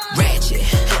 bougie, ratchet.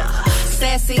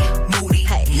 Sassy, moody,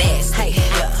 nasty.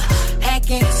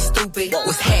 Hacking, stupid,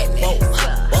 what's happening?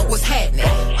 What's happening?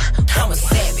 I'm a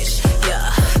savage,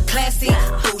 yeah. Classy,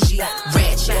 bougie,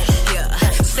 ratchet, yeah.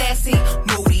 Sassy,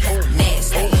 moody,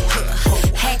 nasty.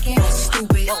 Hacking,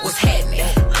 stupid, what's happening?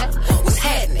 What's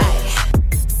happening?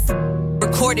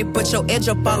 Recorded, but your edge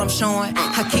up all I'm showing.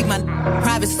 I keep my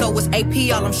private, so it's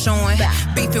AP all I'm showing.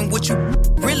 Beefing with you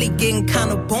really getting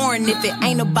kinda boring. If it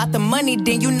ain't about the money,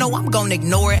 then you know I'm gonna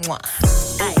ignore it.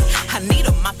 I need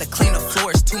a mop to clean the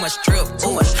floors, too much drip.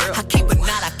 Ooh, I keep a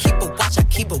knot, I keep a watch, I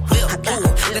keep a whip. Ooh,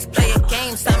 let's play a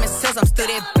game. Simon says I'm still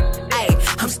at. Ay,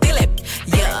 I'm still at.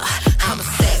 Yeah, I'm a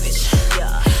savage.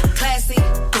 Yeah, classy,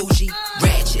 bougie,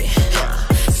 ratchet. Yeah,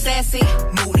 sassy,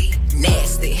 moody,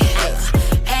 nasty. Yeah,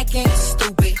 hacking,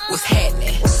 stupid. What's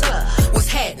happening? What's up? What's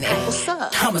happening? What's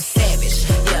up? I'm a savage.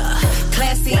 Yeah,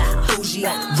 classy, bougie,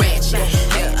 ratchet.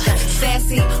 Yeah,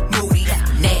 sassy, moody,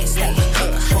 nasty.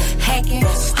 Hacking,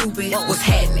 stupid, what's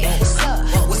happening?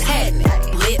 What's happening?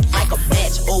 Lit like a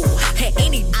match, ooh. Hey,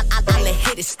 any I let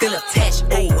hit is still attached,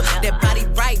 ooh. That body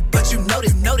right, but you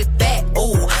notice that,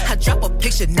 ooh. I drop a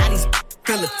picture, now these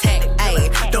feel attacked, ayy.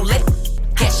 Don't let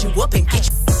catch you up and get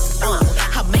you,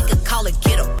 I make a call and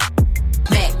get a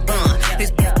back,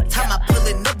 This time I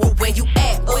pullin' up, well, where you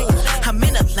at, ooh. I'm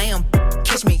in a lamb,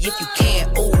 catch me if you can,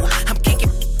 ooh. I'm kicking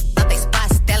out they spot,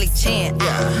 Stally Chan,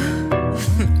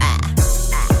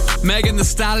 Megan Thee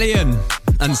Stallion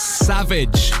and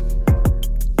Savage.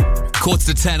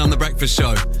 9:45 on The Breakfast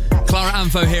Show. Clara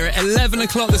Amfo here at 11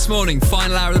 o'clock this morning.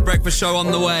 Final hour of The Breakfast Show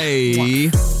on the way.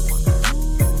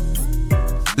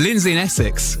 Lindsay in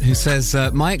Essex, who says,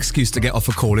 my excuse to get off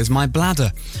a call is my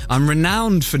bladder. I'm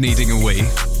renowned for needing a wee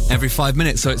every 5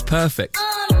 minutes, so it's perfect.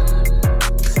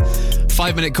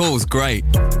 5-minute calls, great.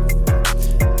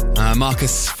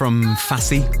 Marcus from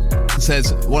Fassy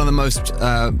says, one of the most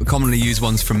commonly used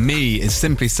ones from me is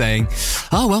simply saying,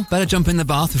 oh, well, better jump in the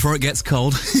bath before it gets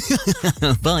cold.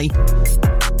 Bye.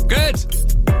 Good.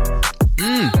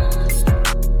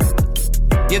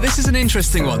 Yeah, this is an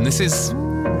interesting one. This is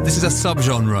a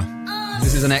subgenre.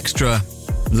 This is an extra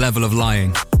level of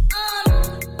lying.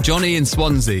 Johnny in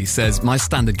Swansea says, my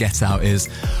standard get out is,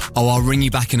 oh, I'll ring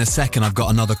you back in a second, I've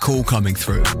got another call coming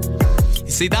through.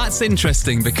 You see, that's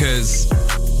interesting because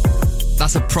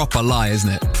that's a proper lie, isn't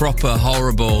it? Proper,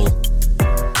 horrible,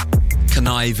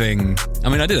 conniving. I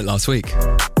mean, I did it last week.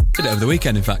 Did it over the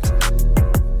weekend, in fact.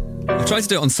 I tried to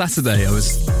do it on Saturday.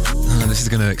 This is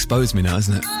going to expose me now,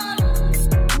 isn't it?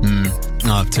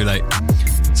 No, too late.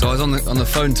 So I was on the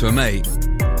phone to a mate,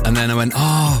 and then I went,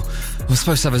 I was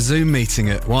supposed to have a Zoom meeting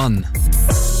at 1.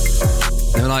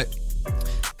 They were like,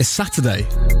 it's Saturday.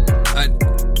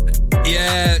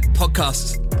 Yeah,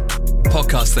 podcast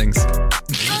things.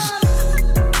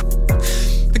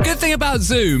 The good thing about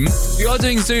Zoom, if you are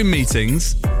doing Zoom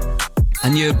meetings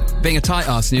and you're being a tight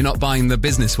ass and you're not buying the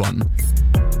business one,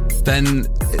 then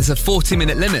it's a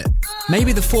 40-minute limit.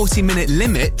 Maybe the 40-minute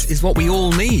limit is what we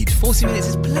all need. 40 minutes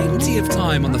is plenty of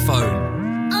time on the phone.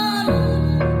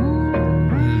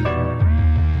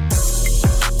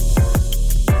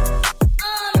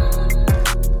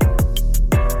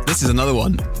 This is another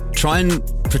one. Try and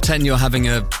pretend you're having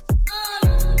a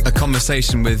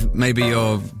conversation with maybe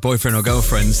your boyfriend or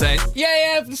girlfriend, saying,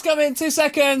 yeah, just come in 2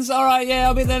 seconds. All right, yeah,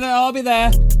 I'll be there.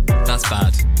 That's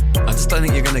bad. I just don't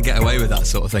think you're going to get away with that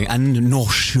sort of thing, and nor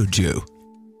should you.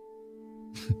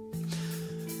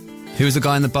 Who was the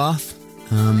guy in the bath?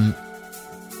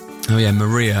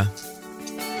 Maria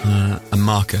and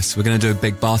Marcus. We're going to do a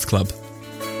big bath club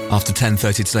after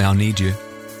 10:30 today. I'll need you.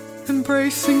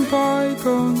 Embracing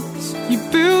bygones, you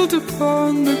build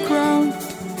upon the ground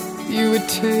you were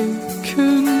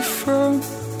taken from,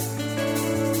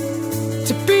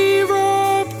 to be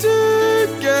robbed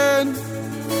again.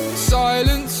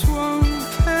 Silence won't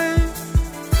pay.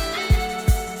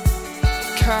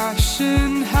 Cash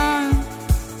in hand.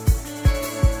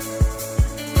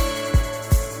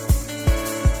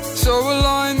 So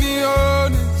align the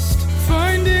honest,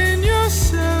 finding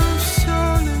yourself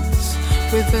solace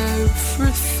with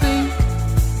everything.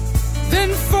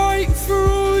 Then fight for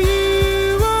all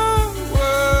you are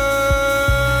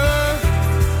worth.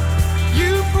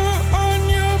 You put on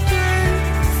your brave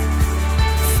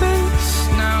face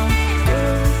now,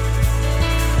 girl.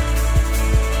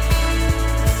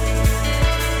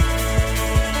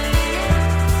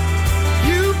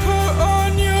 You put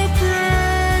on your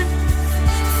brave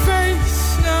face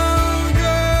now,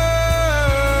 girl.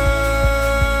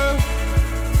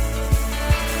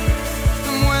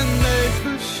 And when they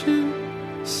push you,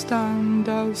 stand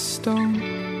as stone,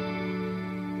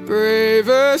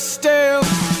 braver still.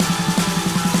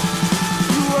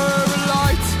 You were a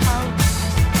lighthouse,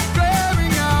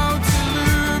 flaring out,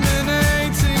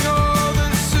 illuminating all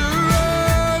that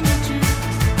surrounded you.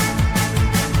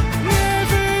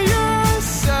 Never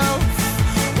yourself,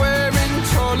 wearing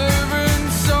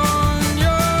tolerance on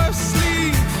your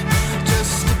sleeve,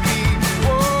 just to be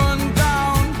worn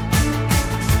down.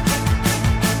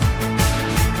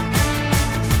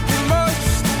 You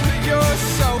must put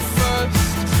yourself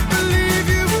first, believe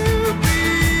you will be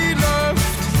loved.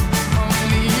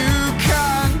 Only you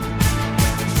can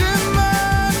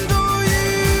demand all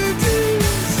you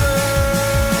deserve.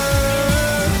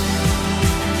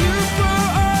 You put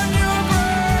on your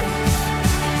brave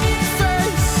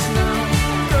face now,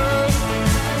 girl.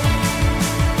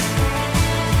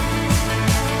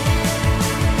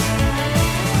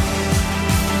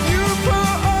 You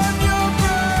put on your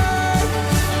brave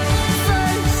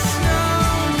face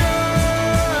now, girl.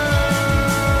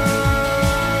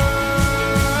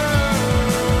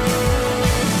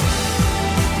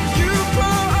 You put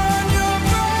on your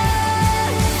brave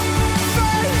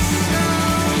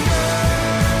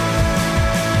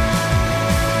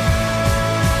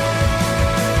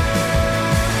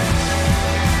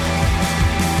face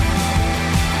now,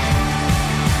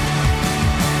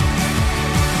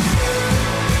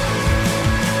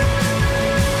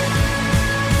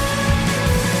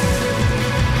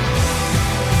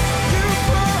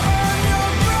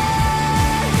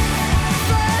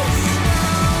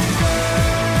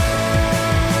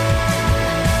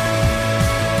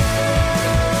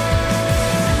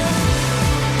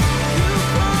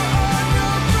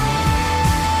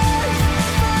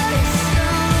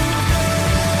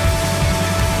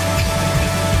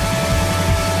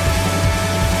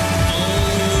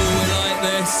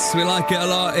 We like it a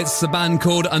lot. It's a band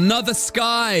called Another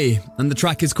Sky, and the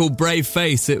track is called Brave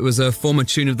Face. It was a former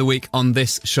tune of the week on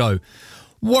this show.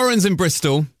 Warren's in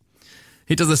Bristol.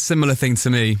 He does a similar thing to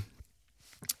me.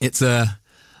 It's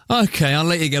okay, I'll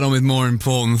let you get on with more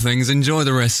important things. Enjoy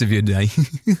the rest of your day.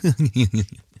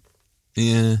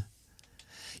 Yeah.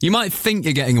 You might think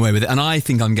you're getting away with it, and I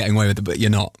think I'm getting away with it, but you're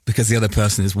not, because the other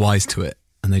person is wise to it,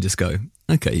 and they just go,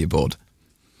 okay, you're bored.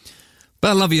 But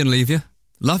I love you and leave you.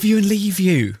 Love you and leave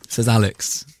you, says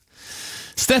Alex.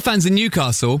 Stefan's in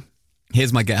Newcastle.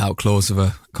 Here's my get out clause of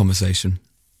a conversation.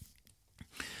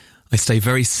 I stay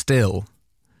very still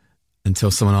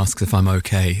until someone asks if I'm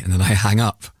okay, and then I hang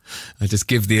up. I just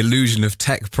give the illusion of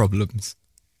tech problems.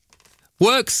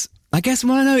 Works, I guess.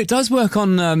 Well, I know it does work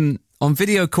on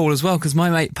video call as well, because my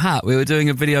mate Pat, we were doing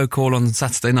a video call on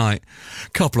Saturday night.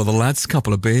 Couple of the lads,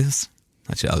 couple of beers.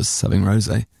 Actually, I was having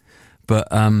rosé. But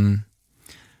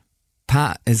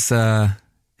Pat is,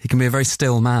 he can be a very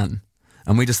still man.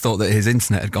 And we just thought that his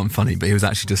internet had gone funny, but he was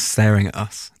actually just staring at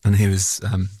us, and he was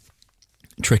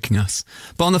tricking us.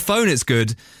 But on the phone, it's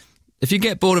good. If you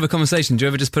get bored of a conversation, do you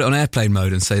ever just put it on airplane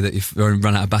mode and say that you've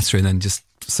run out of battery and then just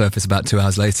surface about 2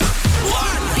 hours later?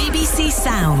 BBC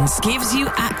Sounds gives you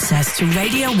access to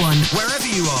Radio 1. Wherever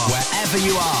you are. Wherever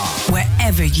you are.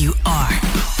 Wherever you are.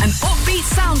 An upbeat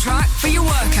soundtrack for your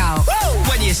workout. Woo!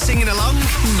 When you're singing along.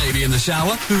 Maybe in the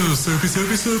shower. Oh, soapy,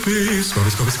 soapy, soapy.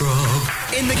 Scrubby, scrubby, scrub.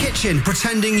 In the kitchen,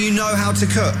 pretending you know how to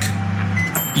cook.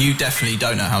 You definitely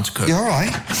don't know how to cook. You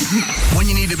alright? When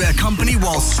you need a bit of company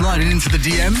while sliding into the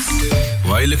DMs.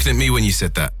 Why are you looking at me when you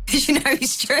said that? You know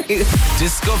it's true.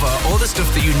 Discover all the stuff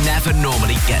that you never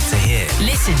normally get to hear.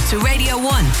 Listen to Radio 1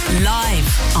 live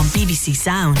on BBC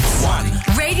Sounds.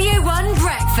 Radio 1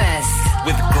 Breakfast.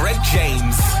 With Greg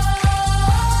James.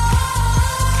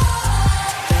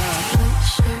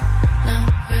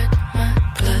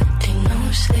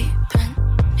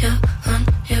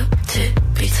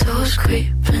 Toes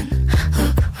creeping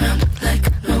around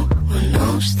like no one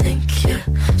knows. Think you're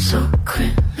so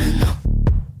criminal.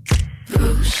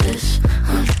 Bruises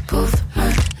on both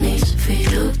my knees for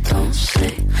you. Don't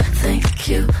say thank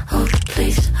you. Oh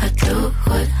please, I do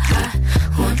what I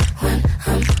want when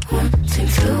I'm wanting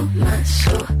to. My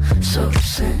soul so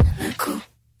cynical.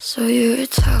 So you're a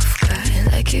tough guy,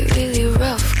 like you're really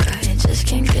rough guy. Just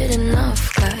can't get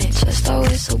enough guy, just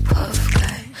always so puff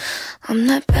guy. I'm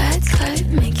that bad type,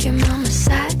 make your mama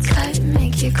sad type,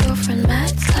 make your girlfriend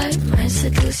mad type, might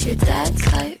seduce your dad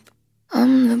type.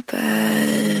 I'm the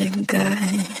bad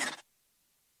guy.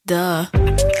 Duh.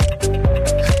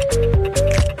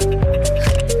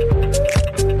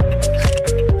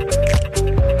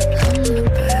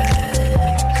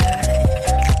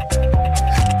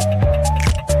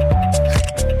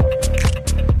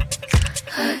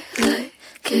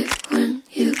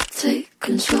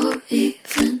 Control,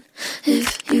 even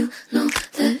if you know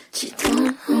that you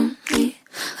don't own me.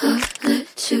 I'll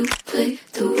let you play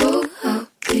the role. I'll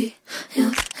be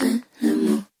your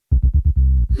animal.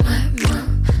 My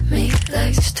mommy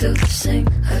likes to sing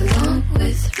along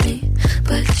with me,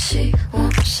 but she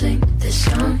won't sing this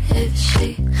song if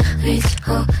she reads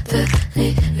all the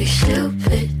lyrics. She'll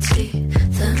pity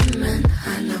the men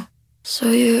I know.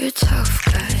 So you're a tough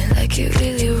guy, like you're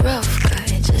really rough guy.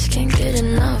 Just can't get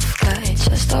enough guy,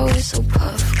 just always so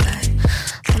puff guy.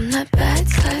 I'm that bad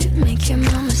type, make your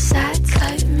mama sad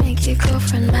type, make your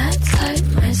girlfriend mad type,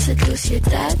 might seduce your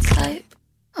dad type.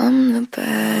 I'm the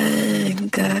bad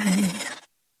guy.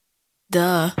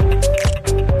 Duh.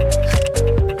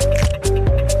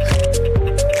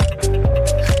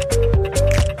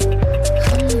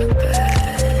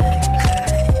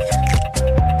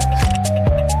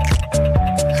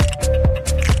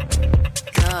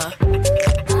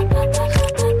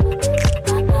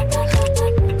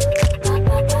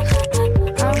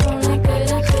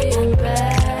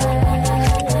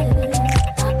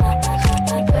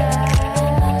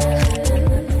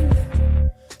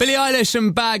 Billie Eilish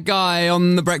and Bad Guy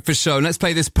on The Breakfast Show. Let's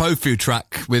play this Pofu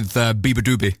track with Biba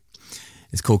Doobie.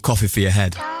 It's called Coffee for Your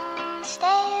Head. Don't stay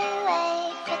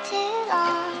awake for too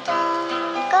long.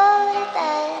 Don't go to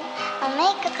bed. I'll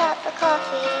make a cup of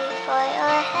coffee for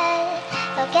your head.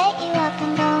 I'll get you up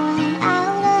and going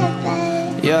out of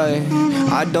bed. Yeah,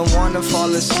 I don't wanna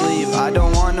fall asleep, I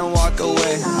don't wanna walk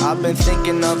away. I've been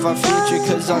thinking of our future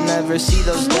cause I'll never see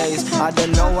those days. I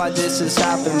don't know why this has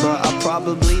happened, but I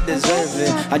probably deserve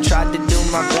it. I tried to do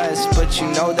my best, but you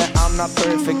know that I'm not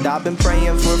perfect. I've been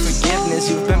praying for forgiveness,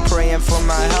 you've been praying for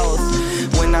my health.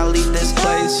 When I leave this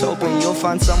place, hoping you'll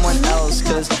find someone else.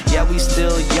 Cause yeah, we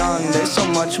still young, there's so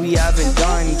much we haven't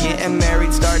done. Getting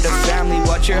married, start a family,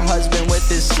 watch your husband with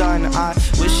his son. I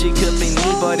wish it could be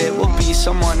me, but it will be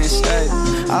someone instead.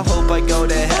 I hope I go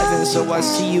to heaven so I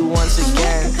see you once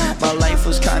again. My life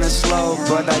was kinda slow,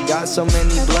 but I got so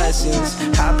many blessings.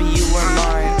 Happy you were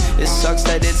mine, it sucks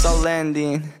that it's all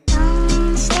ending.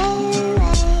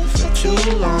 For too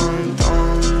long,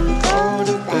 don't go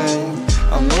to bed.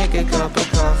 I'll make a cup of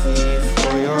coffee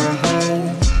for your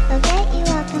head. I'll get you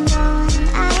up and going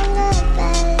out of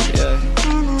bed. Yeah,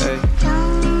 hey.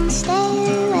 Don't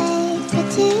stay awake for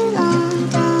too long.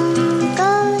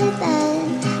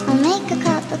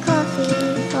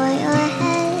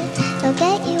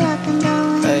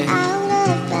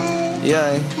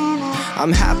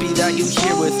 I'm happy that you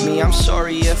here with me. I'm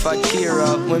sorry if I tear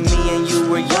up. When me and you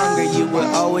were younger, you would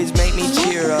always make me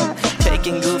cheer up.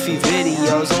 Taking goofy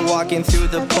videos and walking through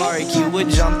the park. You would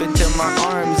jump into my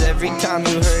arms every time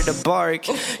you heard a bark.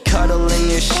 Cuddle in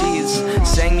your sheets,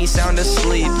 sang me sound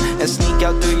asleep, and sneak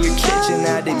out through your kitchen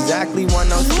at exactly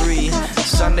 1:03.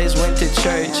 Sundays went to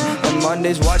church, and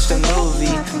Mondays watched a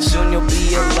movie. Soon you'll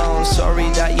be alone,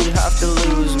 sorry that you have to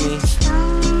lose me.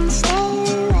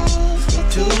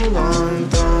 Too long,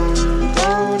 don't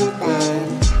go to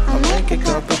bed. I'll make a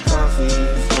cup of coffee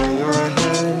for your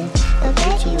head. I'll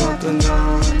get you up and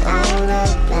down, out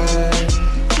of bed.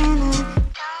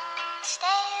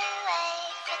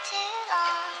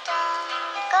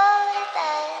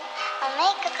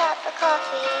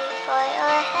 Coffee for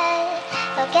your head.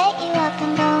 I'll get you up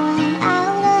and going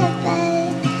out of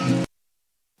bed.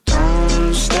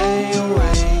 Don't stay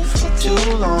awake for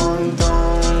too long.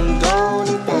 Don't go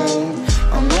to bed.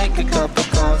 I'll make a cup of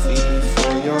coffee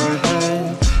for your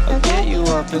head. I'll get you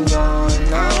up and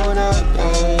going out of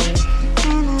bed.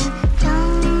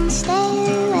 Don't stay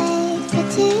awake for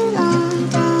too long.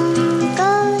 Don't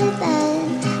go to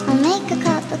bed. I'll make a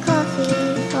cup of coffee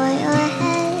for your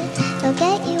head. I'll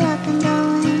get you up and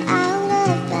going out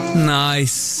of bed.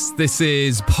 Nice. This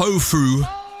is Pofu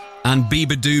and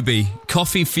Biba Doobie.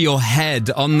 Coffee for your head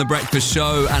on The Breakfast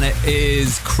Show, and it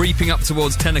is creeping up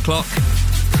towards 10 o'clock.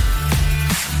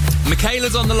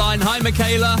 Michaela's on the line. Hi,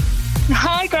 Michaela.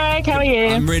 Hi, Greg. How are you?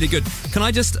 I'm really good. Can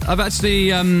I just... I've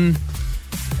actually...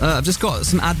 I've just got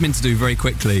some admin to do very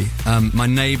quickly. My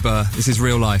neighbour... This is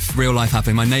real life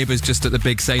happening. My neighbour's just at the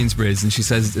big Sainsbury's, and she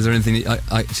says, is there anything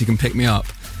she can pick me up?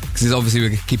 Because obviously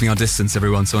we're keeping our distance,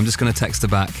 everyone, so I'm just going to text her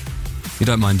back. You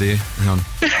don't mind, do you? Hang on.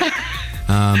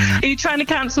 Are you trying to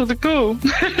cancel the call?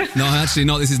 No, actually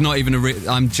not. This is not even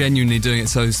I'm genuinely doing it.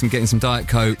 So getting some Diet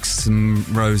Cokes, some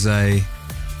rosé.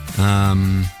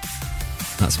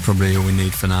 That's probably all we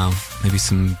need for now. Maybe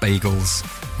some bagels.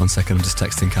 1 second, I'm just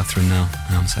texting Catherine now.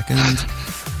 Hang on a second.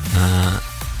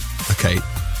 Okay.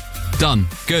 Done.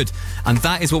 Good. And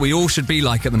that is what we all should be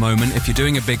like at the moment. If you're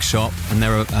doing a big shop and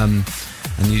there are... and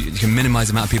you can minimise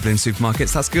the amount of people in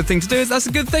supermarkets, that's a good thing to do. That's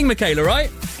a good thing, Michaela,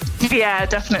 right? Yeah,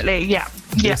 definitely, yeah.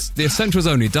 Yes, the essentials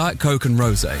only, Diet Coke and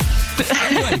rosé.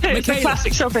 Anyway, It's a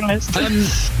classic shopping list.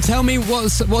 Tell me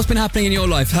what's been happening in your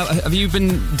life. Have you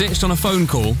been ditched on a phone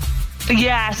call?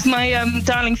 Yes, my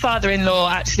darling father-in-law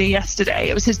actually yesterday,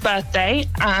 it was his birthday,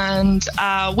 and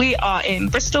we are in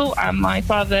Bristol, and my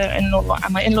father-in-law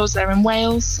and my in-laws are in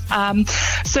Wales.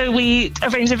 So we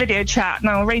arranged a video chat.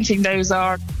 Now, arranging those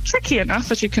are tricky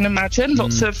enough, as you can imagine.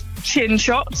 Lots of chin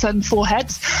shots and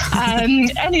foreheads.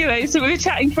 Anyway, so we were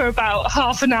chatting for about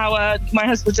half an hour. My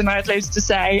husband and I had loads to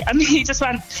say, and he just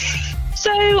went,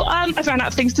 so I've run out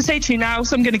of things to say to you now,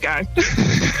 so I'm going to go.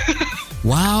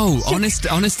 Wow,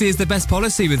 honesty is the best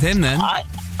policy with him then. I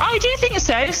do think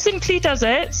so. Simply does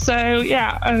it. So,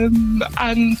 yeah.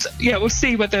 And, yeah, we'll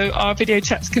see whether our video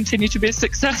chats continue to be a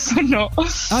success or not.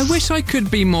 I wish I could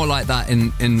be more like that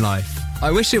in life. I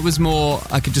wish it was more,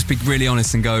 I could just be really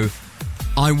honest and go,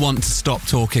 I want to stop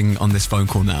talking on this phone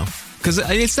call now. Because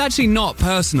it's actually not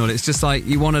personal. It's just like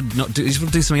you want to do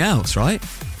something else, right?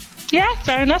 Yeah,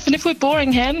 fair enough. And if we're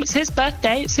boring him, it's his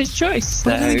birthday, it's his choice.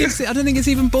 So. I don't think it's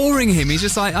even boring him. He's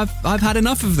just like, I've had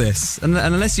enough of this. And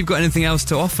unless you've got anything else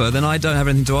to offer, then I don't have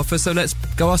anything to offer, so let's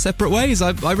go our separate ways.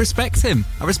 I respect him.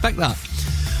 I respect that.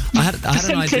 I had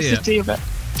an idea. Of it.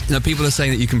 You know, people are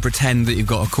saying that you can pretend that you've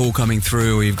got a call coming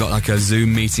through, or you've got like a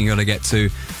Zoom meeting you've got to get to.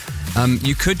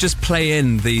 You could just play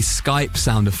in the Skype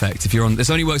sound effect if you're on. This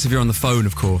only works if you're on the phone,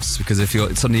 of course, because if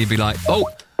you're suddenly you'd be like, oh,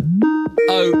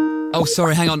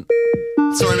 sorry, hang on.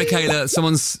 Sorry, Michaela,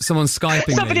 someone's Skyping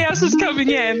me. Somebody else is coming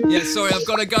in. Yeah, sorry, I've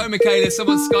got to go, Michaela.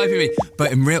 Someone's Skyping me.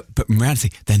 But in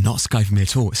reality, they're not Skyping me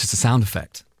at all. It's just a sound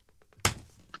effect.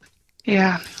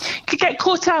 Yeah. You could get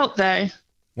caught out, though.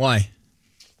 Why?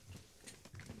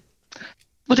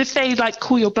 What if they,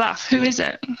 call your bluff? Who is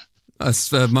it?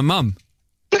 It's my mum.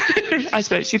 I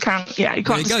suppose you can't. Yeah, you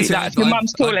can't just do that. If your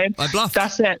mum's calling, I bluffed.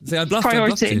 That's it. See, I bluffed.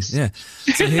 Priorities. Yeah.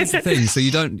 So here's the thing. So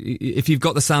you don't. If you've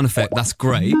got the sound effect, that's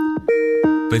great.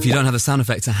 But if you don't have the sound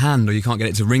effect to hand, or you can't get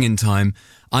it to ring in time,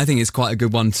 I think it's quite a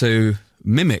good one to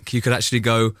mimic. You could actually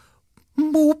go,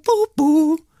 boo, boo,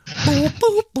 boo, boo,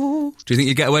 boo, boo. Do you think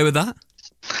you'd get away with that?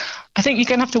 I think you're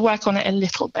going to have to work on it a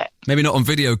little bit. Maybe not on video